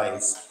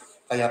surprise.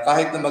 Kaya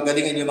kahit na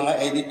magaling yung mga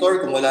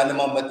editor, kung wala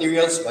namang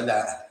materials,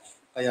 wala.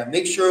 Kaya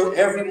make sure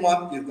every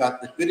month you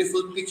got the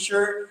beautiful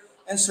picture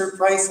and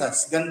surprise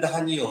us.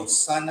 Gandahan niyo.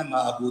 Sana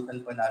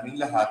maabutan pa namin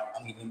lahat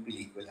ang inyong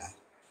pelikula.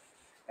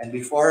 And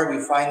before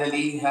we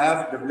finally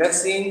have the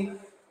blessing,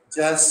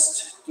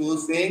 just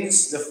 2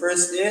 things. The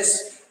first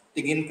is,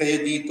 tingin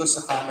kayo dito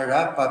sa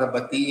camera para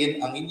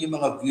batiin ang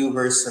inyong mga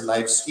viewers sa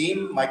live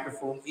stream.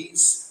 Microphone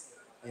please.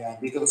 Ayan,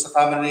 dito sa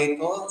camera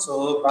nito.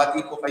 So,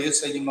 bati po kayo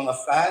sa inyong mga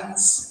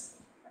fans.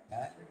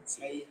 Ayan.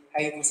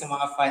 Hi po sa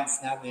mga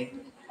fans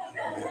namin.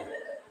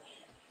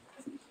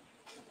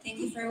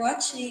 Thank you for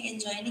watching and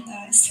joining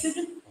us.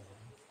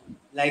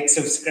 Like,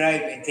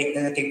 subscribe, and click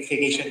the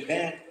notification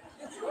bell.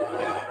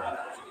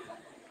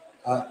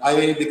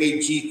 Ayaw ibigay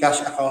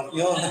Gcash account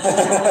nyo.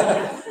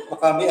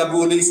 Baka may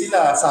abulay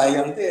sila,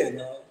 sayang din.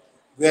 No?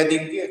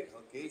 Wedding gift.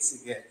 Okay,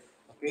 sige.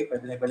 Okay,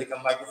 pwede na ibalik ang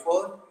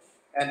microphone.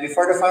 And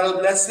before the final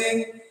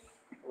blessing,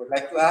 I would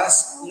like to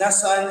ask,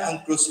 nasaan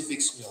ang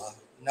crucifix nyo?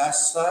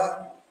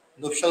 Nasa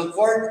nuptial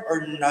cord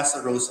or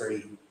nasa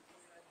rosary?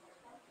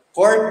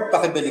 Cord,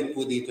 pakibalik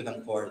po dito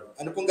ng cord.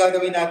 Ano pong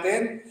gagawin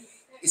natin?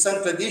 Isang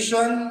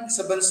tradition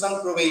sa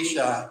bansang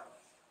Croatia,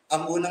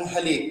 ang unang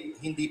halik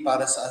hindi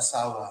para sa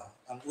asawa.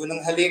 Ang unang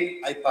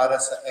halik ay para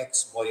sa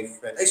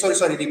ex-boyfriend. Ay,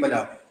 sorry, di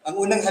pala.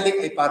 Ang unang halik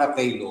ay para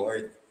kay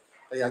Lord.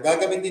 Kaya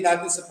gagawin din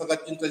natin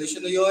sapagkat yung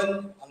tradisyon na yun,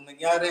 ang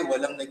nangyari,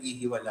 walang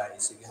naghihiwalay.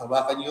 Sige,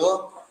 hawakan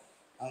nyo.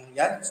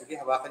 Sige,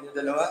 hawakan nyo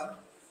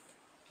dalawa.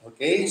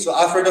 Okay, so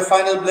after the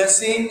final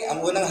blessing,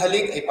 ang unang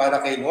halik ay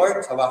para kay Lord.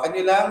 Hawakan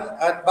nyo lang.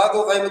 At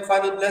bago kayo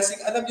mag-final blessing,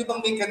 alam nyo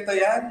bang may kanta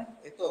yan?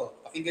 Ito,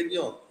 pakinggan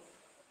nyo.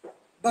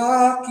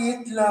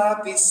 Bakit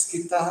labis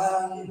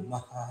kitang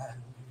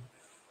mahal?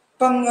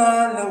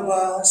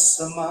 Pangalawa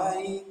sa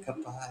may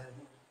kapal.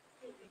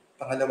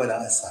 Pangalawa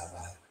lang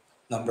asawa.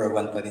 Number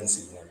 1 pa rin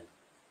si Lord.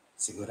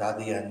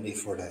 Sigurado yan, may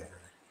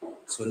forever.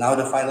 So now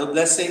the final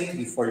blessing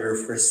before your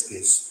first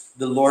kiss.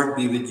 The Lord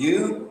be with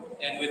you.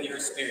 And with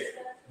your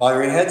spirit. Bow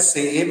your heads,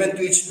 say amen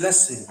to each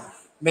blessing.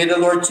 May the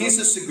Lord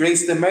Jesus, who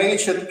graced the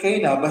marriage at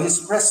Cana by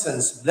his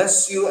presence,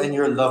 bless you and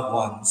your loved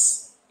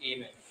ones.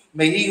 Amen.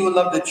 May he who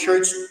loved the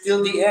church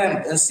till the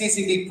end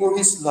unceasingly pour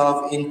his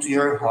love into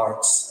your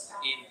hearts.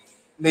 Amen.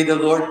 May the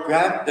Lord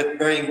grant that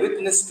bearing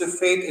witness to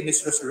faith in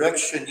his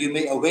resurrection, you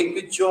may await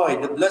with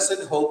joy the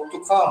blessed hope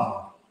to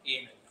come.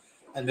 Amen.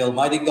 And may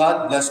Almighty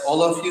God bless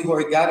all of you who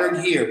are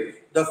gathered here,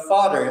 the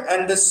Father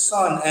and the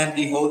Son and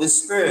the Holy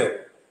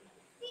Spirit.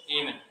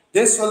 Amen.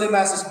 This Holy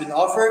Mass has been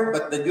offered,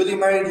 but the newly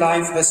married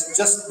life has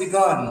just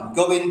begun.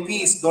 Go in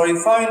peace,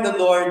 glorifying the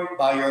Lord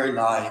by your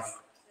life.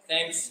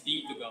 Thanks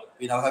be to God.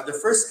 We now have the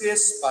first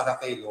kiss para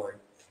kay Lord.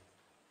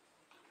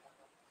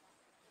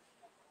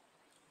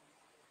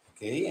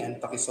 Okay, and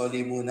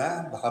pakisoli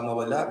muna. Baka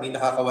mawala. May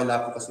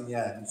nakakawala po kasi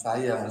niyan.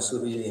 Sayang,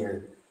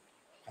 souvenir.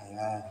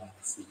 Ayan.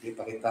 Sige,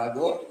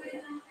 pakitago.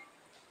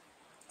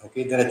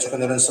 Okay, diretso ka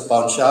na rin sa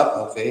pawn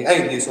shop. Okay.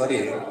 Ay, hindi,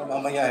 sorry.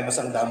 Mamaya,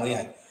 masanda mo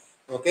yan.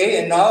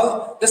 Okay, and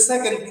now, the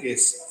second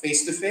kiss.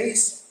 Face to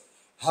face.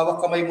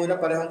 Hawak kamay muna,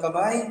 parehong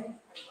kamay.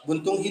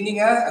 Buntong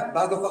hininga, at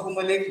bago ka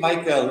humalik,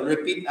 Michael,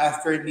 repeat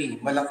after me.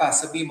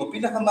 Malakas, sabi mo,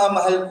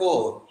 pinakamamahal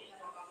ko.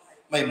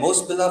 My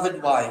most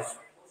beloved wife,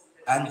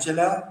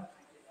 Angela,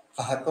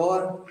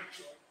 kahator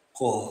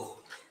ko.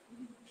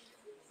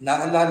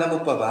 Naalala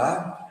mo pa ba?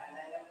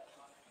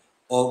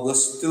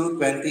 August 2,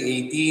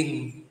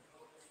 2018.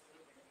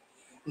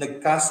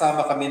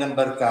 Nagkasama kami ng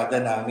barkada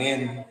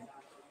namin.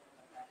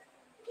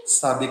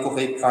 Sabi ko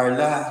kay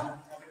Carla,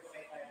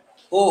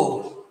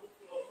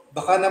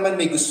 baka naman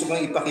may gusto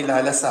kang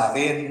ipakilala sa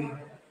akin.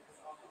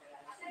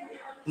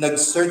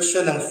 Nag-search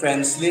siya ng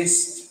friends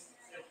list.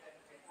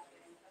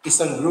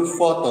 Isang group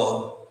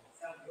photo.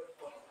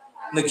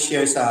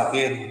 Nag-share sa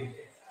akin.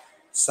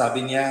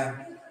 Sabi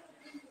niya,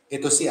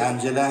 ito si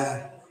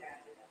Angela.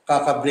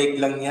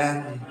 Kaka-break lang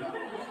yan.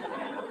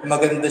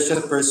 Maganda siya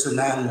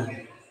personal.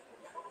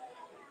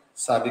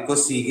 Sabi ko,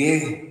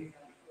 sige.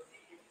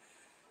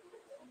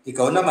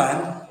 Ikaw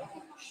naman,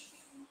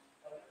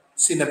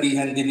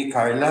 sinabihan din ni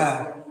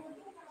Carla,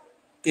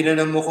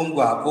 tinanong mo kung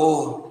gwapo,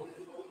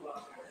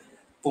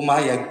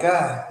 pumayag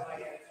ka.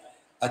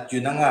 At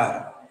yun na nga,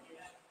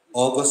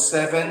 August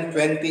 7,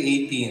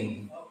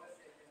 2018,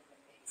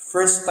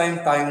 first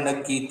time tayong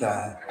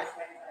nagkita,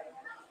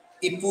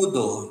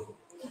 Ipudo,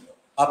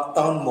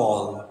 Uptown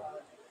Mall,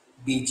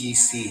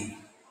 BGC.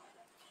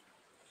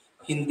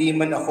 Hindi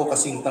man ako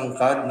kasing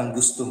tangkad ng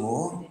gusto mo,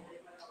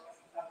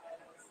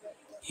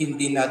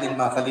 hindi natin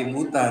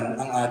makalimutan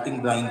ang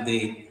ating blind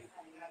date.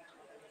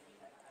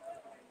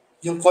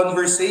 Yung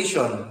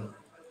conversation,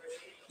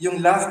 yung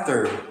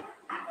laughter,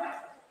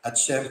 at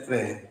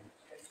syempre,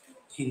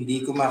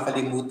 hindi ko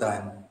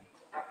makalimutan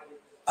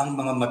ang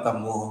mga mata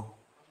mo.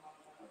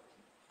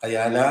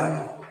 Kaya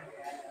lang,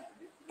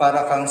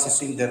 para kang si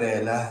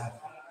Cinderella,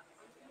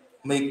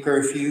 may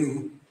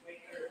curfew.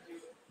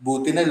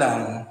 Buti na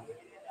lang,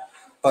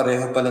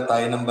 pareho pala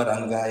tayo ng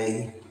barangay.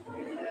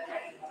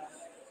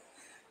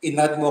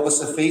 Inad mo ako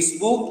sa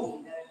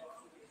Facebook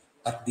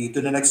at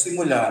dito na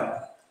nagsimula,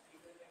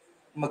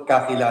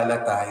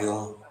 magkakilala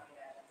tayo.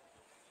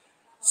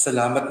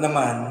 Salamat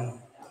naman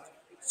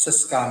sa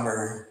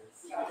scammer.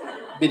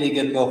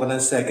 Binigyan mo ako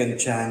ng second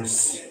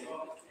chance.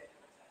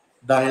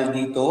 Dahil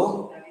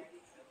dito,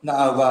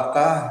 naawa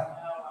ka.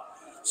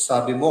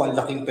 Sabi mo, ang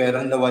laking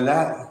perang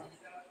nawala.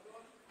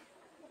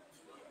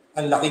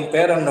 Ang laking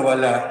perang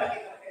nawala.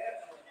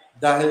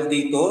 Dahil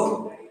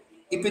dito,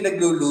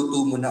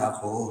 ipinagluluto mo na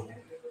ako.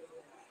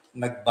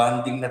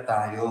 Nag-bonding na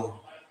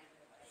tayo.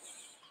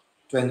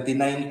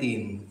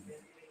 2019,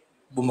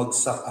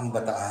 bumagsak ang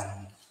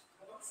bataan.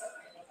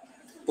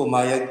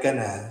 Pumayag ka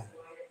na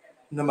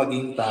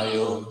maging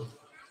tayo.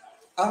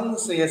 Ang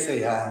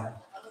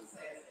saya-saya.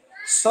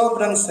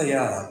 Sobrang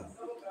saya.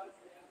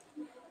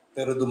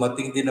 Pero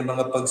dumating din ang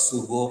mga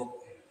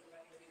pagsubok.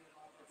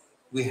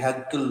 We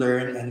had to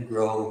learn and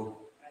grow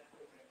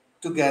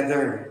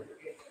together.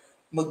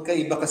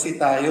 Magkaiba kasi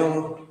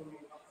tayo.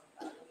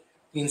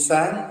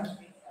 Minsan,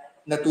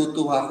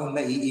 natutuwa akong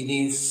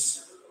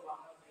naiinis.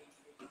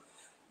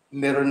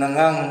 Meron na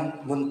ngang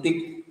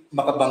muntik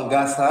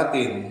makabangga sa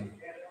atin.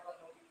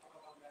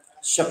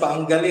 Siya pa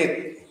ang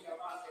galit.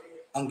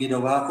 Ang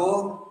ginawa ko,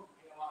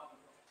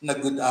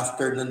 nag-good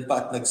afternoon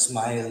pa at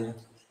nag-smile.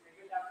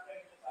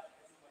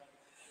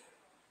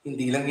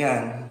 Hindi lang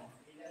yan.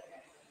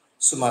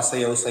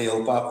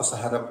 Sumasayaw-sayaw pa ako sa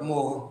harap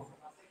mo.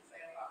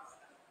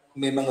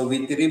 May mga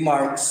witty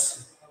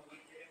remarks.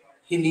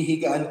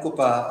 Hinihigaan ko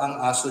pa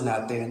ang aso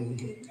natin.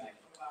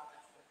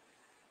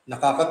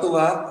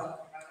 Nakakatuwa,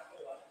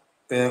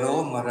 pero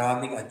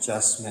maraming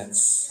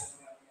adjustments.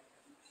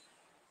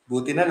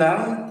 Buti na lang,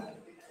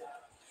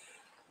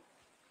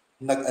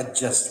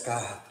 nag-adjust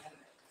ka.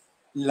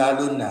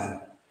 Lalo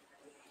na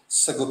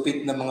sa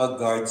gupit ng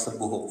mga guard sa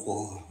buhok ko.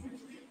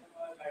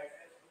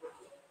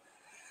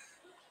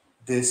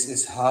 This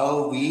is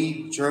how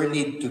we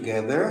journeyed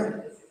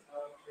together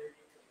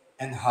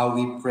and how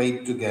we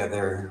prayed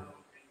together.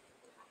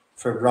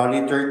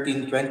 February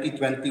 13,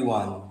 2021,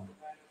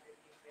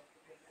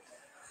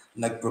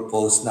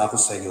 nag-propose na ako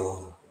sa iyo.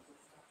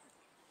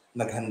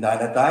 Naghanda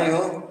na tayo,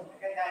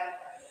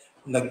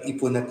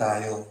 nag-ipon na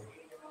tayo.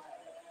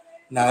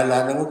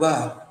 Naalala mo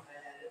ba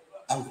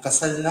ang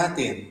kasal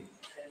natin?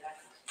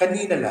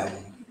 Kanina lang.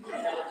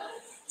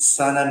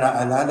 Sana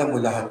naalala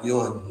mo lahat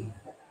yon.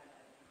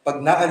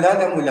 Pag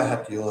naalala mo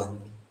lahat yon,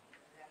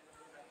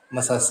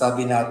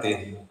 masasabi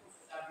natin,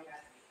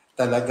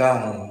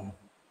 talagang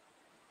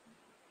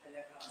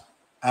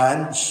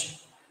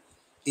Ange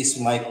is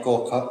my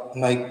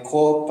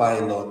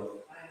co-pilot.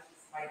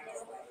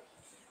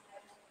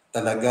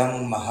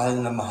 Talagang mahal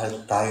na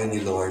mahal tayo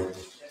ni Lord.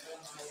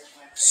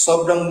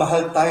 Sobrang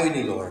mahal tayo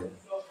ni Lord.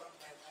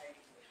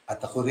 At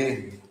ako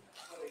rin,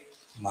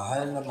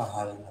 mahal na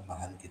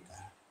mahal kita.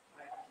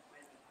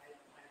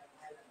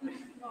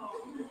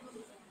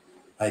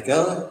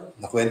 Michael,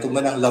 nakwento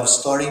man ang love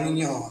story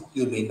ninyo.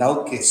 You may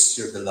now kiss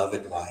your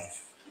beloved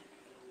wife.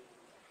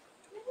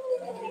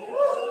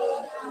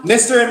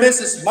 Mr. and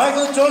Mrs.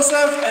 Michael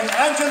Joseph and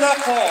Angela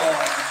Paul.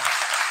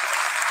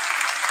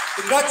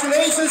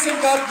 Congratulations and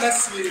God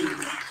bless you.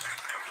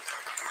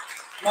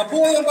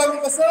 Mabuhay ang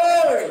bagong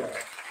kasal!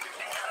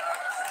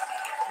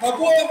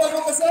 Mabuhay ang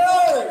bagong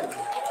kasal!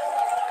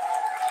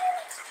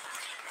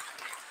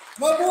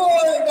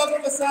 Mabuhay ang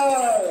bagong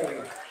kasal!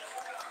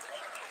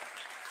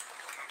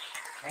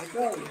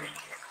 Michael,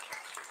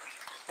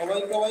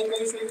 kaway-kaway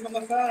kayo sa inyong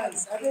mga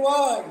fans.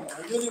 Everyone, a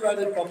newly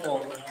wedded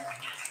couple.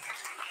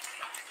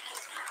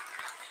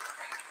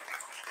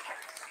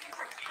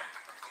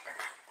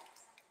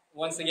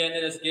 Once again,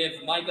 let us give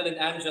Michael and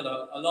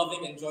Angela a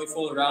loving and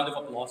joyful round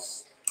of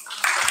applause.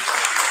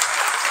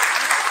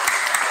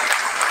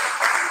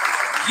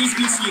 Please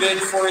be seated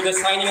for the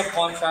signing of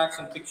contracts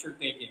and picture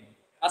taking.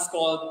 As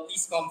called,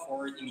 please come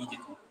forward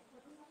immediately.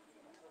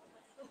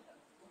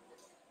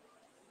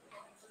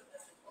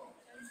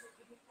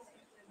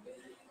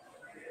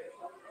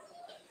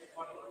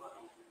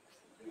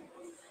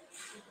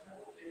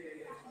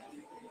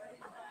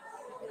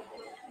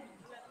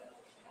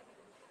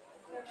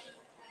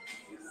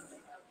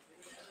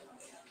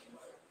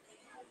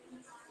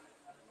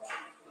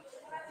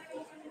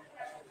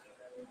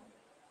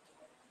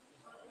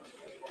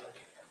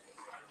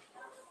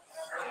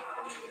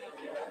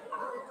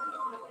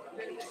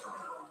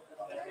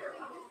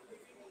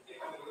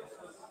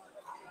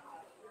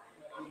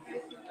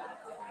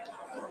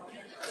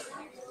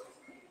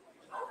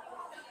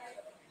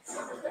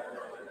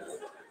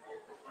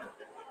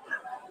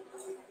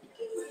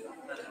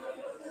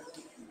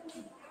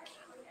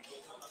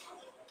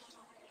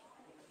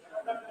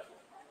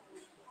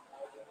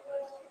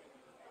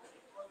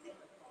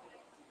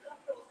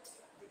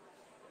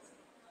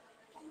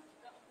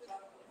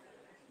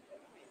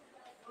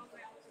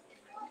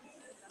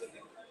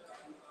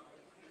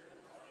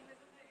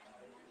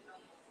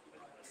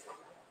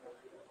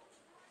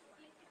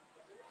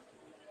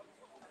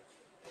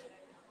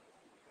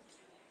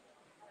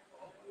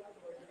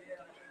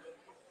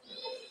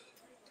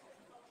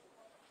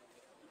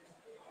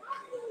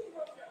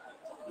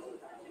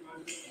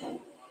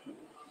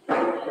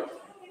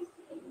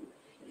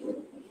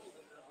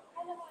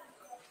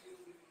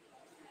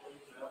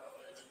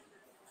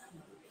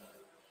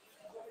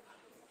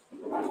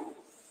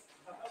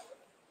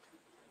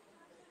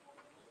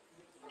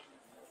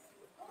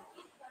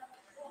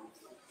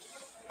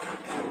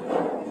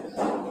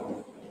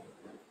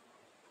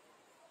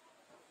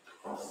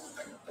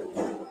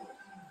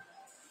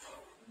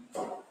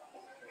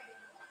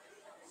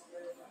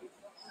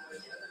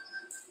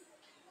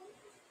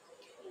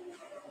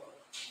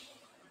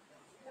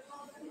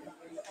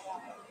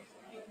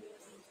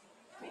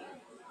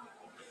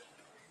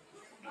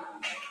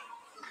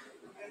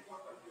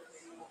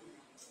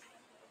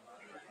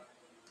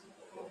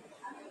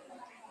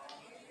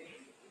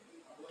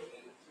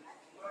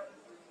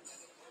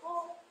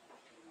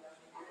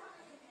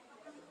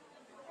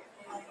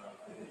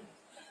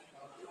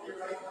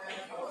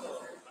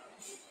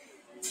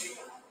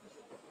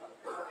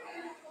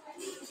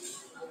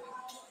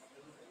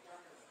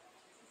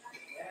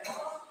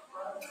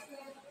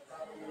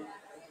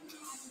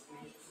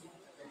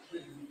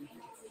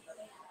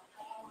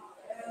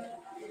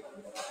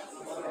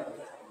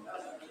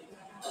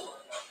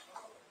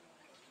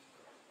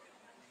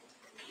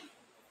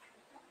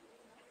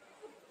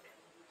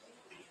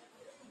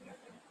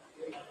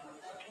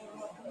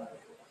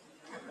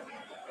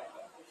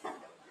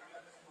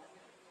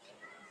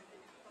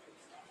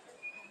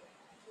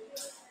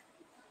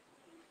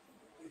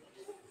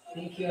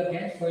 thank you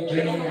again for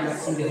joining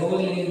us in the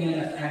Holy Union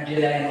of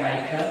Angela and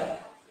Michael.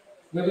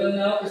 We will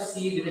now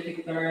proceed with the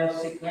pictorial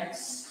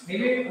sequence.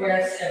 May we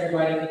request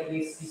everybody to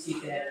please be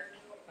seated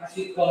as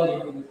we call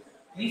your booth.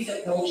 Please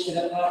approach to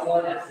the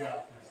platform at the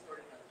altar.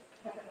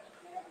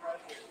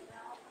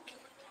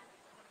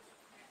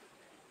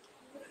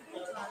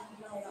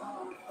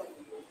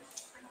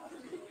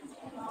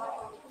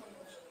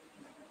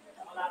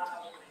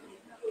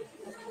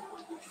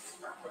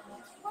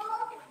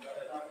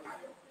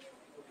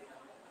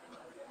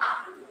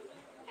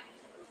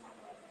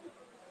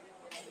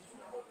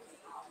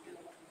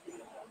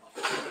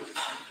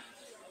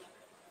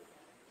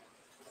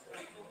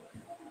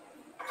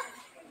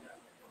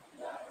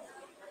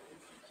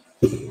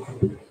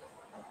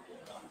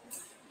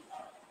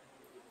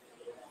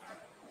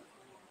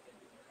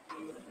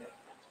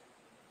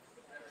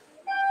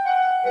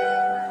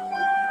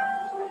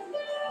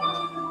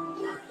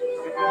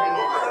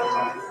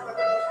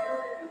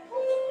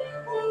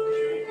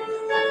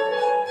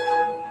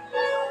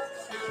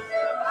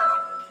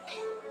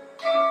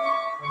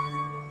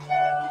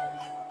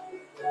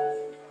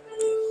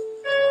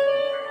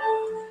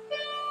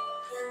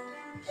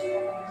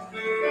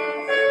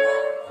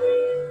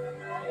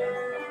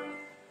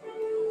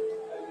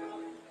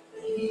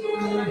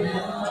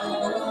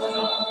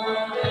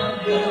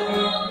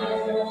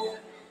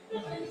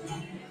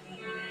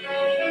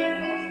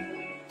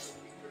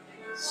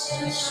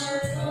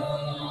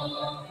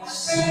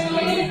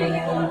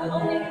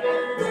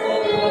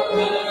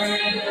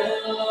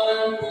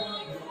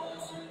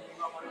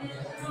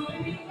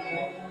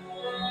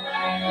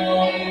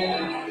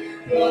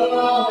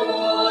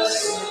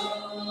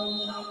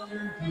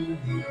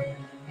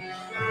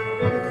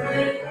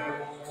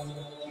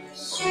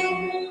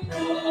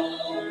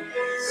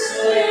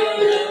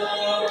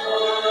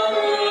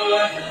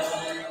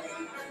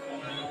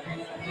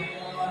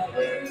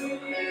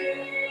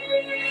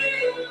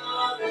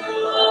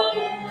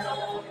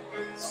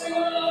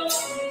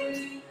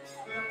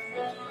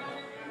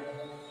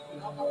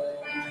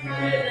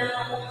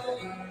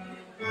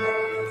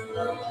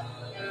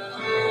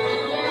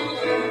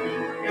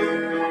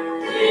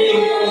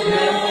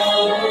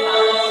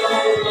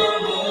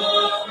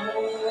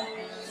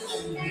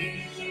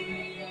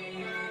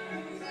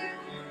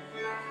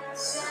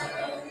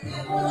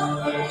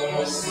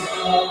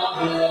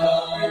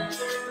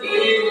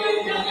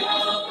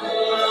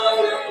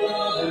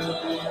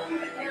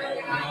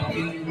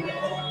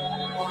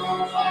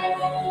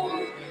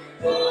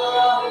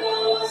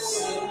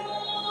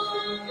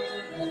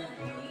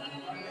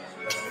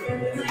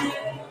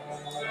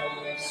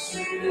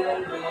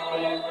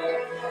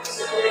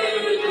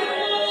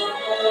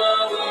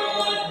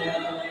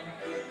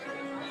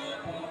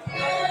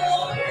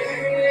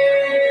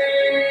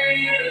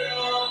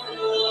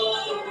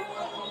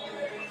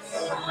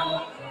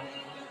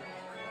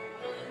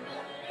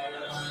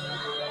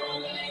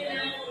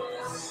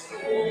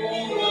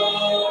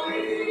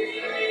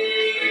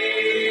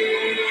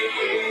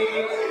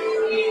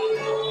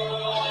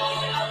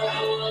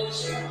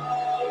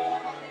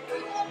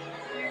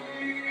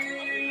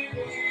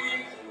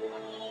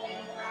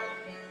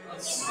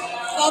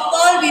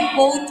 Couple with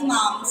both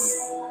moms.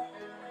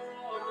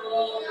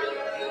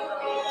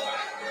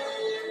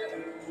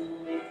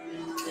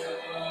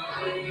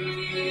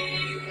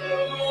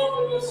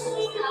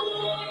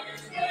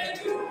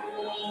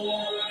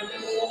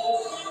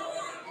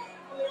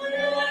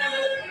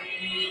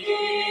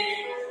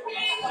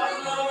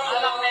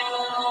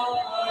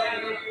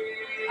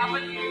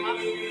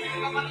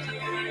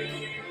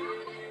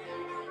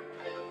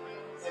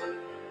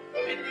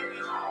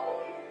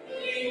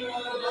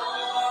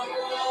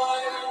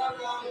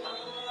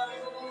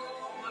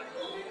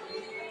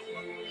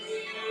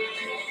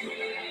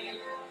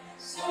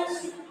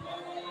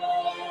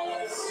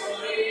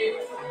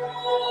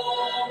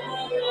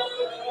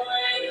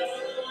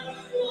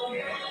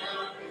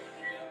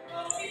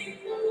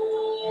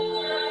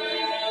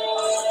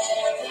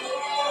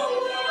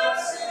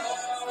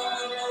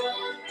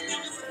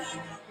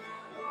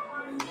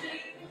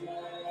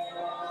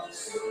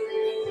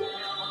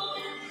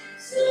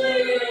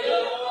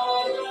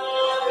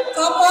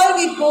 Couple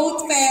with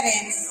both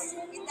parents.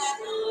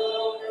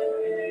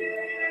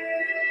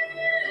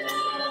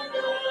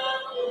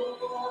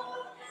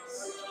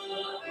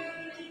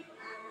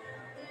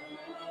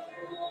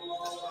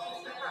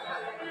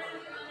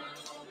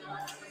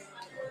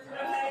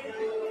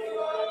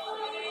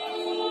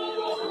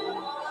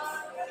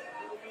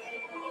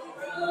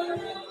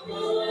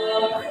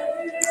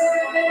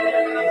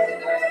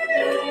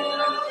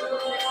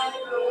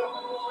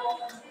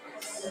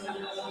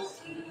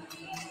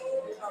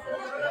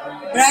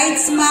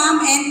 Bride's mom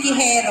and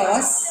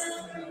Quijeros.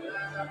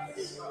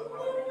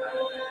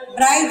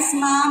 Bride's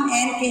mom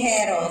and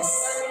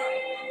Quijeros.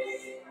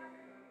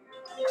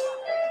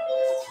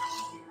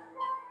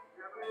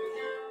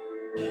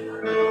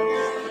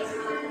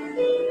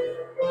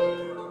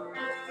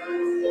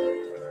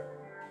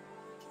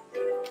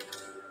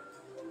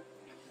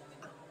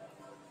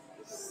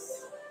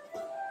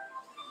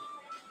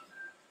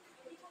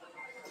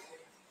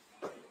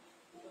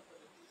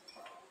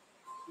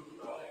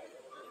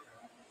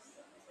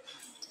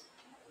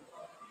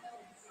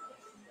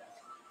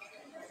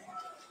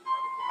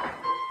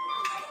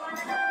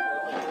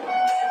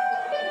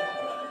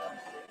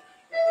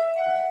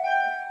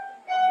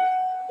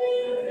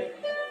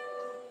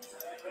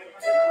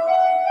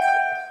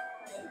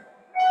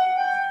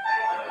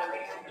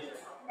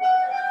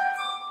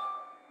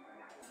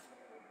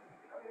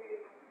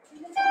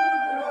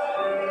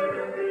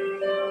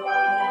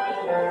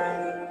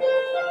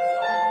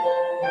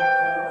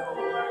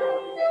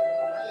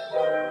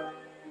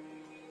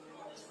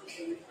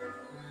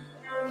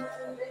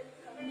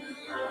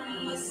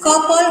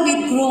 Couple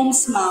with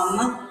groom's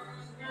mom.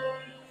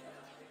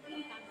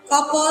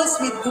 Couples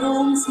with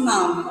groom's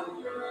mom.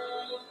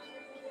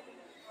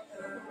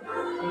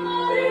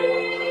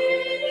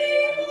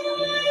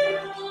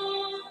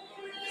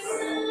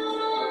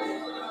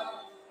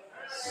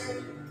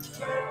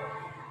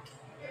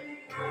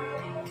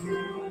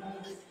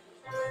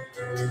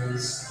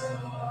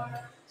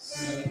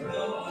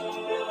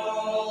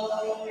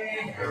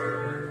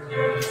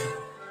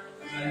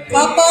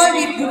 Couple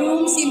with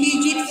groom's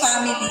immediate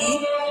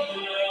family.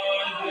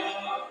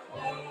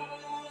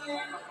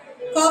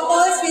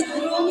 Couples with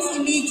groom's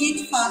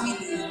immediate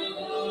family.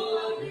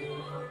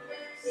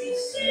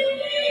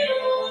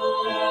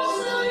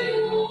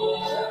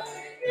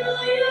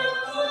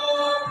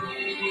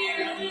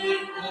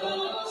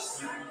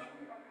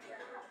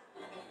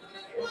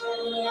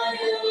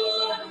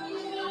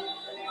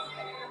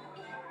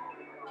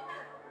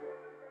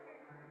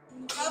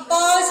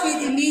 Couples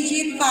with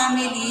immediate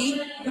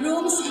family.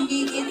 Groom's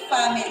immediate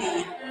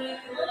family.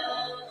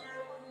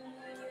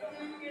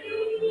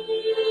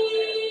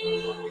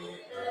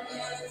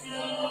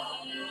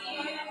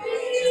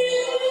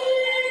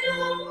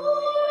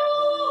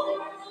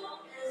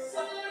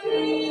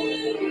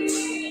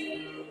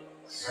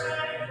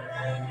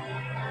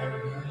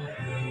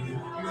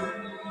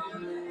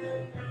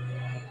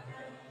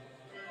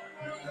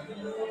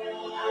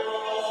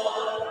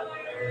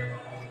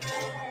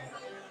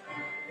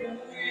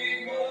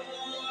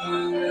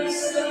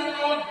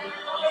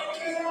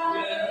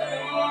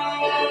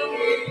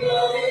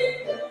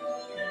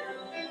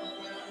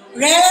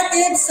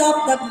 Relatives of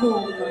the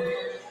groom.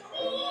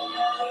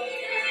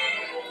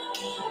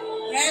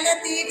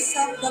 Relatives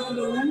of the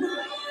groom.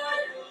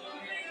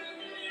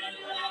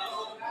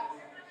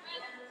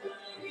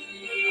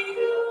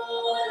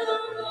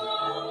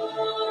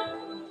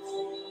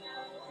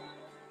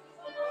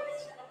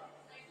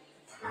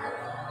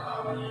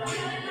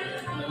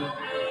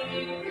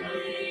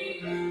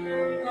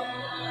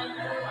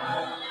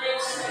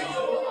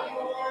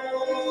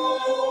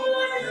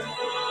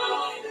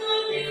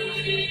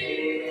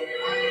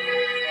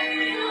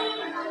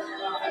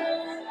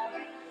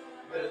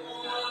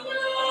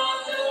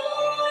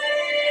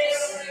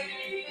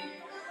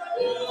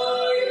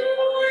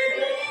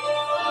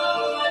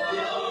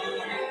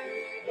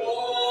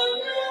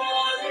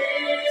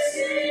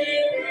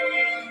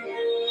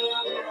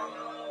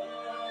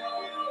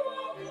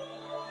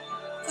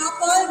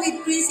 Couple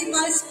with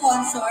principal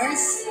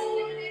sponsors.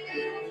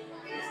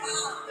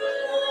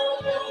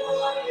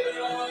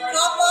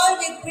 Couple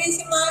with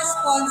principal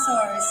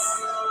sponsors.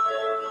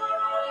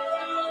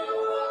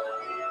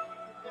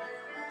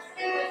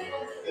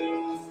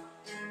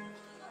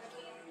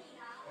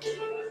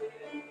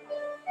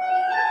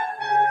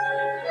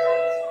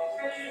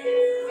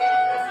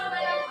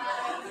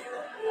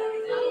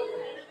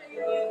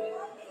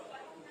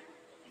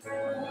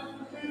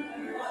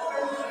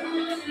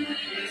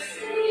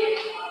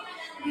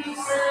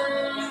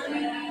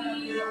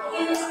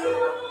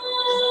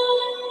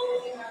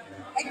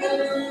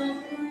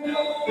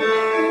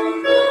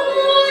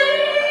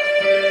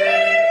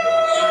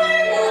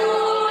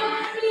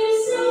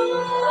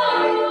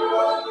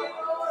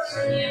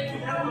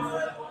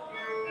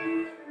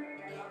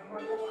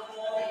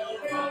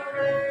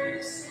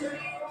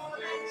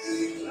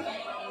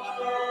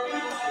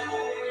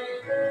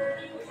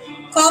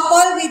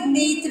 Couple with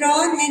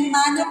matron and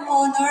man of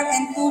honor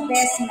and two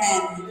best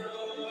men.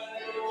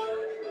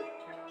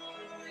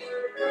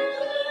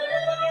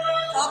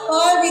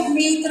 Couple with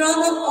matron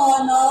of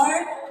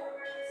honor,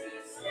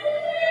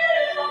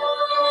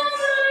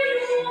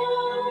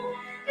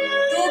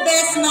 two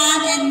best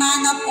man and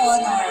man of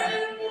honor.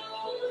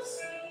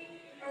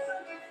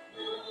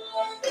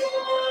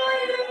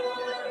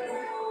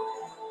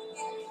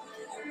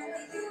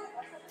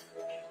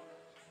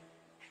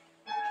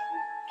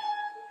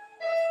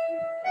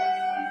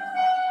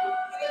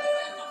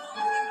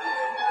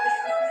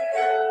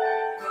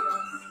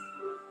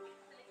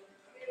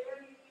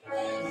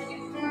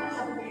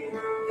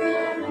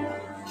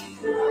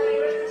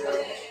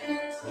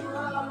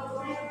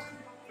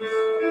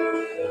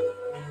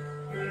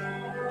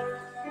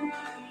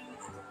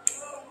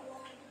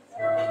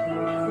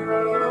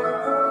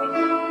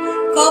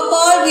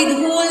 Couple with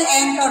whole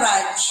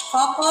entourage.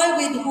 Couple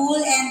with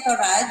whole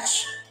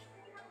entourage.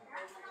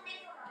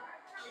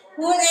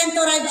 Whole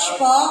entourage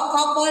po.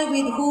 Couple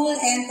with whole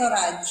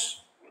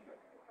entourage.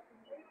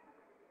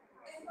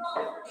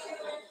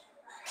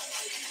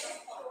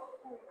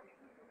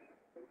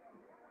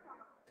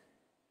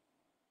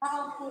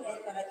 Whole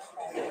entourage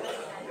tayo.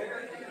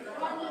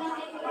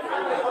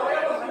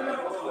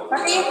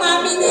 Pati yung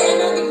mami ni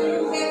ano, ni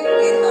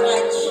whole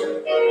entourage.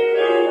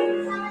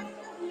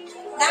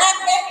 Lahat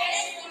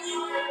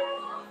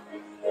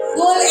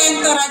whole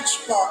entourage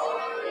po.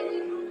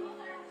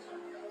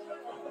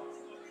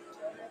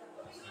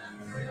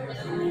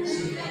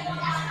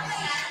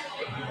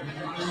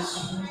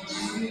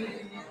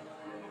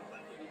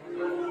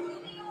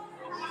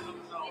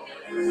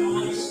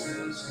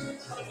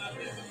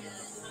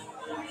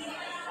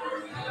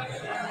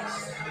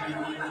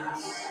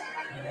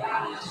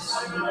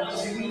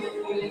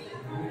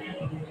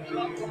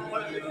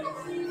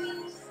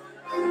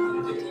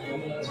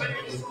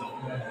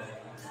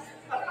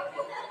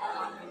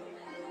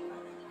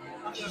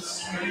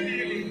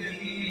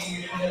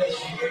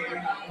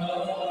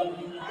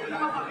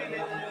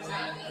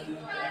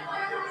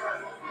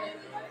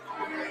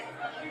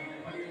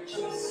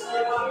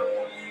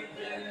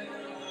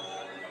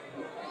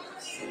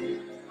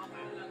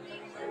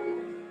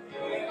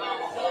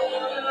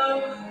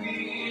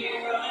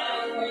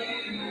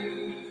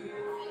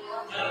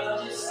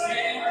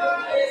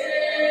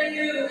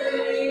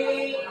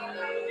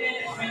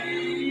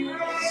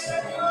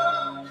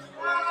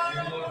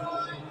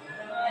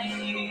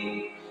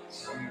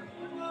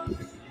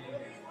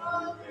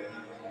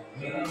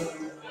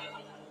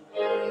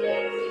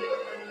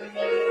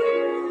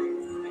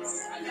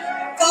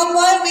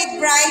 Couple with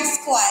bride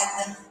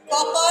squad.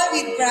 Couple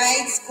with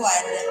bride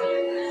squad.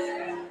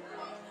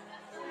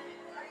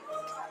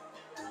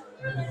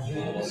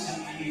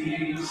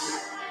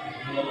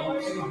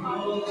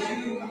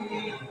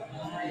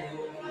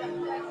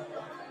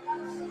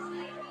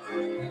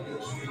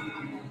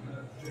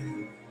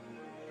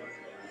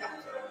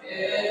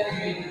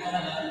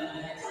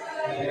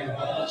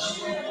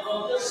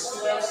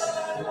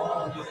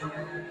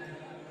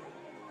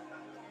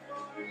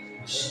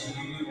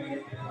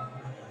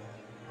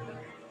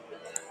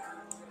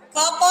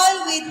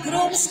 Couple with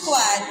groom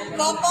squad.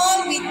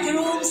 Couple with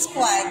groom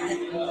squad.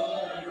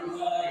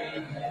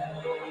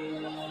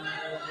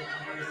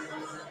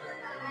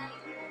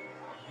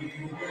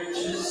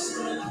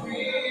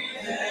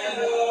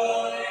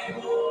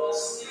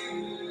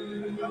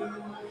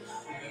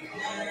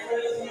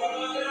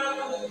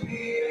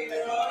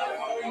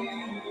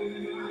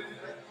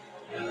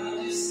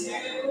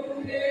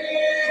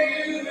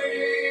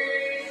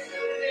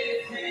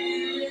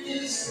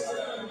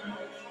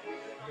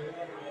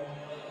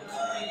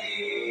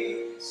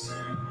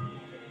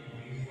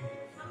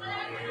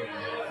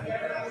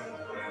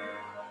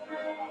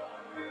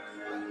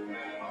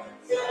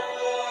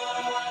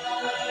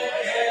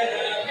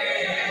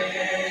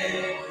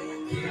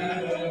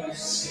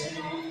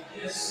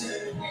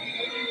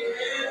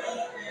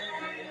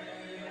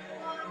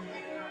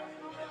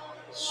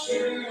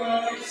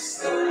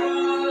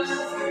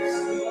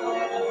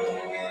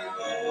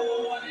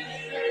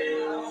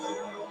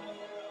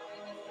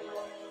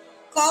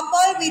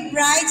 Couple with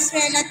bride's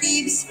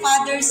relatives,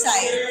 father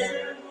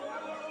side.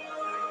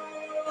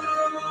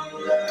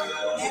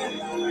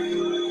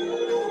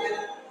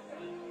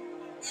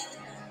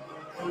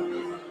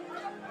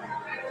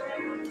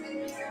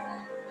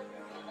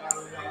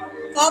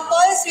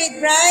 Couples with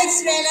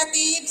bride's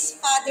relatives,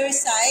 father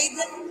side.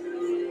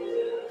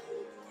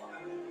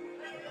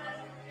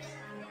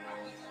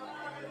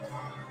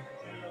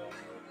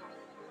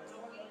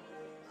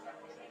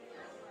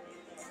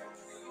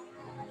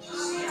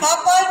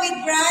 Couple with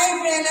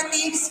bride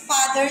relatives,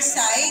 father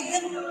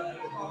side.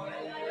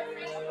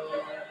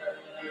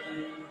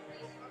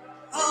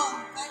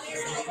 Oh, father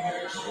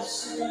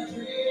side.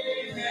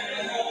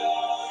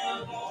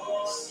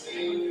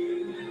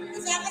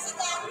 Kasama si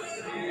Daddy.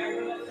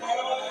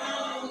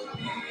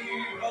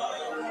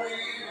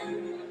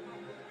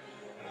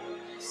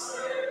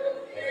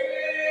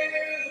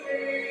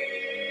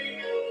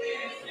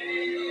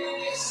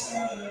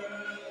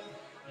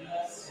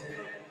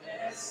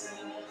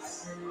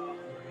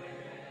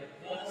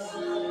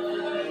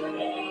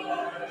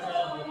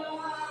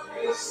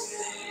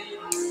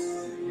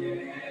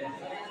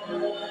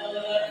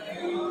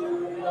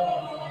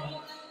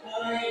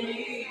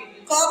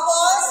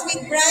 Couples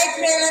with bride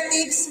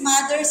relatives,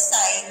 mother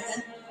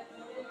side.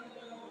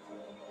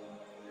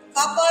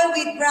 Couple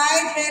with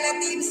bride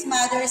relatives,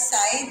 mother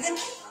side.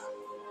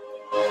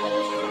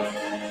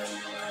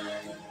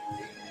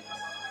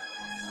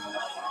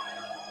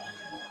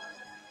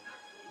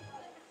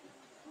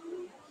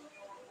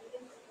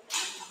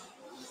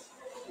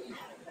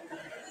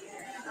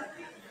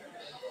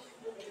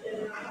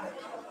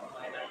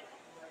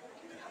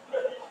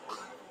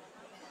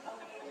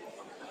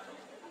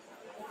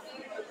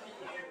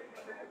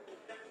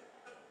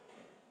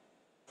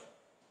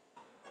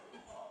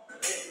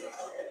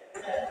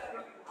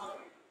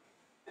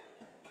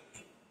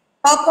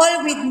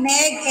 Couple with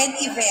Meg and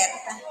Yvette.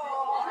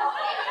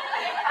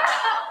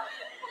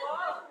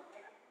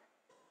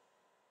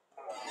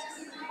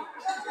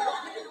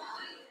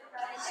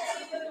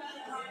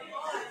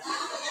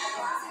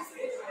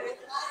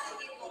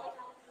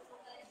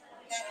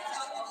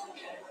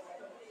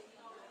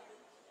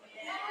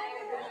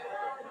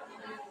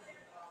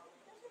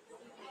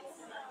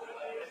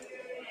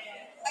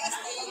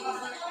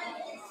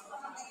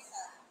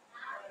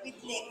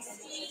 With Lex.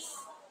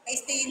 I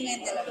stay in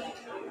mental.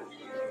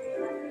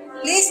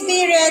 Please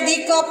be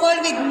ready, couple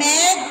with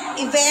Meg,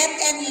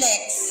 Yvette, and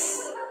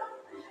Lex.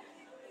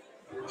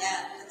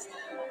 Yeah.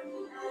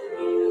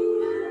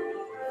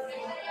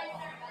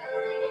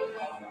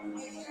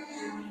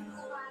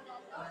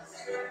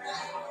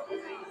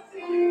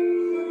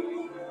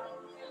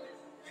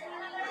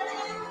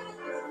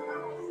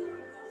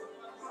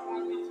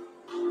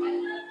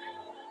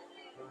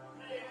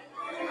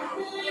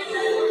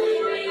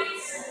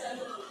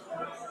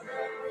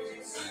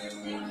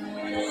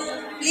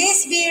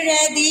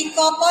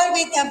 couple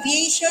with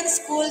aviation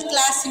school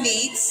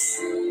classmates.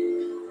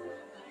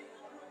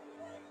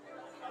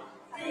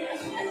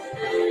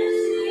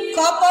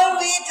 Couple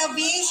with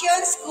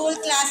aviation school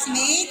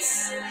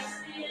classmates.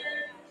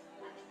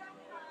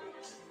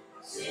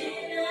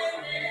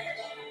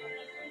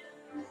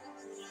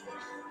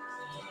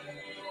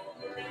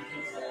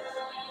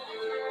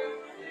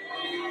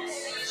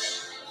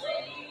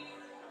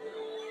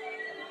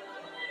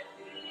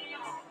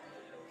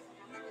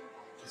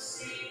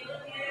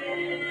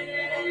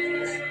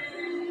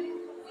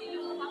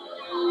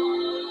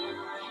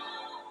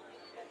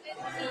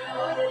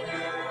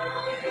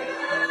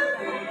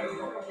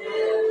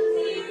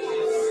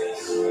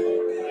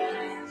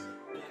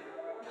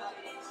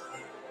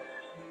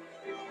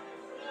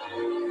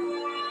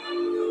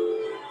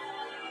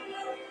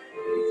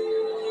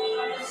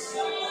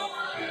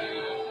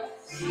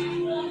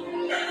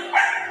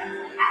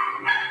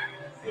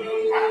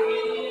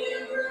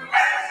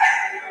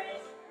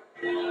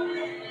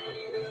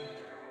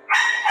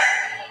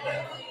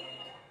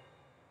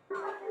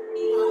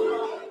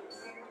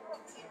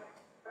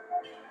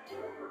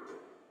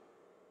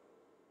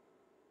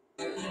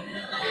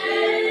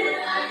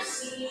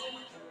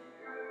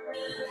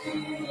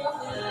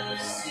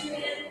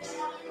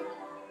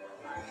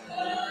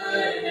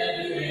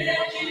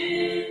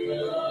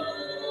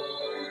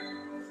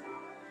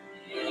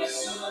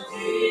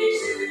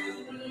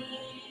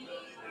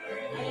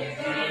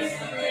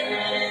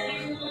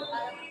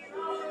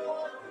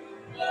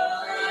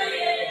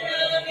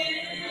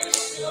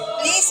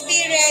 Please be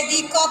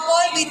ready,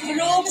 couple with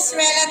groom's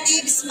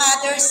relatives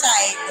mother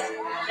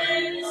side.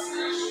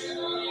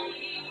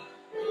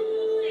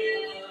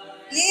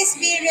 Please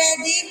be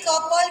ready,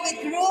 couple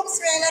with groom's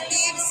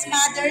relatives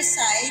mother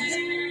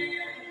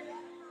side.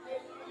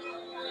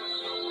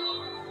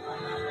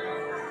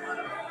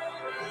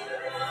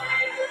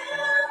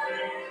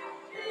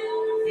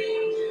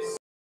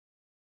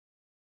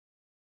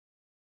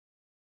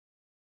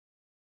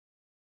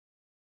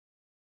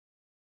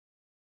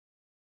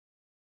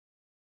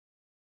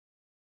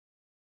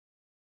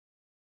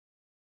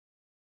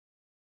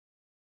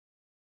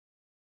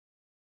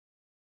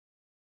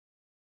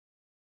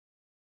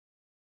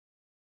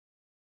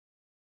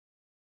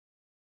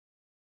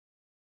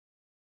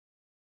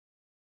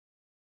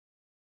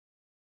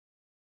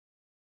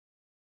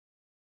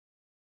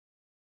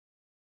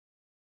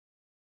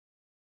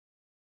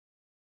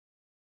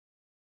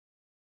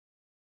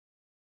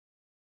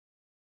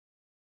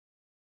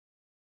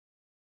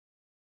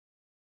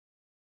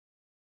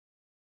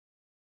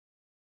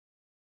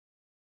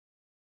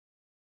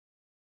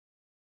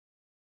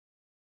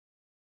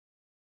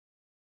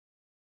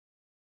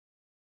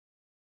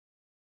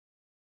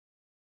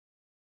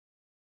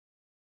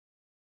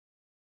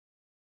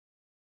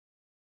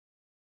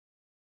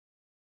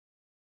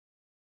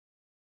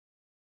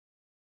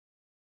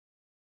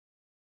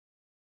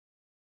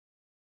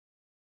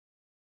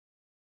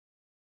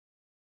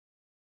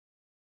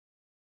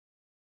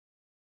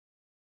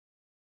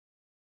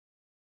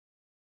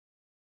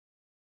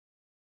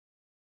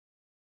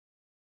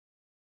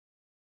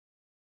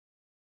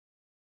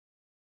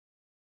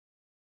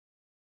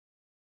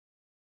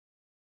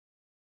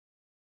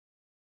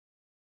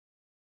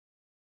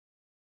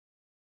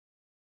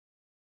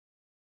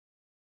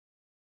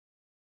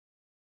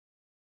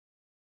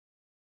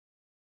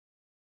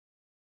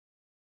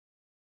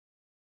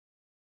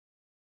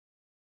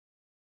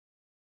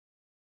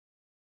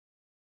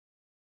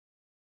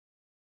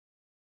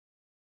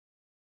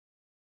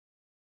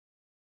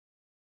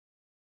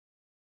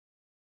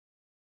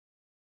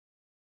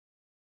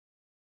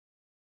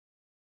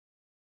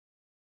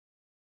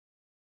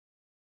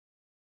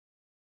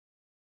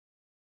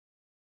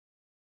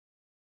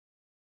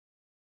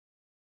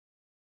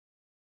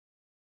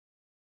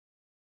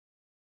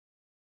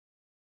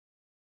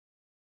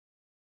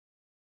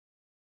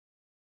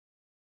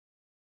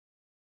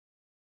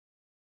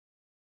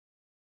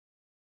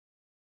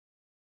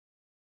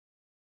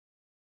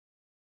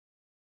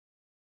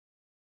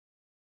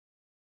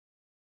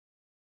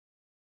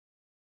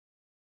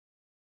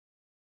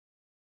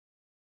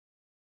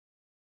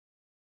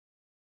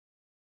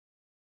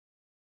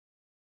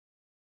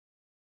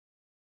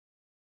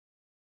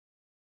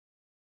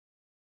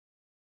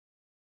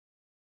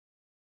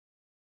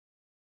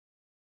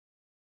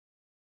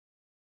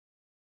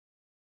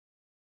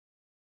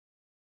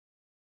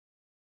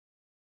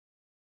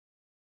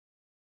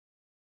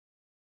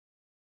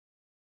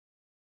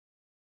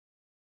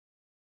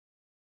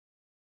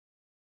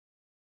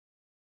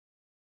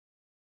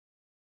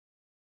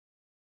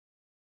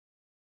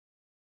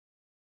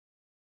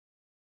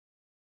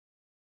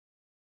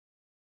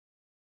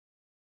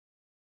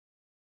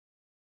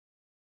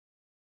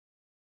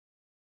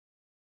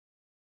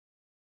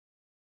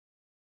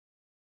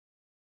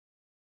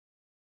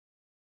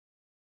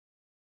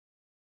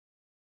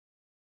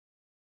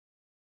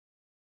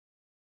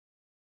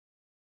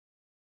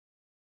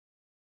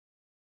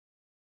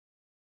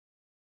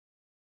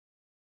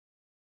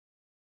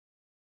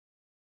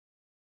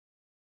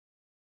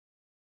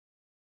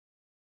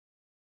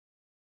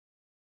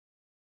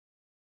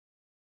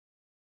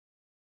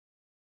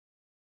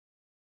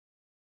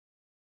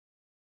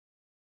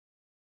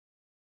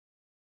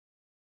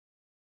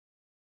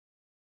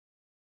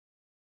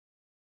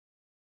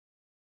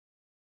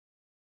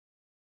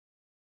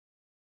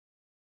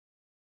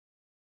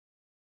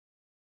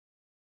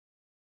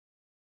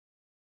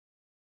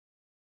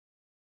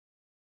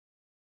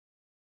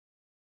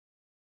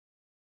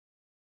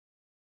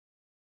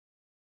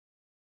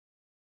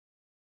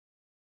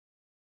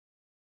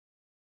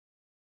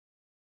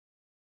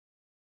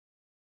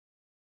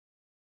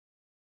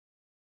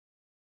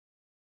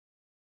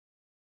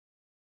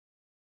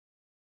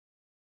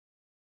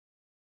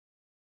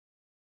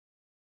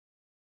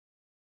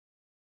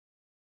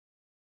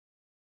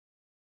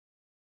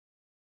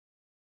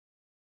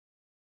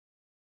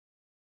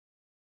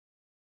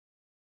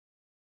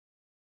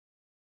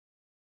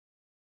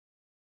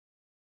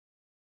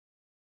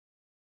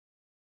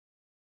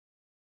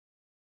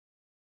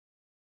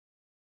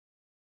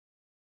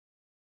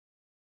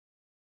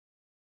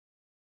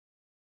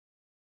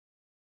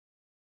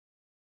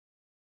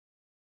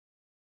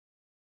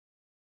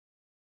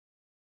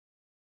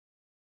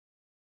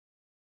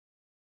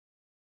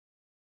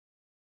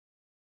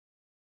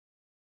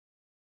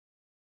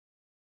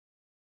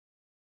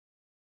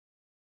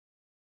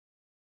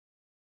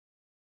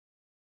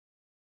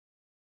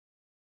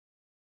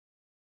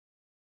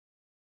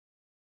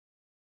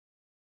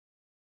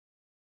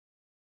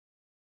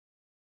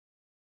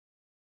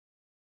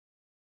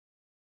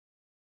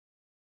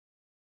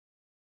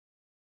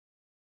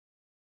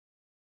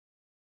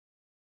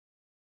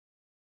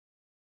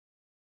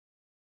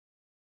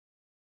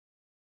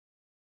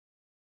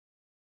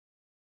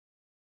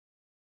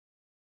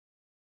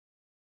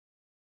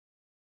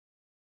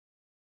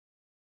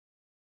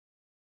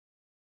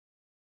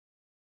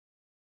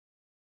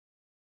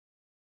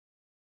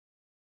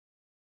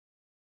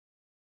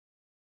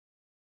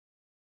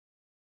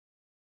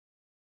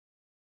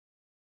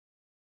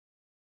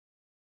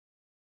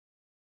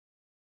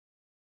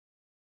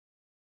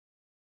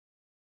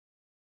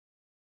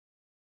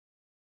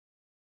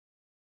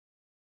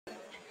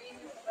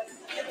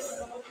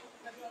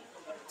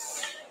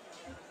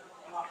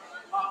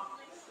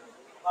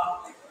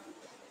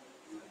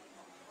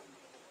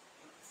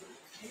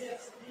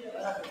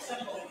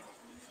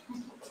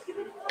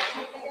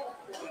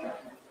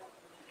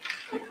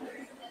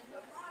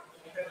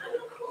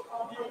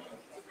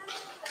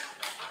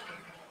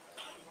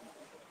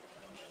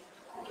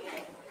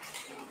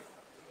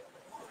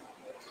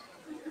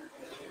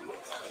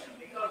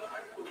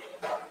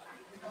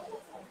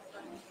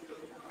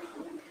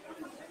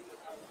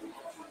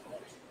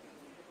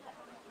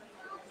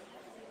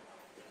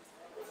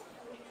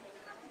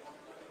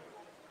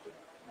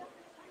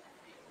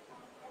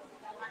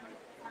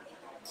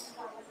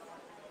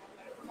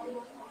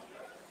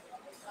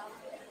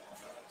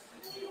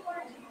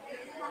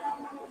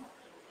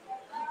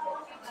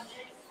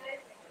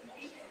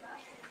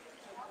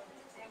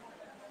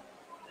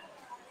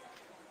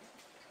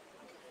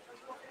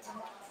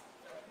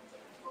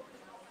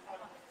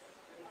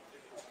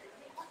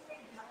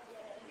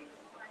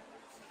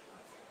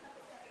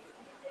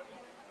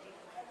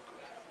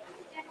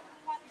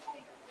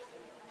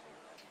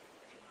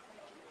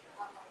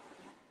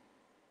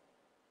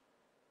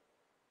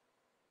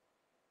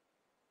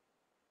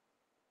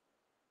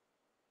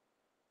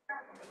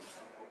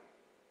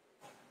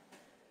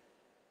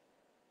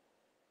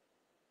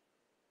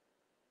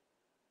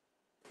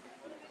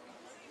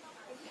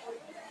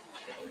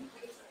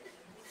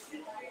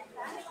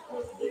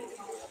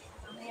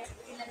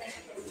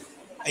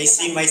 I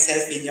see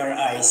myself in your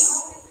eyes,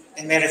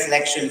 and my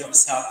reflection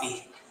looks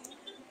happy.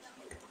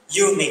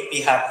 You make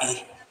me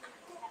happy.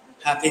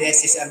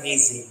 Happiness is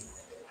amazing.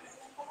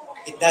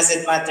 It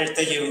doesn't matter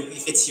to you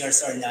if it's yours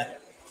or not.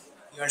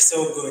 You are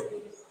so good.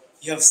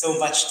 You have so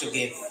much to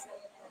give.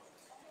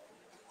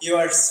 You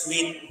are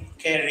sweet,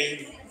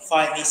 caring,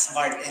 funny,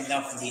 smart, and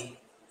lovely.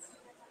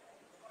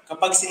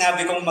 Kapag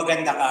sinabi kong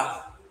maganda ka,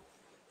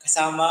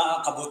 kasama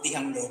ang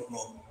kabutihang loob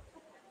mo.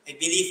 I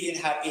believe in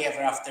happy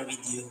ever after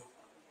with you.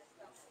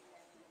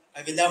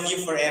 I will love you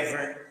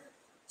forever,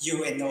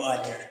 you and no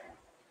other.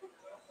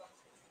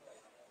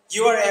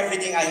 You are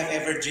everything I have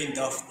ever dreamed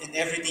of and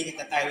everything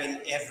that I will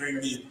ever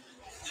need.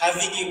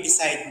 Having you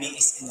beside me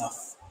is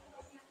enough.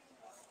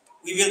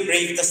 We will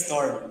brave the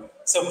storm,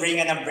 so bring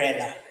an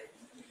umbrella.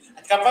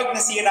 At kapag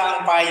nasira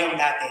ang payong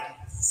natin,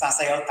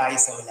 sasayaw tayo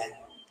sa ulan.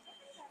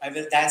 I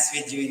will dance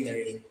with you in the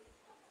rain.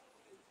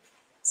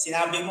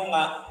 Sinabi mo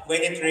nga,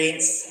 when it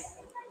rains,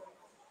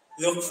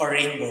 look for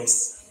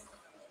rainbows.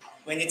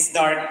 When it's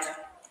dark,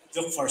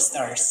 look for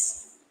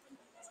stars.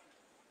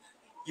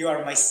 You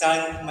are my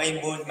sun, my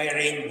moon, my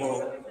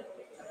rainbow,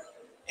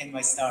 and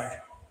my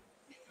star,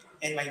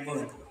 and my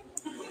moon.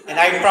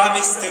 And I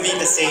promise to be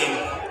the same.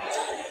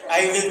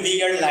 I will be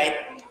your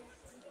light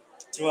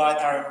throughout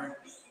our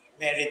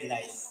married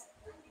life.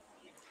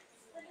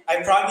 I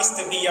promise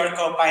to be your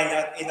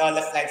co-pilot in all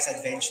of life's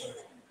adventure.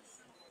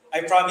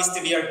 I promise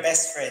to be your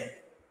best friend,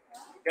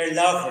 your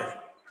lover,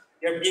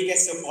 your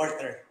biggest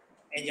supporter,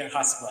 and your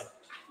husband.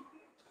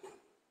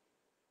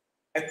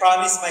 I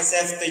promise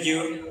myself to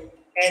you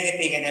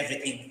anything and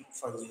everything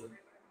for you.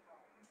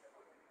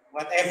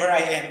 Whatever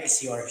I am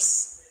is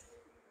yours.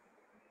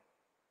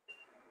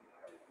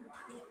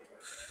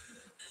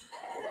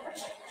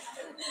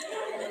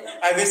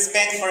 I will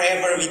spend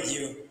forever with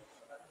you.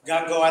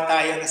 Gagawa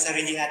tayo ng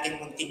sarili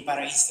nating munting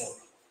paraiso.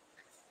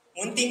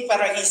 Munting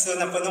paraiso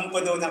na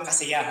punong-puno ng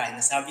kasiyahan.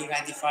 Sabi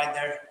nga ni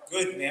Father,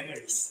 good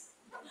memories.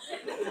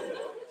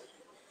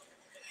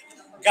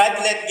 God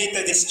led me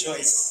to this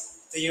choice,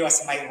 to you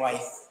as my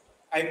wife.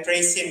 I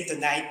praise Him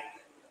tonight,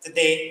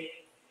 today,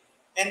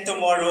 and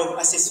tomorrow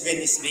as His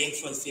will is being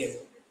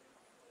fulfilled.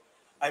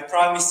 I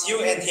promise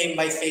you and Him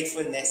my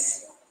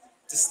faithfulness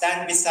to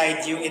stand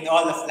beside you in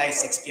all of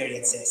life's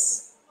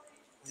experiences.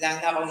 Wala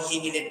na akong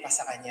hingilin pa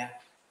sa Kanya.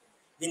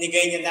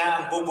 Binigay niya na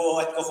ang bubuo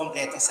at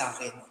kukumpleto sa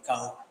akin.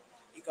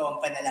 Ikaw ang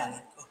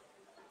panalangin ko.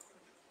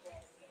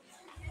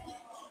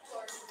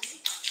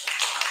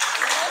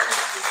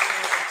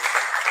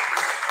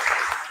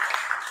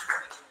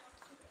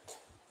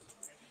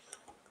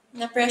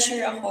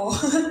 Na-pressure ako.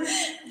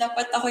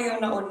 Dapat ako yung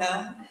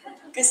nauna.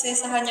 Kasi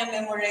sa kanya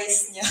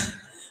memorize niya.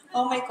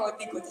 Oh my God,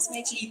 tapos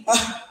may klipa.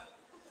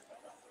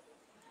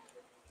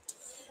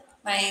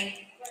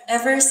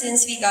 Ever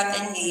since we got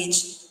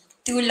engaged,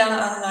 2 lang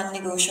ang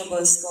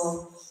non-negotiables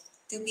ko.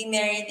 To be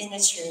married in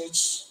a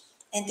church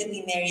and to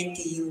be married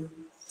to you.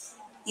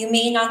 You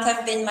may not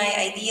have been my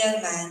ideal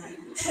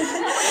man,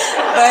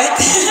 but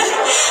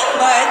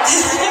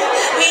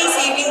may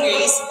saving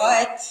grace,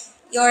 but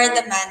you're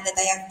the man that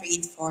I have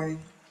prayed for.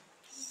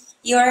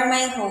 You are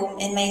my home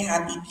and my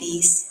happy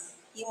place.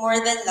 You more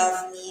than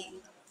love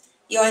me.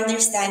 You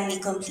understand me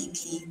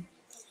completely.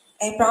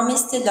 I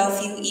promise to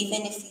love you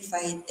even if we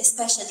fight,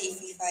 especially if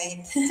we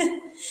fight.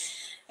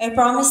 I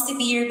promise to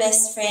be your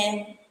best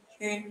friend,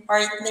 your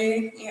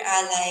partner, your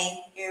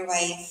ally, your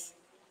wife.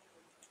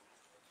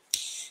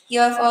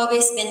 You have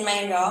always been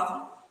my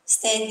rock,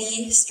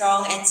 steady,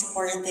 strong, and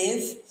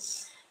supportive.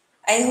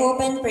 I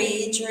hope and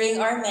pray during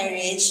our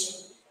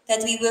marriage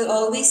that we will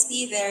always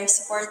be there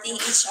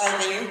supporting each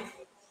other,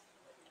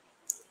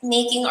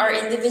 making our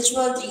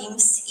individual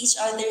dreams each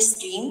other's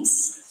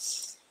dreams,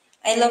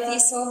 I love you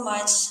so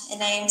much,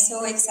 and I am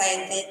so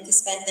excited to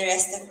spend the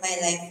rest of my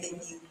life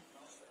with you.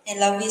 I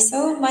love you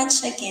so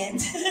much again.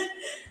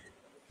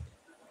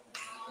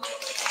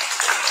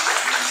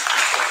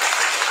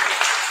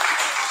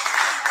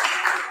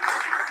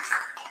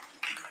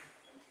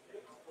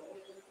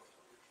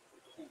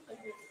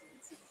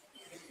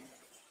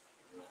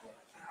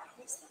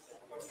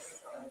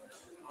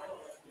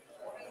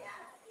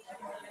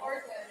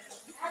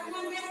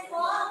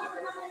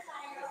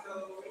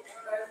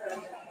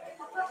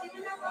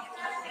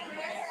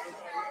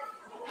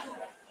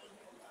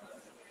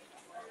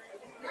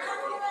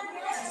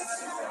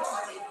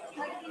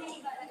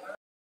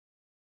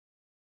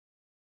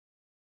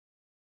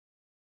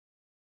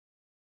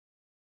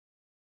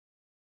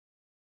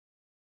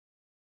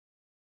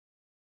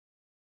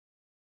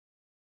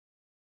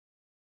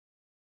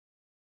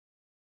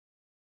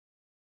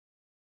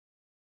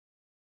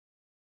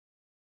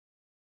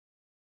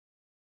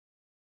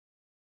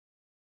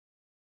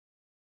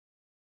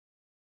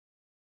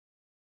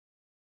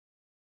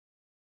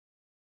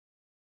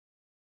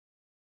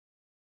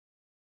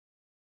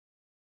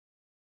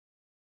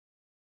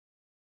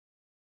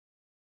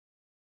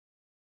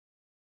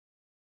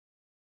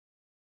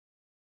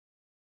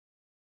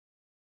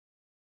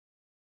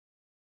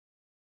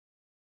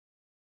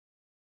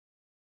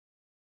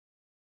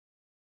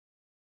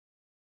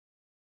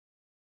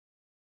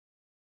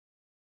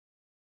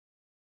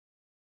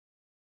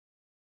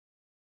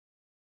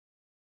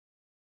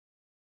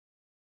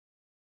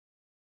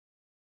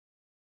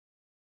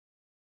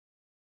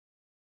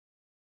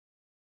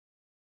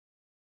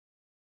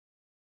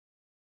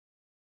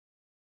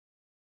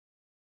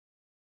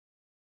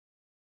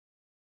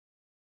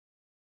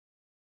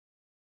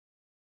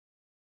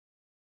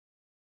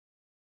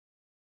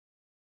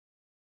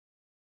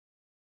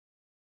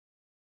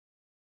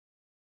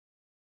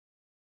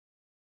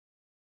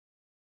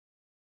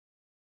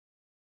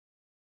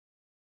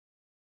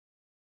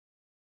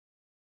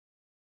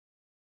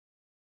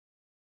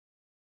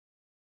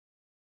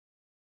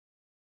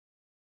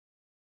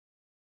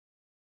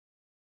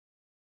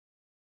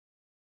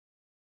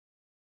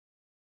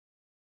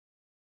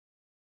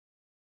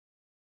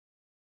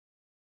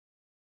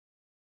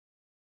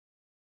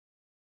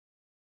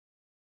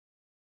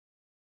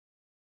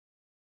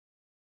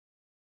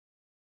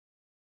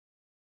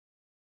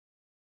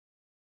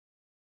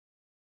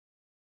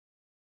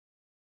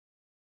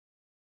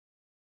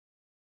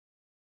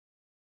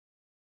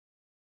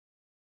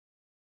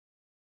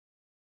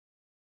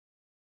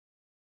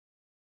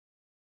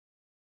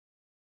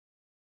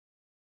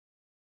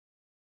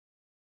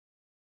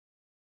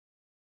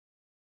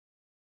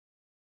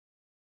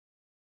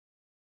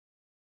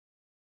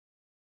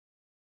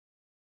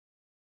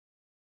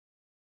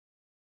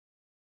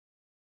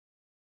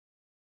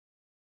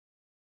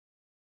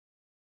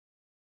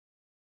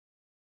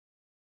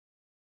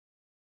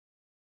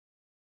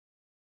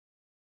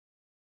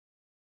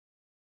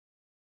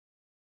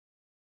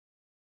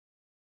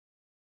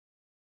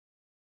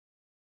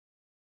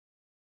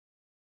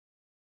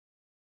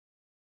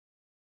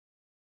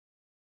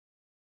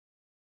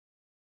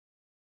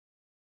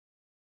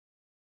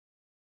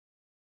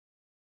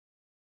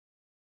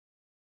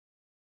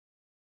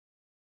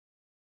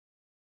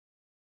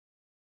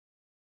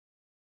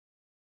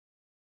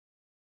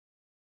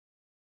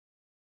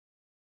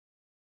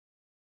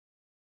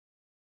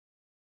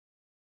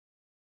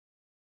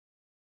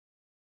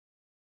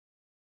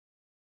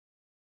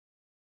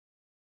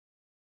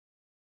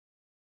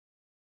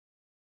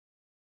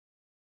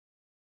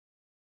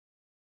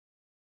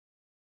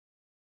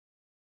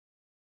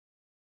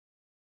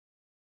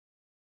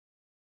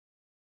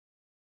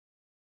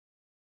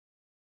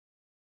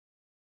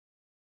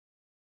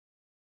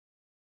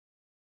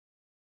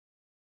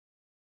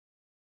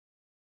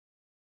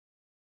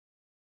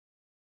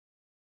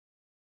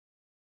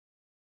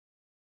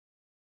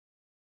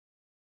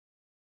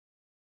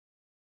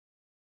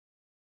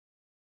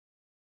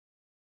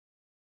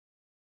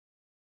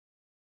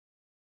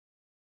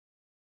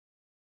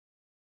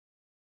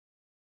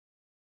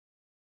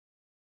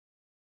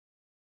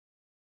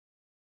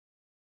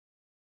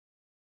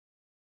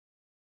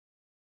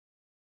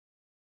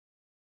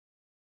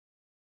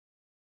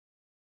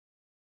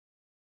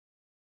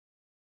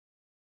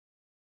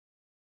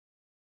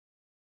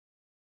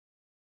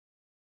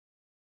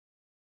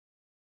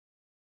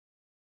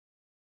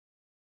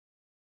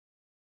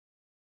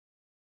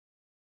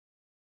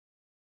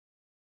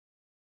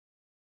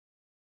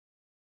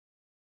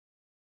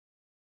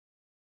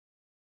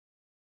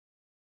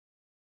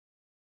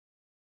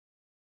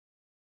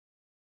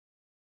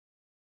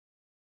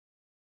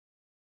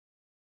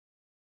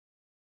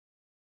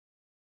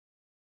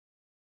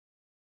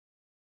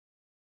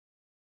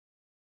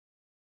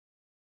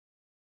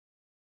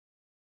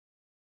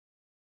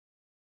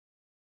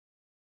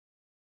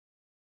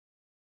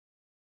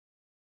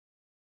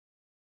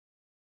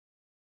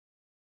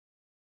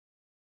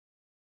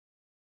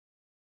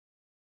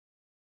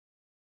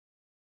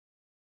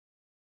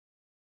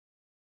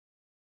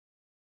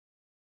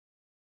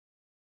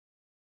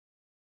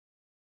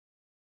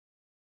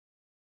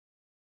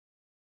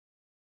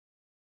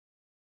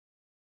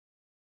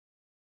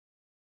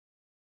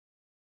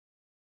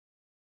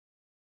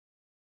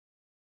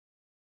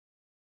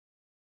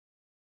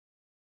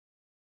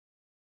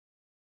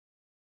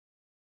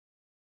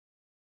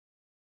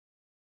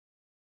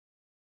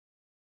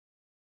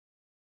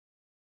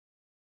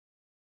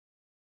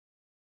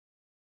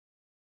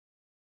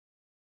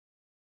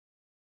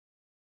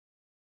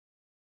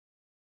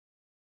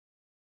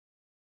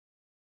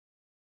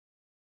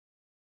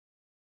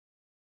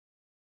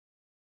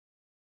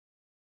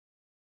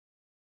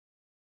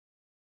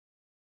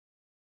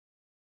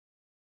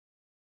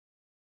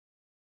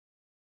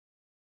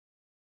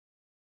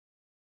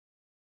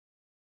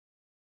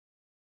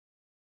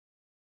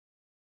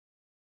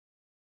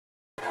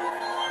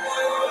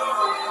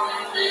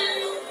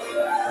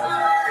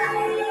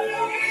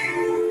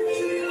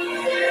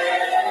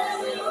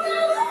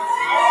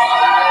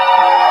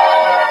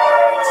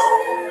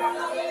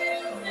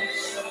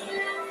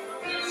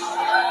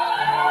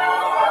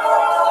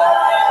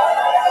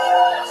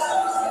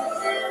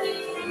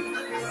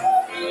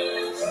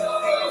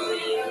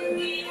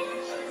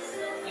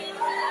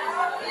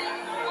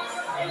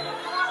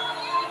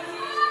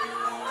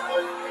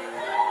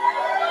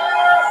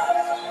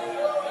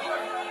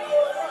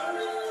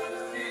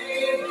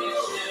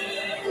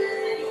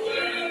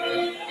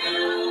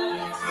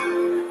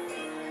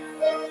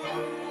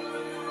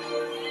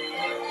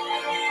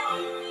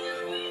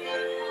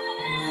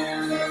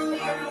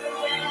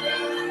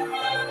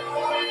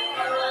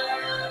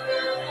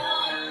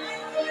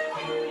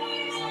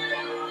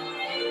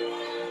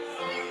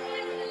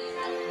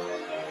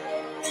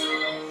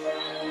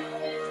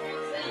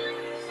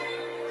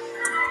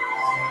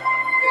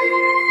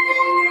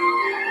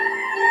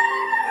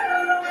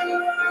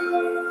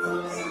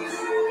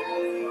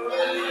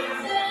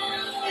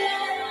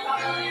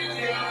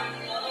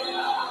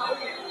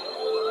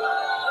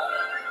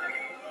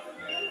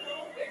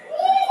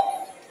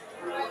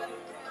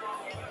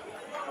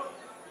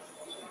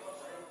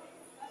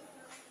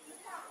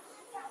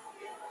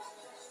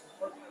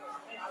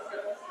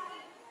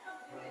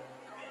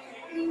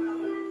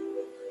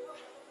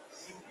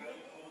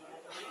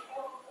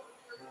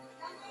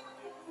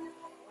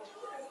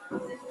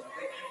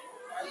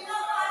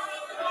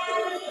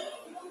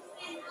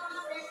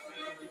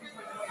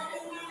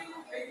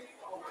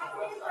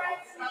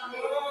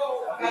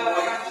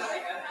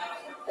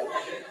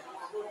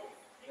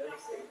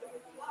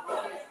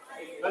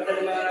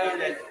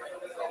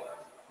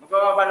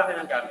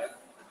 Papakalaki ng gamit.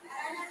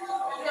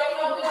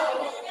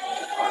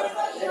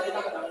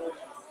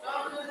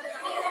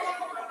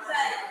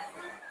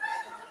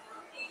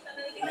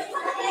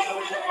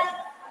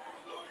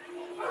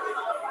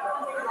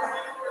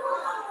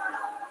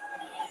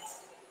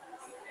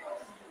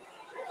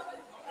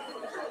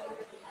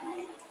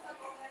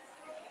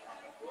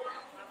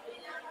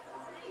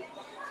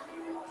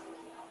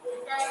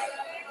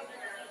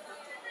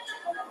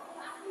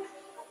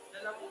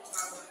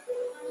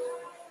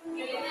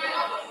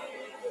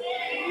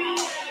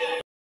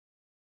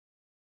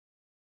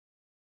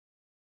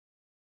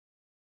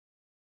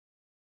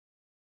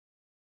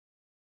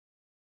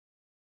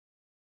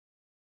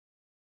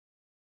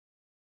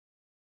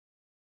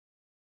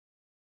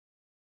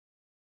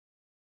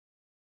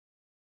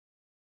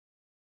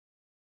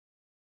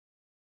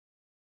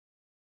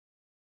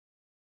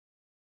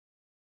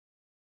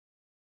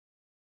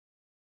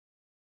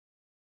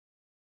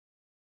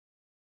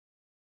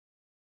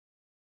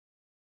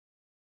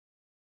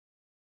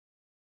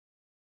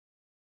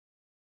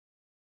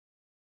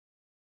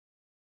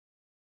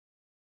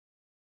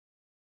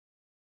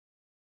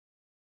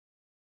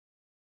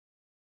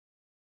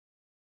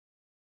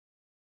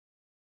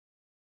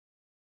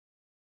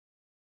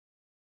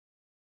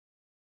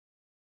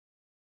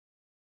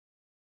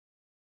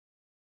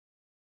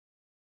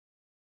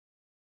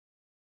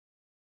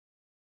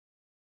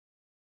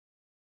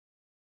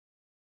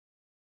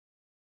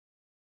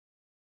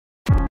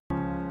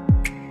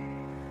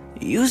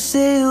 You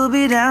say you'll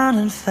be down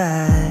in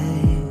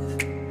 5.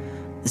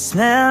 The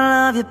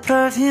smell of your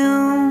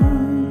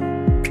perfume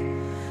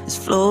is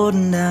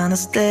floating down the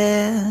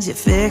stairs. You're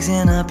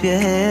fixing up your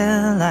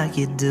hair like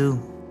you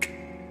do.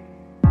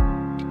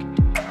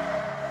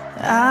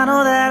 I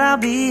know that I'll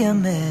be a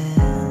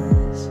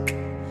mess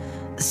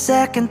the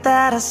second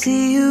that I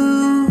see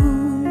you.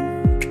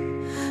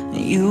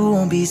 You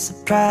won't be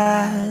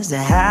surprised,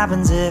 it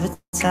happens every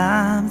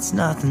time, it's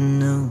nothing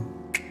new.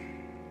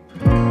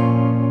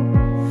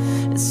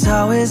 It's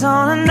always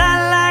on a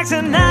night like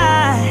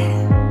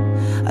tonight.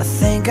 I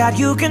thank God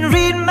you can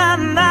read my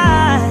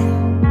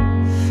mind,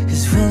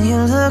 'cause when you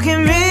look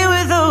at me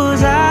with those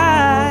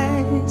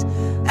eyes,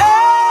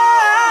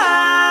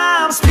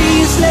 I'm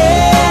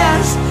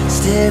speechless,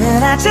 staring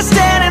at you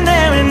standing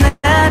there in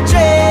that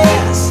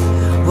dress.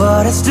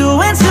 What it's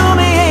doing to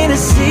me ain't a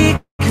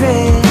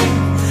secret,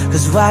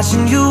 'cause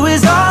watching you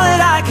is all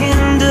that I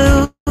can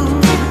do.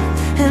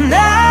 And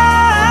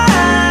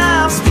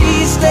I'm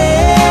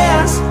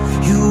speechless,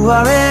 you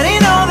already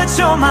know that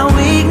you're my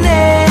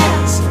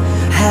weakness.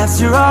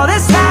 After all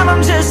this time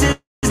I'm just as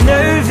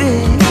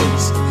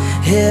nervous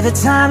every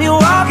time you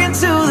walk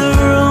into the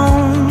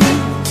room.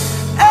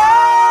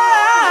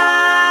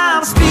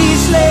 I'm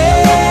speechless.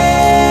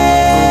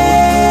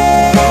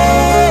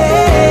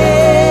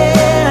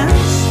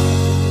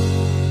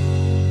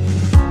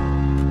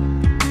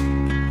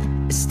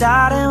 It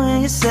started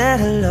when you said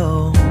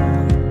hello,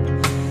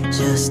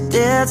 just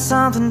did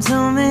something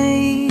to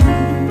me.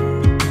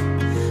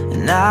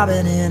 And I've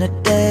been in a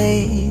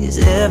daze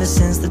ever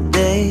since the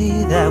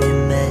day that we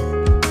met.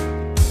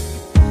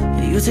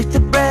 You took the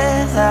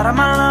breath out of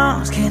my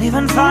lungs, can't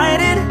even fight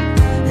it,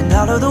 and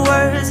all of the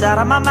words out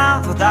of my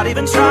mouth without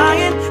even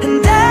trying.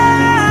 And I'm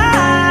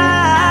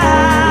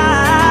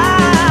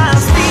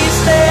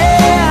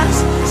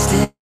speechless,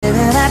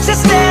 staring at you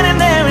standing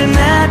there in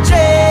that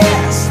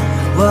dress.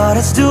 What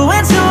it's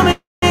doing to me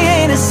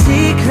ain't a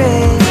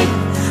secret,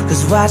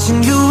 'cause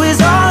watching you is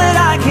all that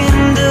I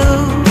can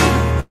do.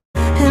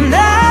 And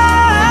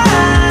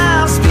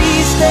I'm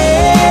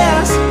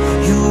speechless,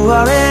 you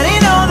already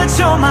know that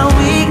you're my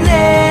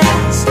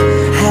weakness.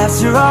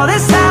 After all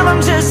this time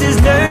I'm just as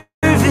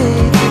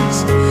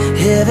nervous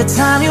every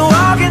time you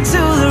walk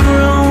into the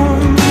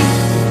room.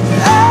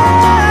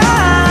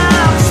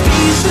 I'm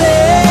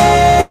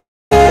speechless.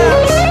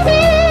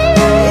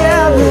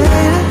 Yeah, baby.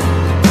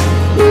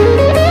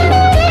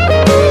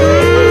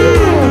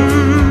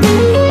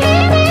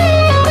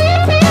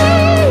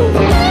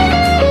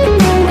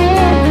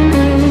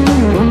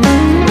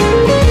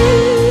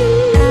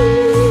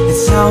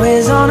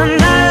 Always on a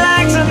night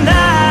like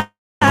tonight,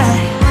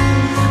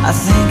 I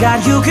thank God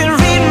you can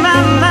read my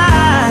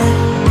mind,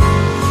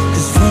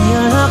 'cause when you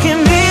look at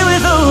me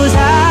with those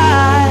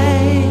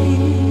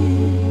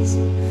eyes,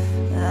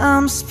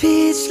 I'm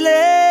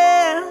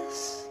speechless.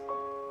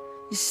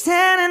 You're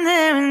standing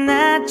there in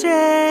that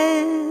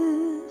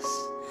dress.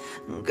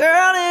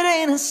 Girl, it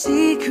ain't a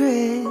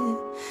secret,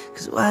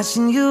 'cause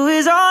watching you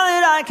is all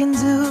that I can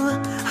do.